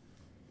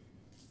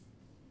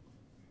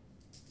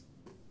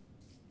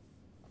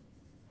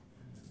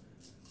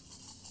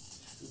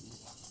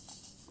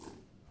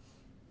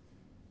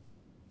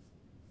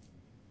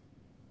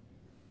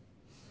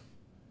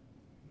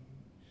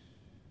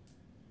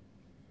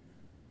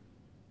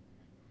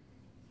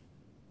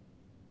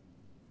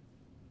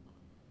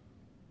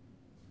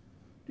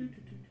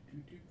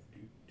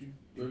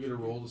 Do I get a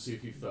roll to see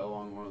if you fell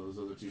on one of those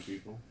other two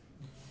people?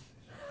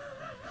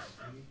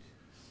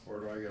 Or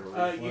do I get a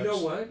reflex? You know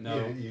what?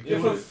 No.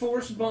 If a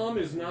force bomb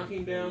is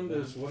knocking down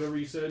this, whatever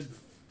you said,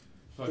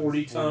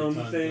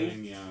 40-ton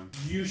thing, yeah.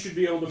 you should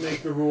be able to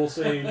make the rule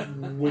saying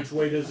which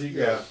way does he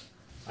go. Yeah.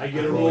 I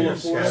get a roll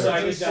of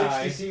four-sided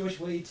die. To see which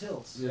way he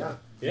tilts. Yeah,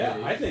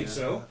 I think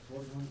so.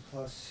 41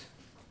 plus.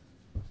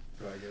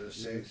 Do I get a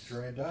save to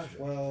try and dodge it?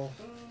 12.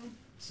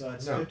 So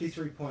it's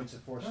 53 points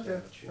of force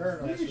damage. Fair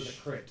enough. That's for the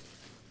crit.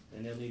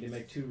 And he'll need to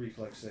make 2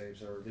 reflex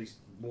saves, or at least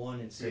one,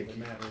 and see if it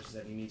matters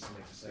that he needs to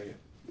make the second.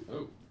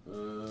 Oh,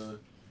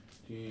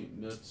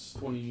 that's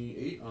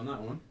 28 on that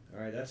one.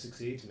 Alright, that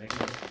succeeds. Make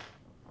it.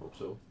 Hope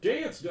so.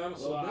 Dance,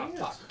 Donald.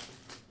 Fuck.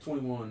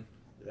 21.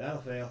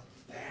 That'll fail.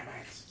 Damn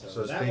it.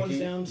 So that one's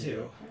down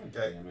 2.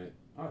 Okay. Damn it.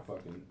 I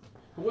fucking.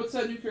 What's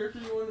that new character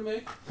you wanted to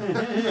make?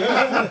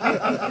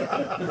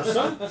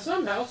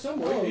 Somehow,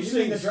 somewhere. Oh, you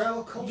mean the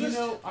Drow cultist? You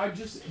know, I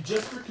just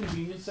for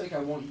convenience sake, I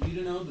want you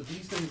to know that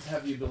these things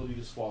have the ability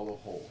to swallow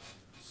whole.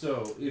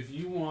 So, if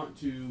you want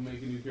to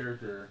make a new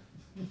character,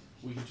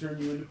 we can turn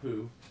you into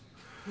poo.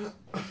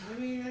 I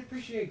mean, I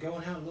appreciate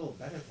going out a little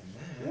better than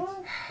that.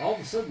 Well, all of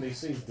a sudden they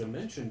sing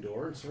Dimension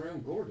Door and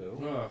surround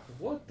Gordo.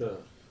 What the?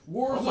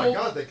 Oh my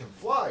god, they can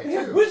fly, They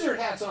have too. wizard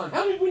hats on.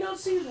 How did we not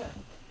see that?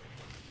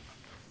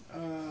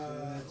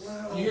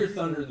 You hear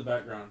thunder in the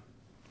background.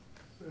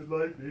 And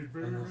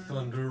the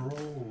thunder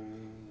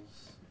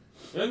rolls.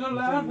 And the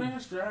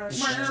loudness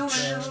strikes.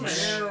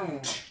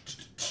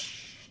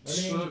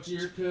 Fuck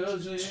your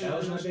cousin. That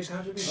was my big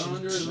contribution.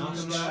 Under the Knock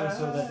them down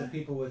so that the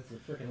people with the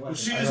freaking weapons.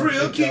 She's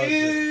real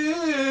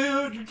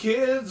cute. Your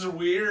kids are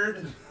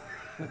weird.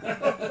 I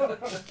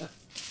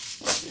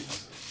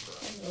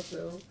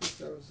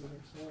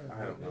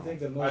don't know. I think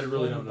the I most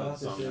really common don't know the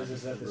hypothesis song.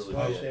 is that the Really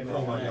splash don't. damage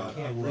Oh my on god, that I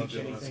can't loved reach it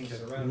when I was a anything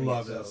kid. surrounding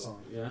Love it, that so song.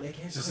 Yeah. they can't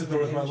Just find sit there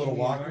with my revenge little in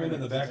the Walkman in the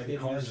environment back because of the I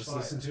car and didn't just use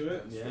listen fire. to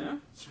it. Yeah.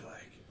 Just be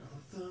like, oh,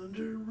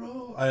 thunder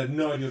roll. I had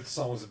no idea what the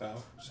song was about.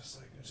 It was just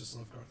like, I just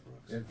love Garth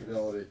Brooks.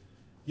 Infidelity.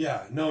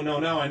 Yeah, no,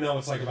 now I know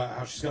it's like about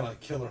how she's gonna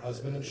like kill her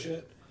husband and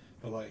shit.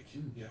 But like,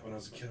 yeah, when I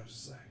was a kid, I was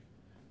just like,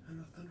 and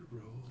the thunder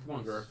roll. Come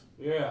on, Garth.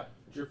 Yeah.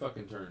 It's your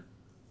fucking turn.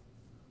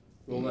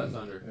 Roll that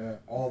thunder. Yeah,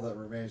 all that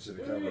remains to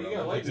be covered. you got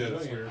up. light. I did.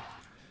 It's weird.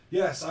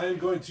 Yes, I am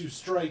going to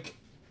strike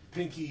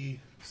Pinky,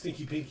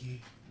 Stinky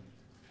Pinky.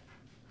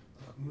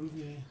 Move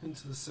me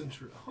into the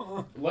center.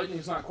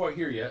 Lightning's not quite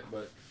here yet,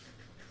 but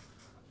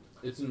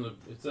It's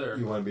there.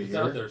 You wanna be it's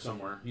here? out there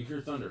somewhere. You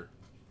hear thunder.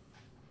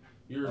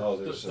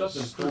 There's stuff a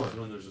in storm. storms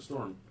when there's a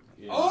storm.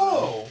 Yeah.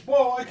 Oh,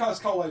 well, I cause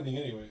call lightning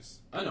anyways.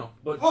 I know,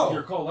 but Oh.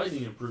 your call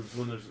lightning improves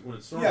when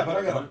it's storming. Yeah, but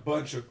I got a right?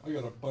 bunch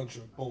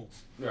of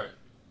bolts. Right.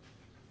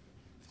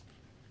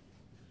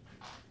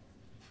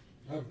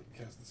 I haven't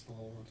cast this spell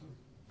in a long time.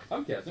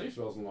 I've cast any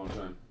spells in a long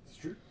time. It's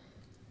true.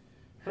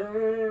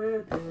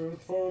 Hey,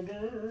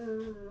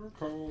 Pathfinder,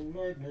 call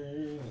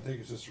lightning. I think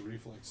it's just a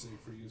reflex save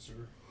for you,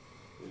 sir.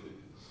 It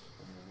is.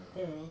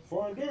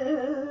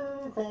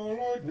 Pathfinder, call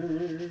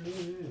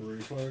lightning.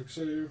 Reflex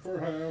save for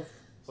half.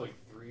 It's like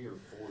 3 or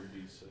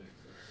 4d6.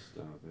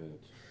 Stop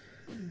it.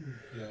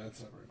 Yeah,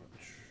 that's not very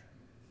much.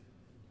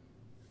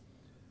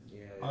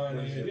 Yeah. I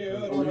need you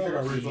to make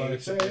a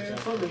reflex save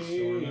for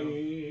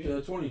me.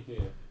 20. Yeah.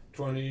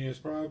 20 is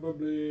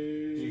probably...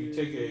 Do you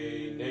take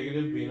a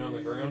negative being on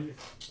the ground?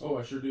 Oh,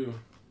 I sure do.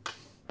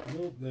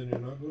 Nope, then you're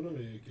not going to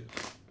make it.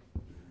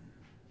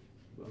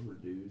 Bummer,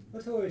 dude.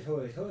 Toy.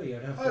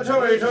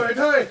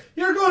 Toy.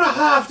 You're going to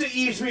have to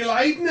eat me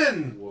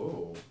lightning.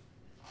 Whoa.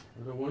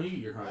 I don't want to eat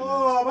your highness.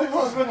 Oh, my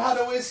husband had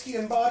a whiskey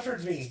and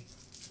buttered me.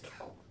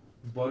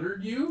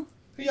 Buttered you?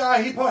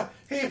 Yeah, he put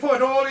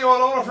oil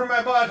all over my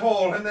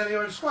butthole and then he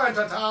was going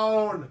to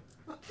town.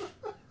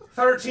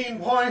 13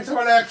 points of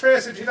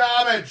electricity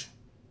damage.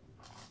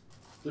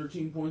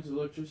 13 points of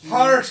electricity?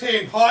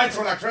 13 points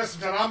of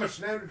electricity damage.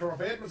 Now to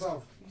repeat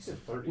myself. He said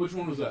 30. Which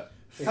one was that?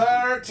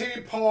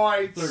 30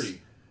 points.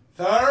 30.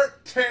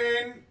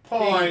 13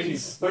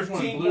 points.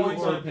 13 blue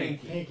points or on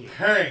pinky.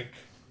 Pink.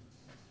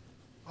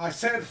 I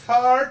said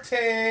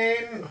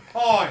 13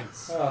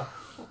 points.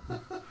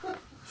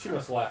 She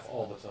must laugh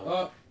all the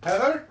time.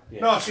 Heather?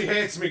 Yeah. No, she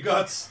hates me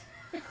guts.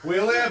 We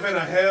live in a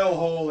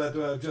hellhole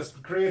that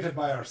just created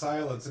by our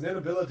silence and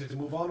inability to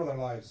move on with our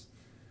lives.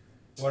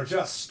 We're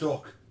just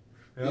stuck.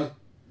 Yeah?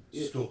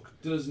 Stuck.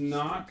 Does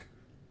not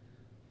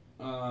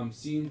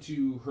seem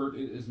to hurt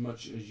it as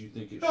much as you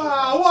think it should.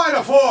 Ah, why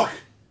the fuck?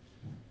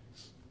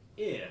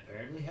 It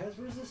apparently has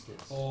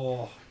resistance.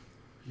 Oh,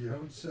 you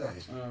don't say.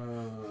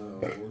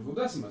 Where's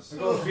Decimus? I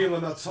got a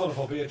feeling that son of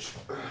a bitch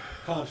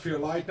can't feel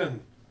lightning.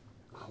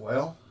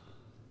 Well,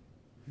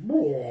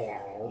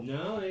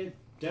 No, it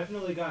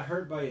definitely got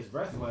hurt by his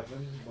breath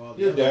weapon. While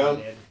the You're other down. one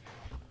did.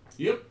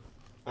 Yep.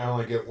 I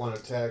only get one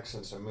attack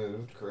since I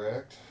moved,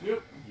 correct?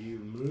 Yep. You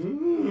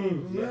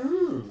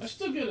move. I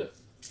still get it.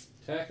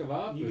 Attack of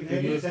op. You can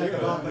hit the attack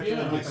of op, but you're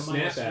Yeah. like a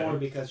Snap at -4 him.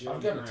 because you're I've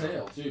on got the a ground.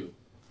 tail, too.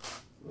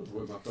 I'll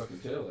whip my fucking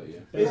tail at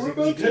you.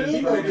 Basically,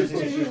 being prone takes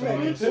you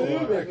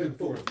back and -4.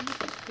 forth.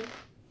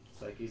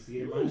 It's like he's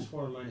either -4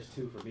 or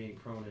 -2 for being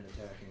prone and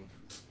attacking.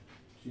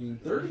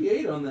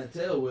 38 on that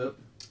tail whip.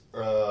 It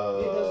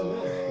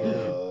doesn't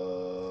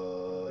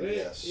matter.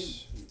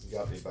 Yes. You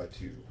got me by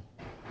 2.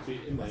 See,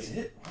 it might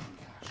hit.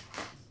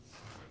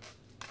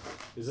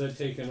 Is that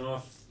taken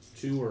off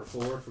 2 or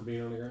 4 for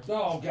being on the ground?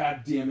 Oh,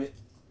 god damn it.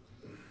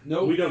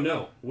 Nope. We don't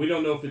know. We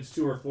don't know if it's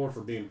 2 or 4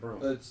 for being prone.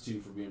 That's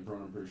 2 for being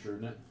prone, I'm pretty sure,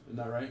 isn't it? Isn't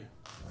that right?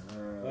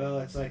 Well,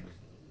 it's like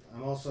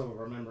I'm also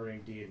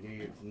remembering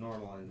D&D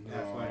normal, and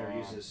Pathfinder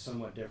uses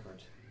somewhat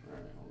different.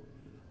 Alright,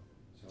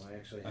 So I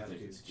actually I have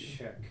think it's to two.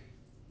 check.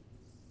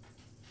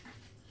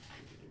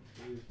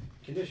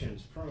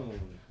 Conditions: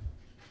 prone.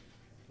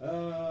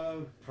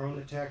 Prone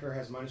attacker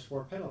has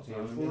 -4 penalty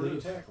on melee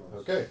attack rolls.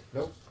 Okay,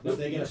 nope. But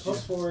they get a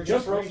 +4 Just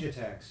against roll. range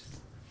attacks.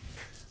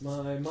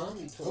 My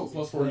mommy told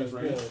me. +4 against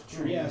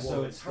range. Yeah,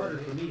 so it's harder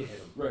for me to hit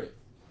him. Right.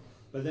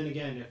 But then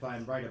again, if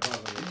I'm right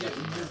above him, it Yeah,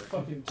 doesn't your matter.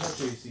 fucking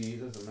touch AC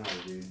doesn't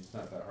matter, dude. It's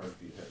not that hard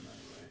for you to hit him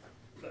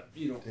anyway.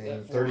 You don't. Dang,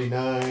 that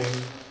 39.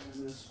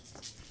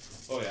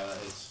 Oh yeah,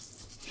 that is.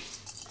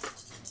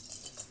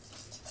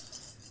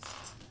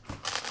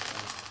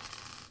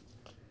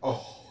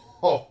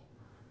 Oh.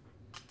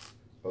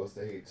 Both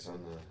 8s on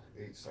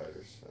the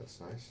 8-siders. That's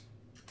nice.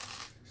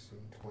 16,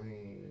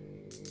 20,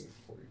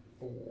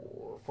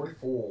 44.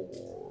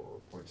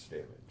 44 points of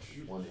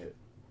damage. 1 hit.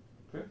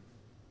 Okay.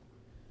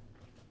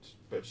 Just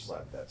bitch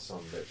slap that son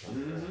of a bitch on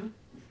the ground.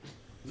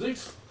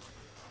 Zinks.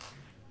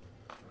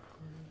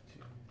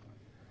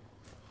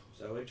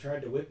 So it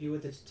tried to whip you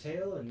with its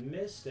tail and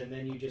missed, and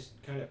then you just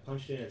kind of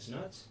punched in its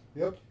nuts?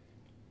 Yep.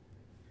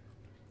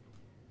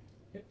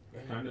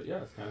 Kind of, yeah,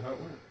 that's kind of how it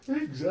went.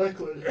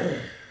 Exactly.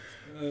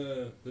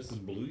 This is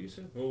blue, you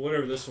said? Well,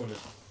 whatever this one is.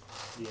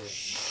 Yeah.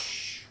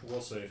 Shh.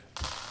 We'll save.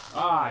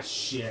 Ah,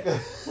 shit. I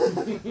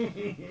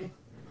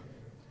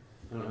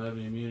don't have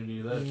any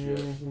immunity to that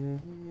shit.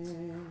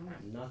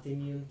 Not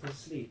immune to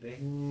sleep, eh?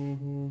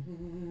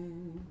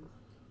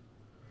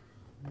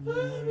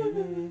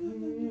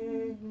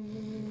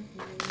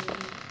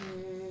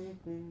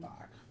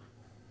 Fuck.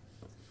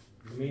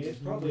 I mean, it's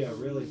probably a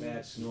really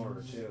bad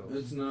snorer, too.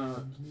 It's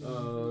not.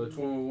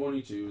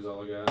 22 is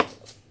all I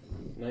got.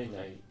 Night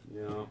night.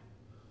 Yeah.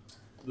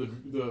 That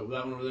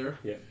one over there?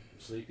 Yep.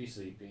 Sleepy,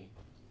 sleepy.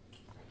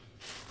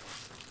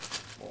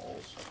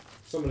 Balls.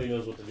 Somebody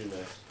knows what to do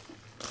next.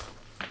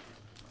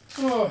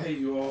 Oh, I hate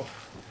you all.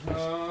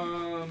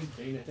 I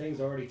mean, the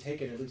thing's already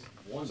taken at least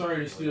one.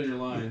 Sorry to steal your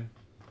line.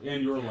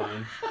 And your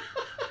line.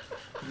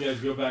 You guys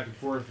go back and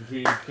forth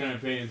between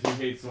campaigns. Who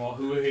hates them all?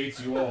 Who hates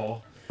you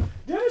all?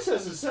 Dennis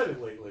hasn't said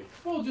it lately.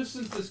 Well, just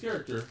since this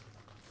character.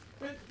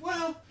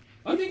 Well,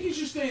 I think he's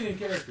just staying in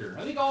character.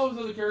 I think all his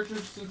other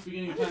characters since the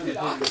beginning of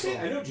time.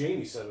 I know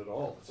Janie said it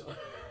all the time.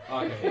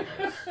 Okay.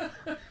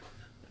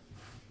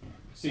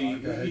 See,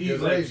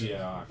 he's like,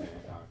 yeah, okay.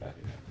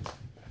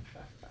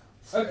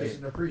 Okay.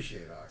 Doesn't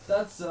appreciate Ox.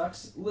 That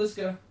sucks.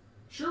 Liska.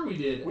 Sure we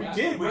did. We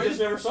did. We just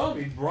never saw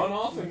him. He'd run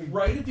off and...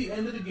 Right at the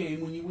end of the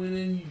game, when you went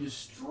in, you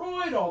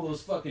destroyed all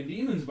those fucking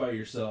demons by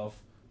yourself.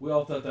 We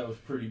all thought that was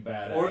pretty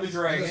badass. Or the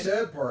dragon. The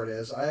sad part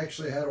is, I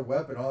actually had a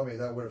weapon on me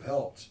that would have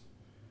helped.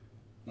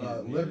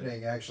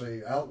 Limiting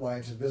actually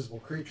outlines invisible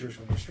creatures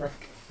when you strike.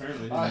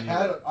 Apparently, I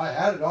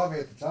had it on me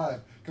at the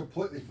time.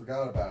 Completely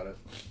forgot about it.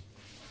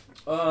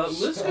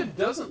 Liska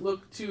doesn't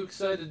look too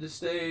excited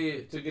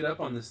to get up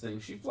on this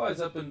thing. She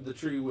flies up into the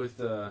tree with.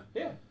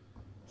 Yeah.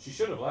 She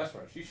should have last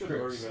round. She should have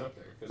Crix. already been up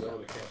there because I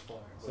would have cast flag.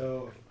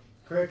 So,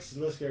 Crix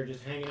and Liska are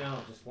just hanging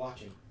out, just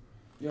watching.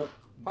 Yep.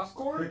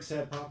 Popcorn? Crix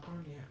had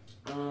popcorn, yeah.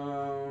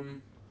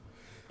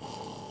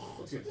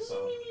 Let's get this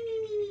off.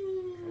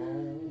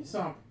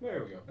 Stop.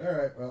 There we go.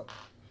 Alright, well.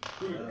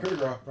 Coup de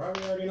grace.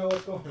 Probably already know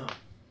what's going on.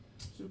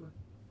 Super.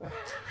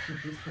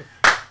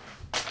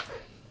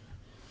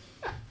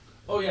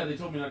 Oh yeah, they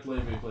told me not to let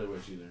anybody play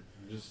Witch either.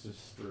 Just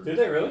for... Did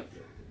they really?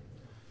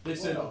 They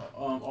said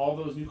all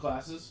those new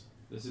classes.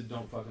 They said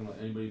don't fucking let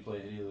anybody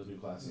play any of those new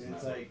classes.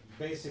 It's like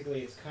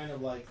basically it's kind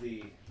of like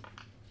the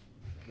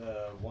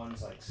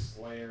ones like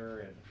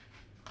Slayer and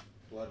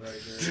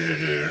Bloodrager.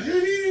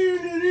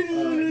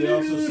 They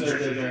also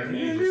said that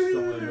mages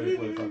don't let anybody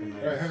play fucking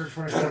mages. Right,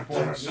 124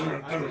 points. I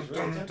was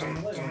really tempted to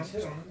play one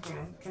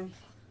too.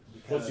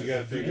 Plus, you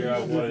gotta figure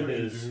out what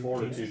his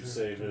fortitude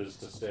save is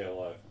to stay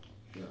alive.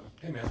 Yeah.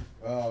 Hey man,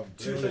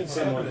 two really things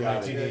someone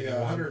happened in got it.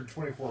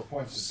 124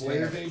 points.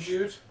 Slayer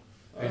debuted,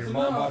 and your That's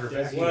mom enough. bought her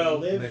Does back. he Well,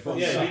 live They from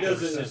both yeah, sucked he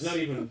doesn't. ever It's since. not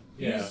even.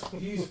 Yeah.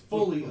 He's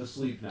fully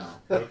asleep now.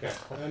 Okay.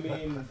 I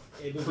mean,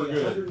 it would For be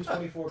good.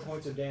 124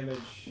 points of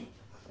damage,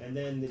 and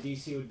then the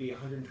DC would be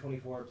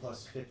 124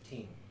 plus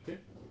 15.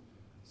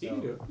 He can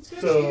do it.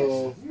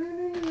 So,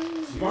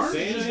 Barnes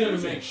is just gonna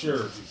make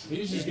sure.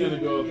 He's just gonna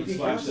go up and If he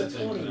slash counts that at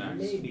thing with 20, an axe.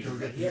 maybe,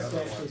 but he has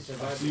to actually I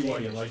survive see the why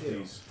you damage, like too.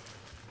 these.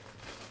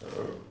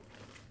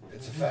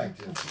 It's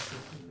effective.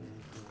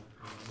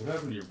 What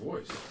happened to your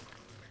voice?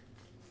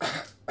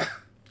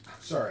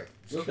 Sorry.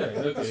 Okay.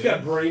 It's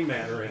got brain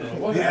matter in it.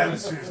 What The happened?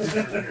 atmosphere's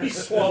different. He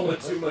swallowed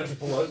too much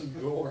blood and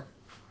gore.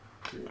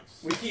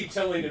 We keep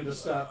telling him to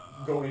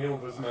stop going in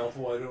with his mouth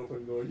wide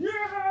open, going,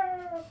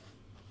 yeah!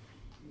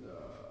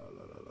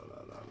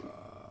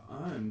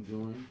 I'm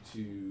going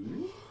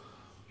to.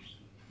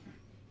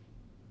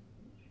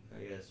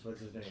 I guess,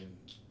 what's his name?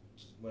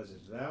 Was it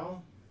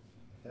Val?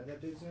 Is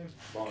that dude's name?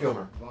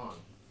 Kilmer. Vaughn.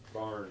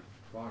 Barn.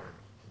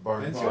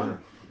 Barn. Vince Barn. Young.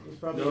 He's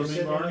probably Know just me,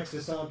 sitting there Barn? next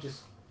to some,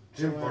 just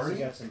Jim chilling as Barney?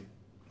 he got some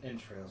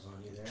entrails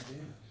on you there.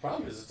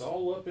 Problem is, it's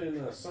all up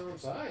in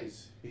Sam's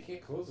eyes. He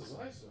can't close his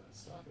eyes to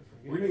stop it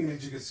from We getting. need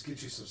to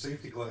get you some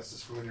safety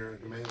glasses for when you're in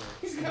command.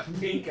 He's got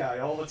pink eye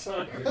all the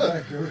time.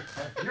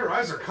 Your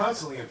eyes are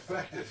constantly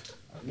infected.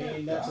 I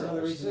mean, that's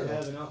another reason to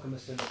have an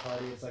alchemist in the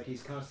party. It's like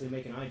he's constantly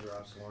making eye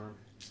drops for him.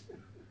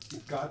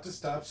 You've got to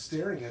stop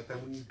staring at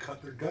them when you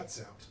cut their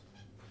guts out.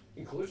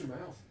 Include your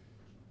mouth.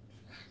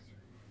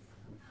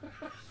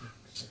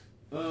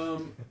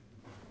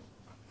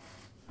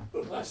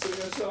 The last thing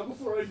I saw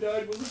before I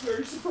died was a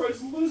very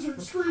surprised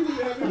lizard screaming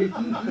at me.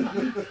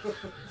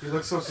 You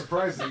look so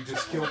surprised that you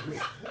just killed me.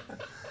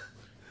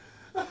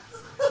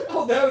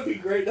 Oh, that would be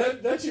great.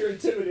 That's your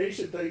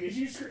intimidation thing. Is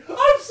you scream,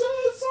 I'm so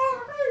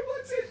sorry.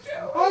 What's it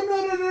doing? I'm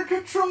not under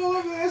control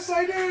of this.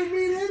 I didn't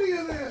mean any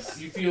of this.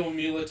 You feel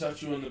Mila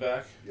touch you on the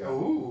back? Yeah.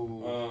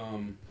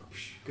 Ooh.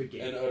 Good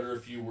game. And utter a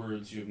few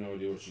words. You have no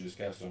idea what she just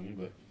cast on you,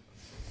 but.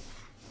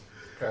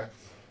 Okay.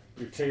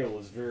 Your tail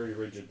is very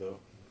rigid, though.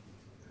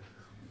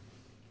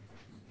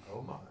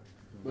 Oh my.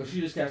 But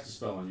she just cast a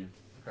spell on you.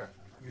 Okay.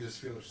 You just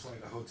feel her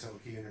slide a hotel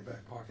key in your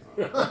back pocket.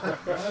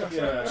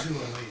 Yeah. Too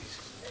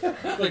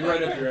late. Like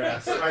right up your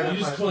ass. You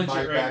just clench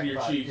it right into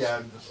your cheeks. Yeah,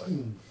 I'm just like,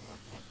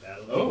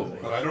 Oh.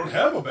 But I don't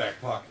have a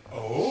back pocket.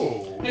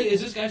 Oh. Hey,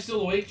 is this guy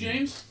still awake,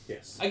 James?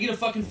 Yes. I get a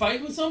fucking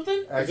fight with something?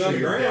 He's on the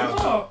ground.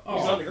 Oh.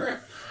 He's on the ground.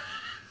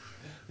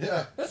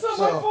 Yeah. That's not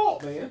So, my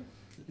fault, man.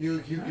 You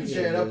can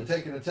stand up and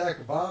take an attack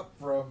of op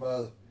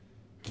from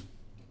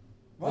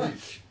Mike.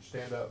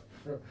 stand up.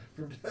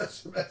 From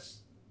SMS.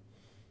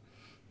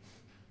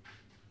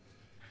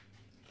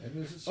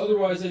 And is it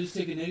Otherwise, I just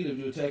take a negative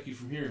to attack you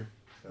from here.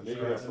 It's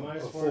a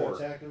 -4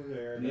 attack over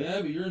there.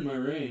 Yeah, but you're in my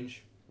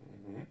range.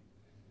 Mm-hmm.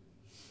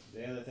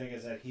 The other thing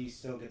is that he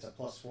still gets a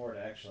 +4 to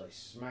actually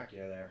smack you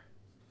there.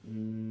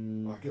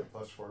 I get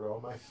 +4 to all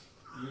my.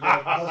 You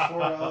get +4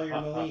 to all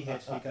your melee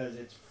hits because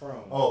it's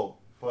prone. Oh,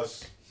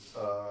 plus.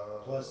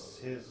 Plus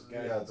his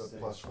Yeah, guidance the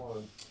thing.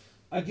 +1.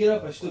 I get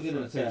up, I still get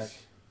an attack.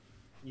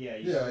 Yeah,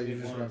 you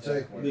just want to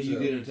take one. But you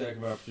get an attack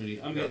of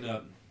opportunity. I'm getting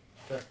up.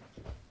 Okay.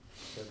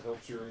 That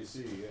helps your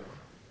AC,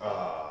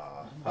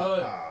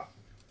 yeah.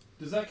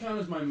 Does that count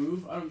as my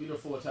move? I don't get a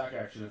full attack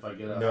action if I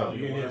get up. No,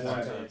 you you get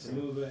one time. It's a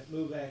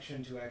move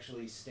action to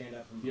actually stand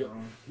up from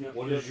prone. Yep.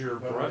 What is your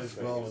breath as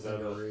thing? well Is that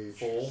within a your reach.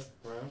 full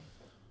round?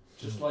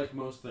 Just like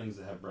most things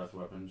that have breath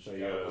weapons. So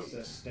It's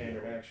a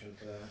standard action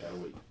for that. Gotta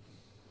wait.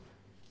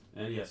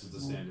 And yes, it's a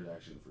standard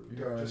action for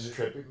me. Just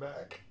tripping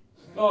back.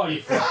 Oh,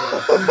 you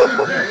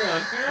fucker.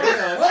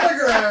 Hang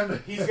on.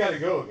 ground. He's got to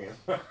go again.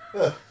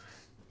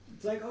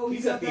 It's like, oh,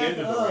 He's you at got the end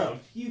back of the up. round.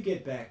 You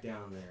get back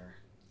down there.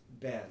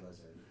 Bad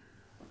lizard.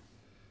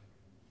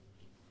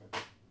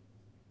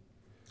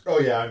 Oh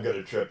yeah, I'm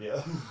gonna trip you.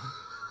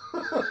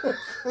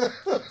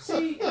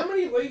 See, how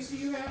many legs do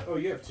you have? Oh,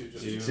 you have two.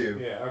 Just Two.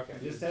 Yeah, okay.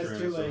 It just has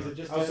 2 legs. It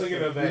just I was has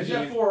thinking of that. He's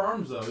got 4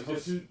 arms, though. He's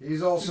got two,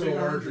 He's also two a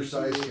big arms larger and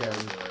size two-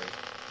 category.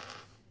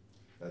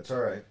 That's all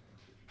right.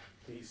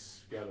 He's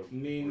got a I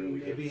mean,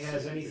 really if he good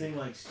has safety. anything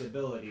like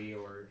stability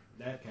or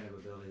that kind of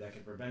ability that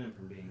could prevent him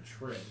from being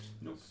tripped.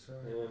 Nope.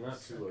 Yeah, not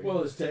too late.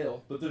 Well, his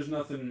tail, but there's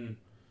nothing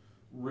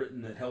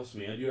written that helps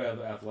me. I do have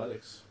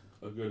athletics,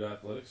 a good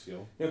athletic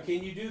skill. Now,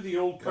 can you do the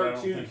old But I don't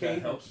cartoon think that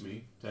kangaroo? helps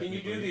me. Can you do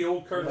technically. the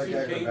old cartoon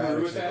Like kangaroo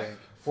acrobatics, I attack? think.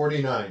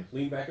 49.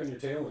 Lean back on your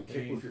tail and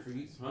kick with your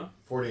feet. Huh?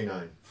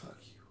 49. Fuck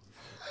you.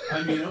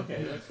 I mean,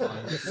 okay, that's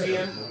fine.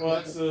 CM, well,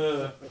 that's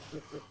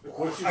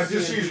what's your I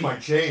just CMD? used my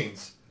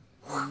chains.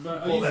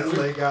 But, Pull that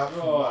leg out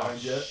from Oh,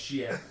 behind you.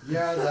 shit.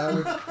 Yeah,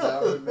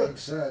 that would make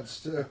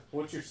sense too.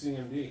 What's your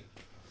CMD?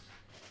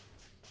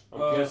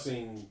 I'm Uh,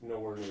 guessing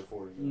nowhere near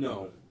 40.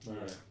 No. All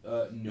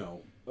right.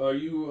 No. Are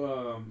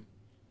you,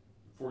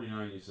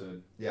 49, you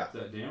said? Yeah. Is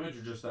that damage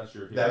or just that's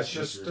your hit? That's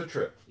just a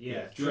trip.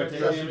 Yeah, Do I trip take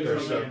doesn't damage do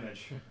or no?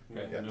 damage.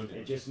 Okay, Yeah. no damage.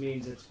 It just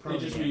means it's prone. It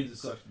just again. means it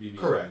sucks to be me.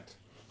 Correct.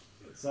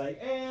 It's like,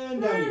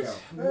 and down you go.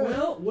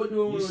 Well, what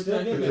do I want You to still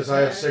attack? get Because it. I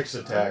have 6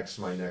 attacks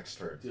my next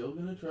turn. Still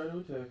gonna try to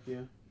attack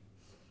you.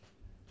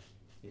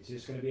 It's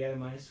just going to be at a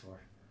 -4.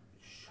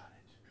 Shut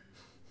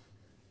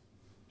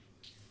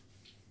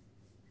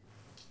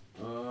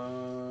it.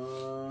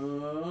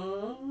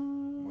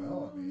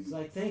 Well, I mean, It's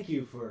like, thank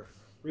you for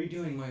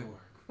redoing my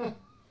work.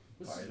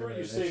 This is Vitamin where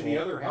you say initial- the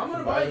other half. I'm gonna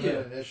of bite it. you.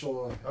 Initial.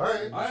 All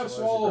right. I have initialized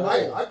swallow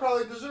attack. hole. I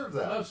probably deserve I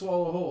that. have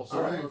swallow hole, so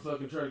I'm Alright. gonna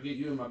fucking try to get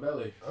you in my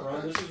belly.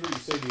 Ron, this is where you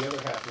say the other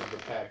half of the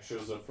pack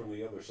shows up from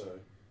the other side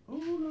Oh,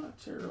 not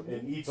terrible.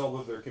 and eats all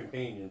of their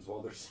companions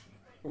while they're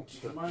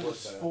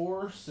Minus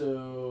 4,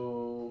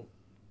 so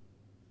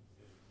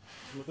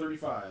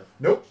 35.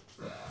 Nope.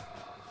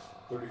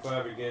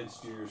 35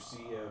 against your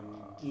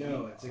CM.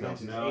 No, it's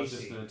against No, his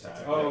it's AC. just an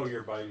attack. Oh,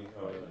 you're biting.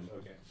 Oh,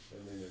 okay.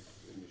 And then it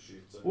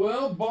initiates.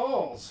 Well,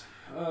 balls.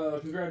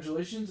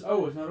 Congratulations.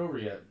 Oh, it's not over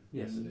yet.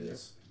 Yes, it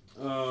is.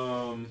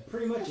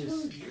 Pretty much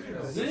is.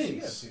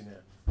 Zings.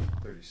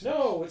 36.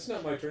 No, it's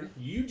not my turn.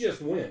 You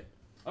just went.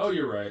 Oh,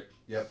 you're right.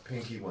 Yep,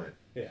 Pinky went.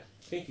 Yeah,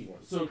 Pinky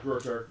went. So,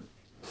 Grotark.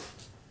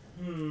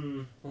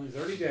 Well, he's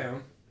already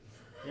down.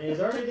 And he's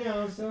already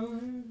down, so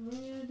what are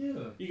you going to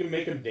do? You can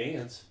make him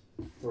dance.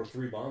 Throw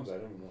 3 bombs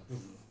at him.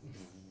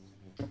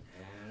 I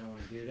don't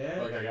want to do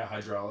that. Like I got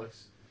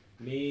hydraulics.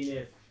 I mean,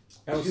 if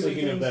I was two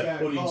thinking of things that got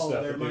pudding called,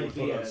 stuff there that they would might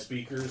put be on a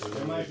speakers. And there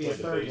then might they be a play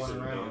the third bass one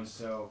and around. dance.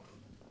 So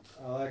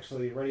I'll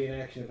actually ready in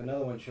action if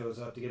another one shows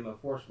up to give him a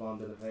force bomb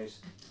to the face.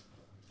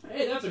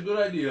 Hey, that's a good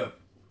idea.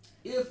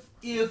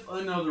 If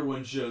another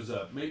one shows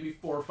up, maybe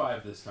 4 or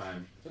 5 this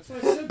time. That's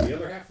what I said. The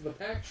other half of the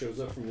pack shows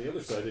up from the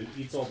other side and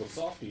eats all the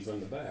softies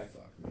on the back.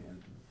 Fuck,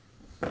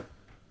 man.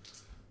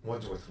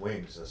 One's with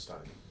wings this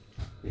time.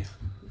 Yeah,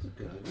 that's a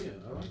good idea.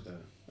 I like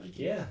that. Thank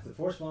you. Yeah, the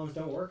force bombs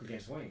don't work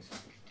against wings.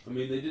 I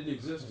mean, they didn't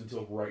exist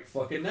until right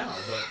fucking now,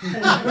 but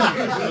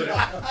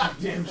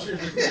damn sure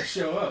they're gonna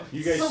show up.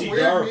 You guys It's a see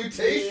weird Dar.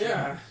 mutation.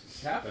 Yeah,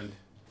 it's happened.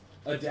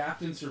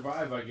 Adapt and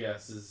survive, I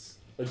guess, is...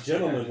 A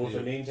gentleman with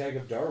a name tag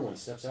of Darwin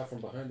steps out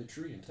from behind the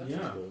tree and touches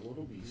Yeah. the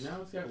little beast.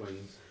 Now it's got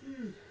wings.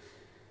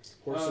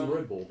 Pour some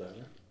Red Bull down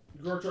there.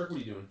 Grotark, what are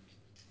you doing?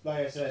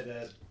 Like I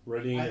said,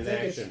 Ready I in think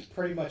action. it's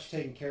pretty much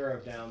taken care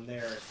of down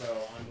there. So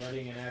I'm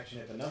ready in action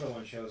if another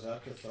one shows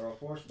up to throw a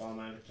force bomb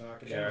at it to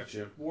knock it down.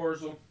 Gotcha.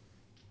 Warzel.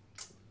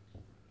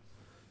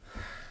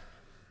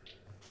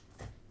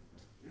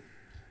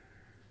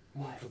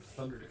 I'm waiting for the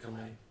thunder to come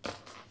in.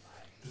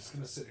 Just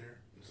gonna sit here.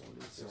 It's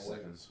only 6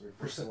 seconds.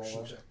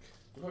 Perception check.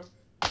 Okay.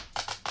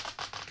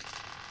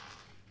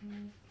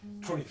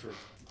 23.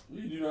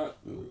 You do not...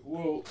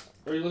 Well,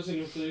 are you listening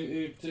to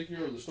anything in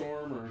particular, or the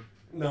storm, or...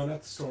 No,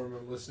 not the storm.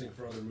 I'm listening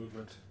for other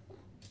movement.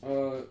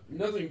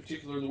 Nothing in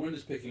particular. The wind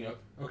is picking up.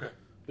 Okay.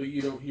 But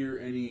you don't hear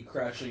any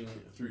crashing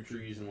through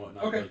trees and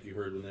whatnot like you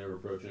heard when they were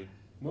approaching.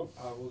 Nope.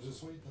 I will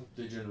just wait then.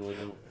 They generally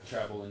don't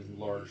travel in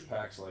large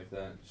packs like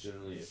that. It's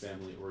generally a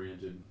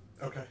family-oriented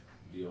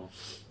deal.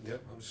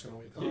 Yep. I'm just gonna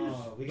wait then.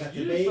 Oh, we got the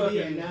You baby fucking-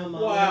 and now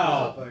mom.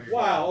 Wow.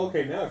 Wow.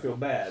 Okay, now I feel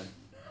bad.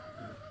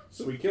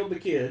 So we killed the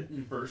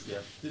kid. First, yeah.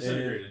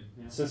 Disintegrated.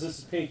 Yeah. Since this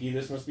is Pinky,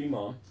 this must be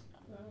Mom.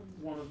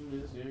 One of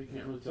them is, yeah, you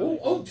can't really tell.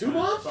 Oh, 2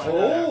 moms? Find out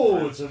Oh,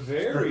 after. it's a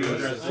very... I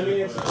mean,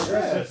 it's a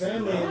progressive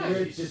family, and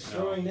we're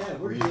destroying that.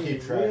 We're Will you being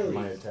keep track of really...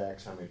 my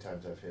attacks, how many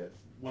times I've hit?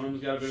 One of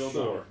them's got a big old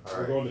Sure. dog. All We're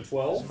right. going to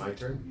 12? It's my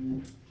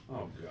turn?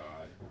 Oh,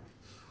 God.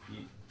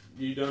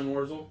 You done,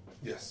 Warzel?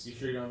 Yes. You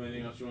sure you don't have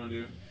anything else you want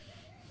to do?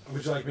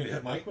 Would you like me to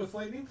hit Mike with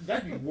lightning?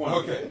 That'd be one.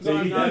 Okay. No,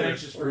 I'm not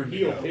anxious for him to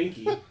heel go.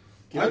 pinky.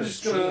 I'm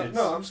just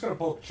gonna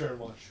pull up a chair and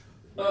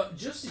watch.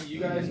 Just so you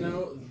guys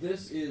know,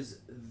 this is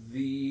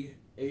the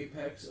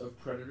apex of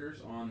predators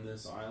on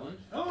this island.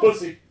 Oh.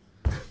 Pussy.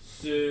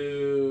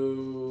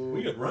 So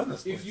We could run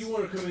this if place. you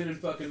want to come in and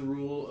fucking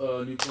rule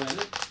a new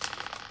planet,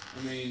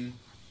 I mean,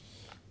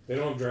 They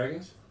don't have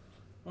dragons?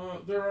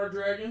 there are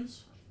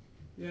dragons.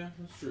 Yeah,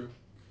 that's true.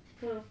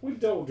 Well, we've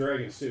dealt with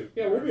dragons too.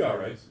 Yeah, we'll be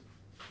alright.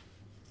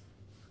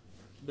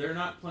 They're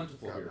not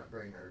plentiful God, here.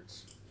 brain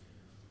nerds.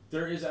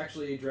 There is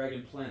actually a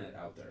dragon planet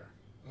out there.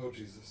 Oh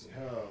Jesus!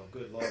 Oh,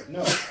 good lord.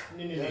 No. Don't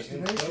get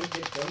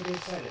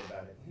excited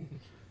about it.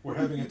 We're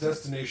having a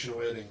destination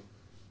wedding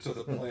to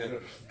the planet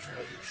of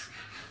dragons.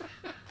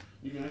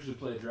 You can actually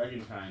play a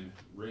dragonkind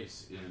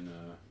race in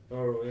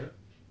Oh, yeah?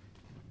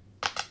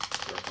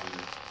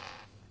 Starfinder.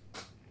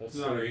 That's It's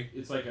not- three.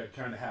 It's like a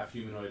kind of half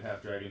humanoid,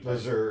 half dragon.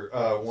 Those are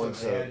one's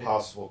So they a added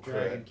possible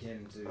crit.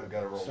 Dragonkin to I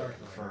gotta roll to Starfinder.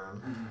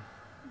 confirm.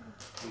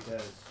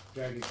 Because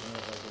Dragonkin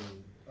was like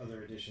in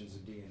other editions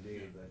of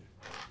D&D, but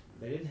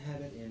they didn't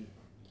have it in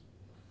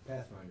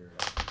Pathfinder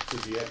at all. So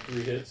do you have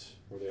 3 hits?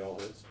 Were they all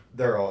hits?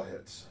 They're all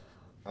hits.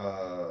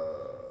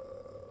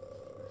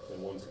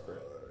 And one's a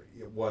crit.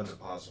 Yeah, one's a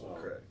possible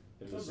crit.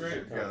 And this is great.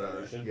 your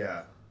confirmation?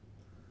 Yeah.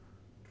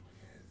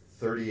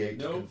 38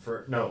 to Nope.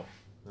 confirm. No.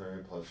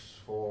 Alright, plus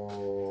 4.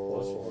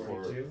 Plus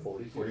 42?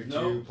 42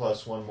 Nope.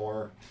 plus 1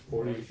 more.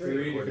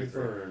 43 to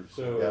confirm.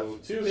 So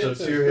Yep. 2 hits So and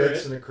 2 a hits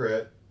crit. and a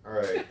crit.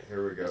 Alright,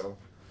 here we go.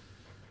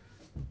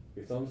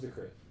 Your thumb's the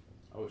crit.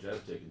 I wish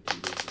I'd taken 2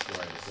 days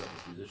before I had to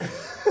set this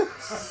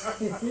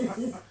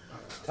position.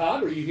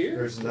 Todd, are you here?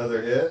 There's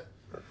another hit.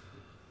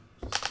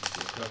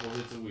 Just a couple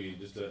hits of weed,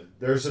 just to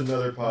There's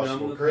another numb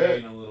possible the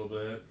crit. pain a little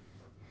bit.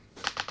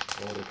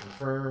 Roll to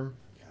confirm.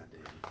 God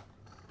damn.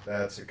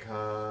 That's a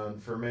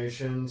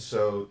confirmation.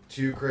 So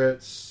 2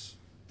 crits,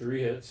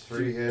 3 hits.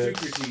 3 Two hits,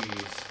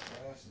 critiques.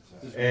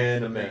 This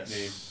and a is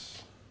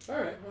miss.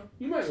 Alright, well,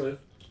 you might live.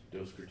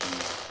 Dose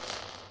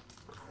critiques.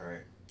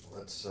 Alright,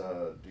 let's do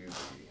the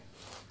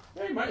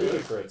Yeah, you might Do the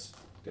live. crits.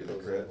 Do Get the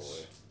those out of the crits.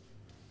 way.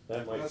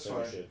 That might That's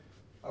finish fine. it.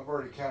 I've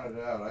already counted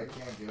it out. I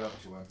can't get up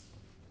to him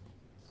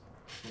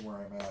from where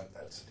I'm at.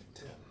 That's a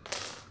D10.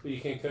 But you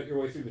can't cut your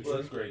way through the Well,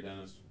 tree. that's great,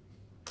 Dennis.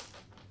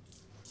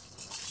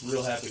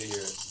 Real happy to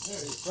hear it.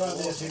 The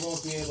problem is he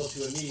won't be able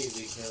to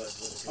immediately kill us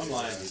with a I'm crit.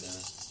 lying to you,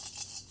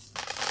 Dennis.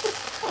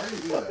 How do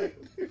you do that?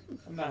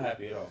 I'm not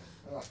happy at all.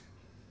 Oh.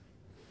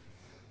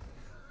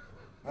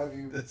 Have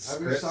you This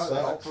have you script sought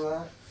help sucks. for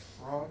that,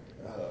 Ron?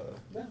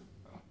 No.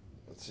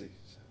 Let's see.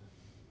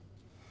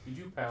 Did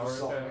you power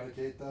Just attack?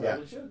 self-medicate that? Yeah.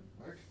 Probably should.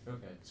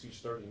 Okay, so you're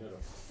starting at a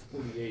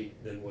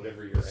 48, then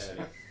whatever you're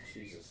adding.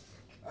 Jesus.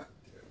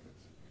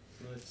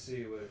 Let's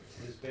see what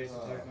his base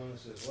attack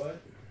bonus is. What?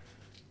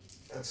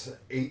 That's an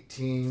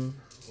 18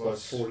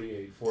 Plus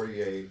 48.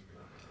 48.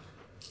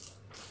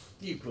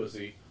 You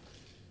pussy.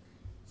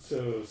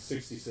 So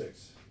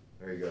 66.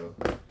 There you go.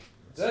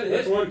 That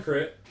That's it? one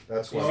crit.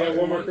 That's He's one. got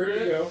one more One crit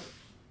to crit? go.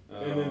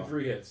 And then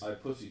 3 hits. I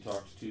pussy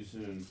talked too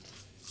soon.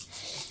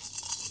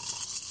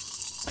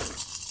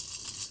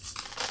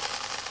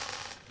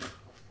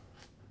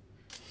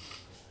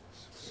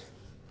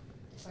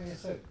 Like I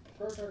said,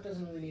 Protar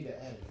doesn't really need to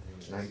add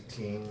anything.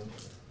 19.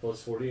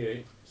 Plus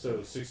 48.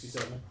 So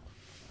 67.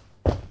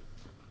 Good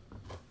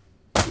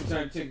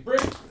time to take a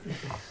break.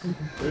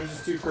 There's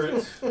his 2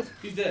 crits.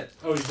 He's dead.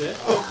 Oh, he's dead?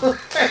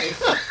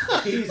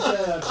 He's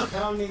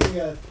pounding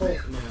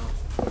pulp now.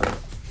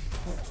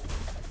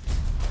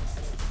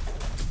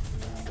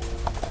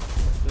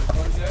 That's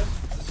fun, guys.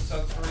 This is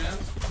how the story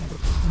ends.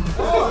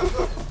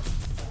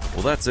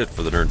 Well, that's it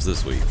for the nerds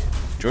this week.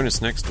 Join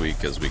us next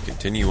week as we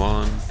continue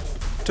on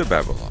to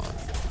Babylon.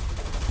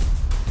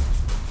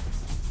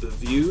 The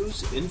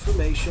views,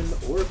 information,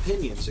 or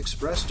opinions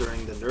expressed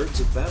during the Nerds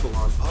of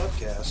Babylon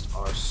podcast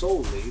are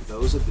solely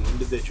those of the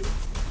individual,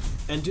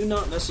 and do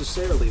not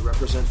necessarily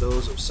represent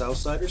those of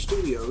Southsider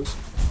Studios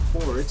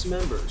or its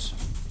members.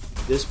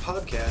 This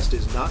podcast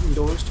is not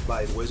endorsed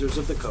by Wizards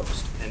of the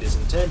Coast and is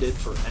intended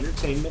for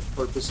entertainment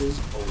purposes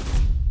only.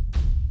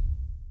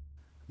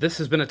 This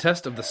has been a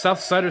test of the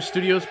Southsider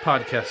Studios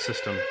podcast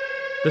system.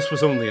 This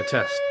was only a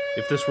test.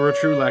 If this were a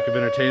true lack of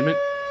entertainment,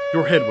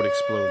 your head would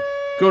explode.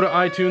 Go to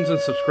iTunes and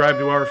subscribe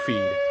to our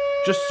feed.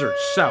 Just search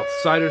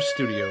Southsider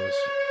Studios.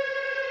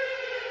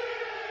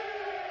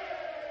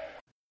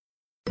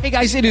 Hey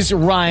guys, it is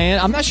Ryan.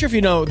 I'm not sure if you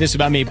know this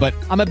about me, but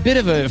I'm a bit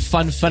of a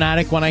fun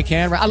fanatic when I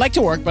can. I like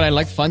to work, but I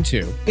like fun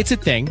too. It's a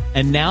thing.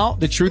 And now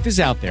the truth is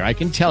out there. I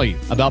can tell you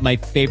about my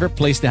favorite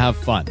place to have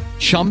fun.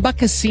 Chumba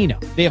Casino.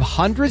 They have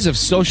hundreds of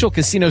social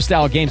casino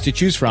style games to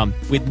choose from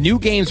with new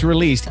games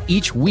released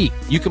each week.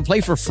 You can play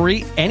for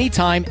free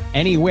anytime,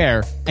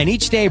 anywhere. And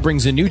each day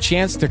brings a new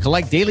chance to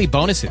collect daily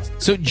bonuses.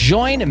 So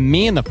join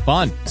me in the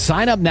fun.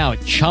 Sign up now at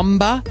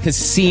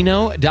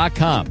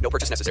ChumbaCasino.com. No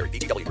purchase necessary.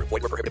 VGW Group.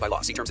 Void where prohibited by law.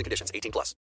 See terms and conditions. 18+.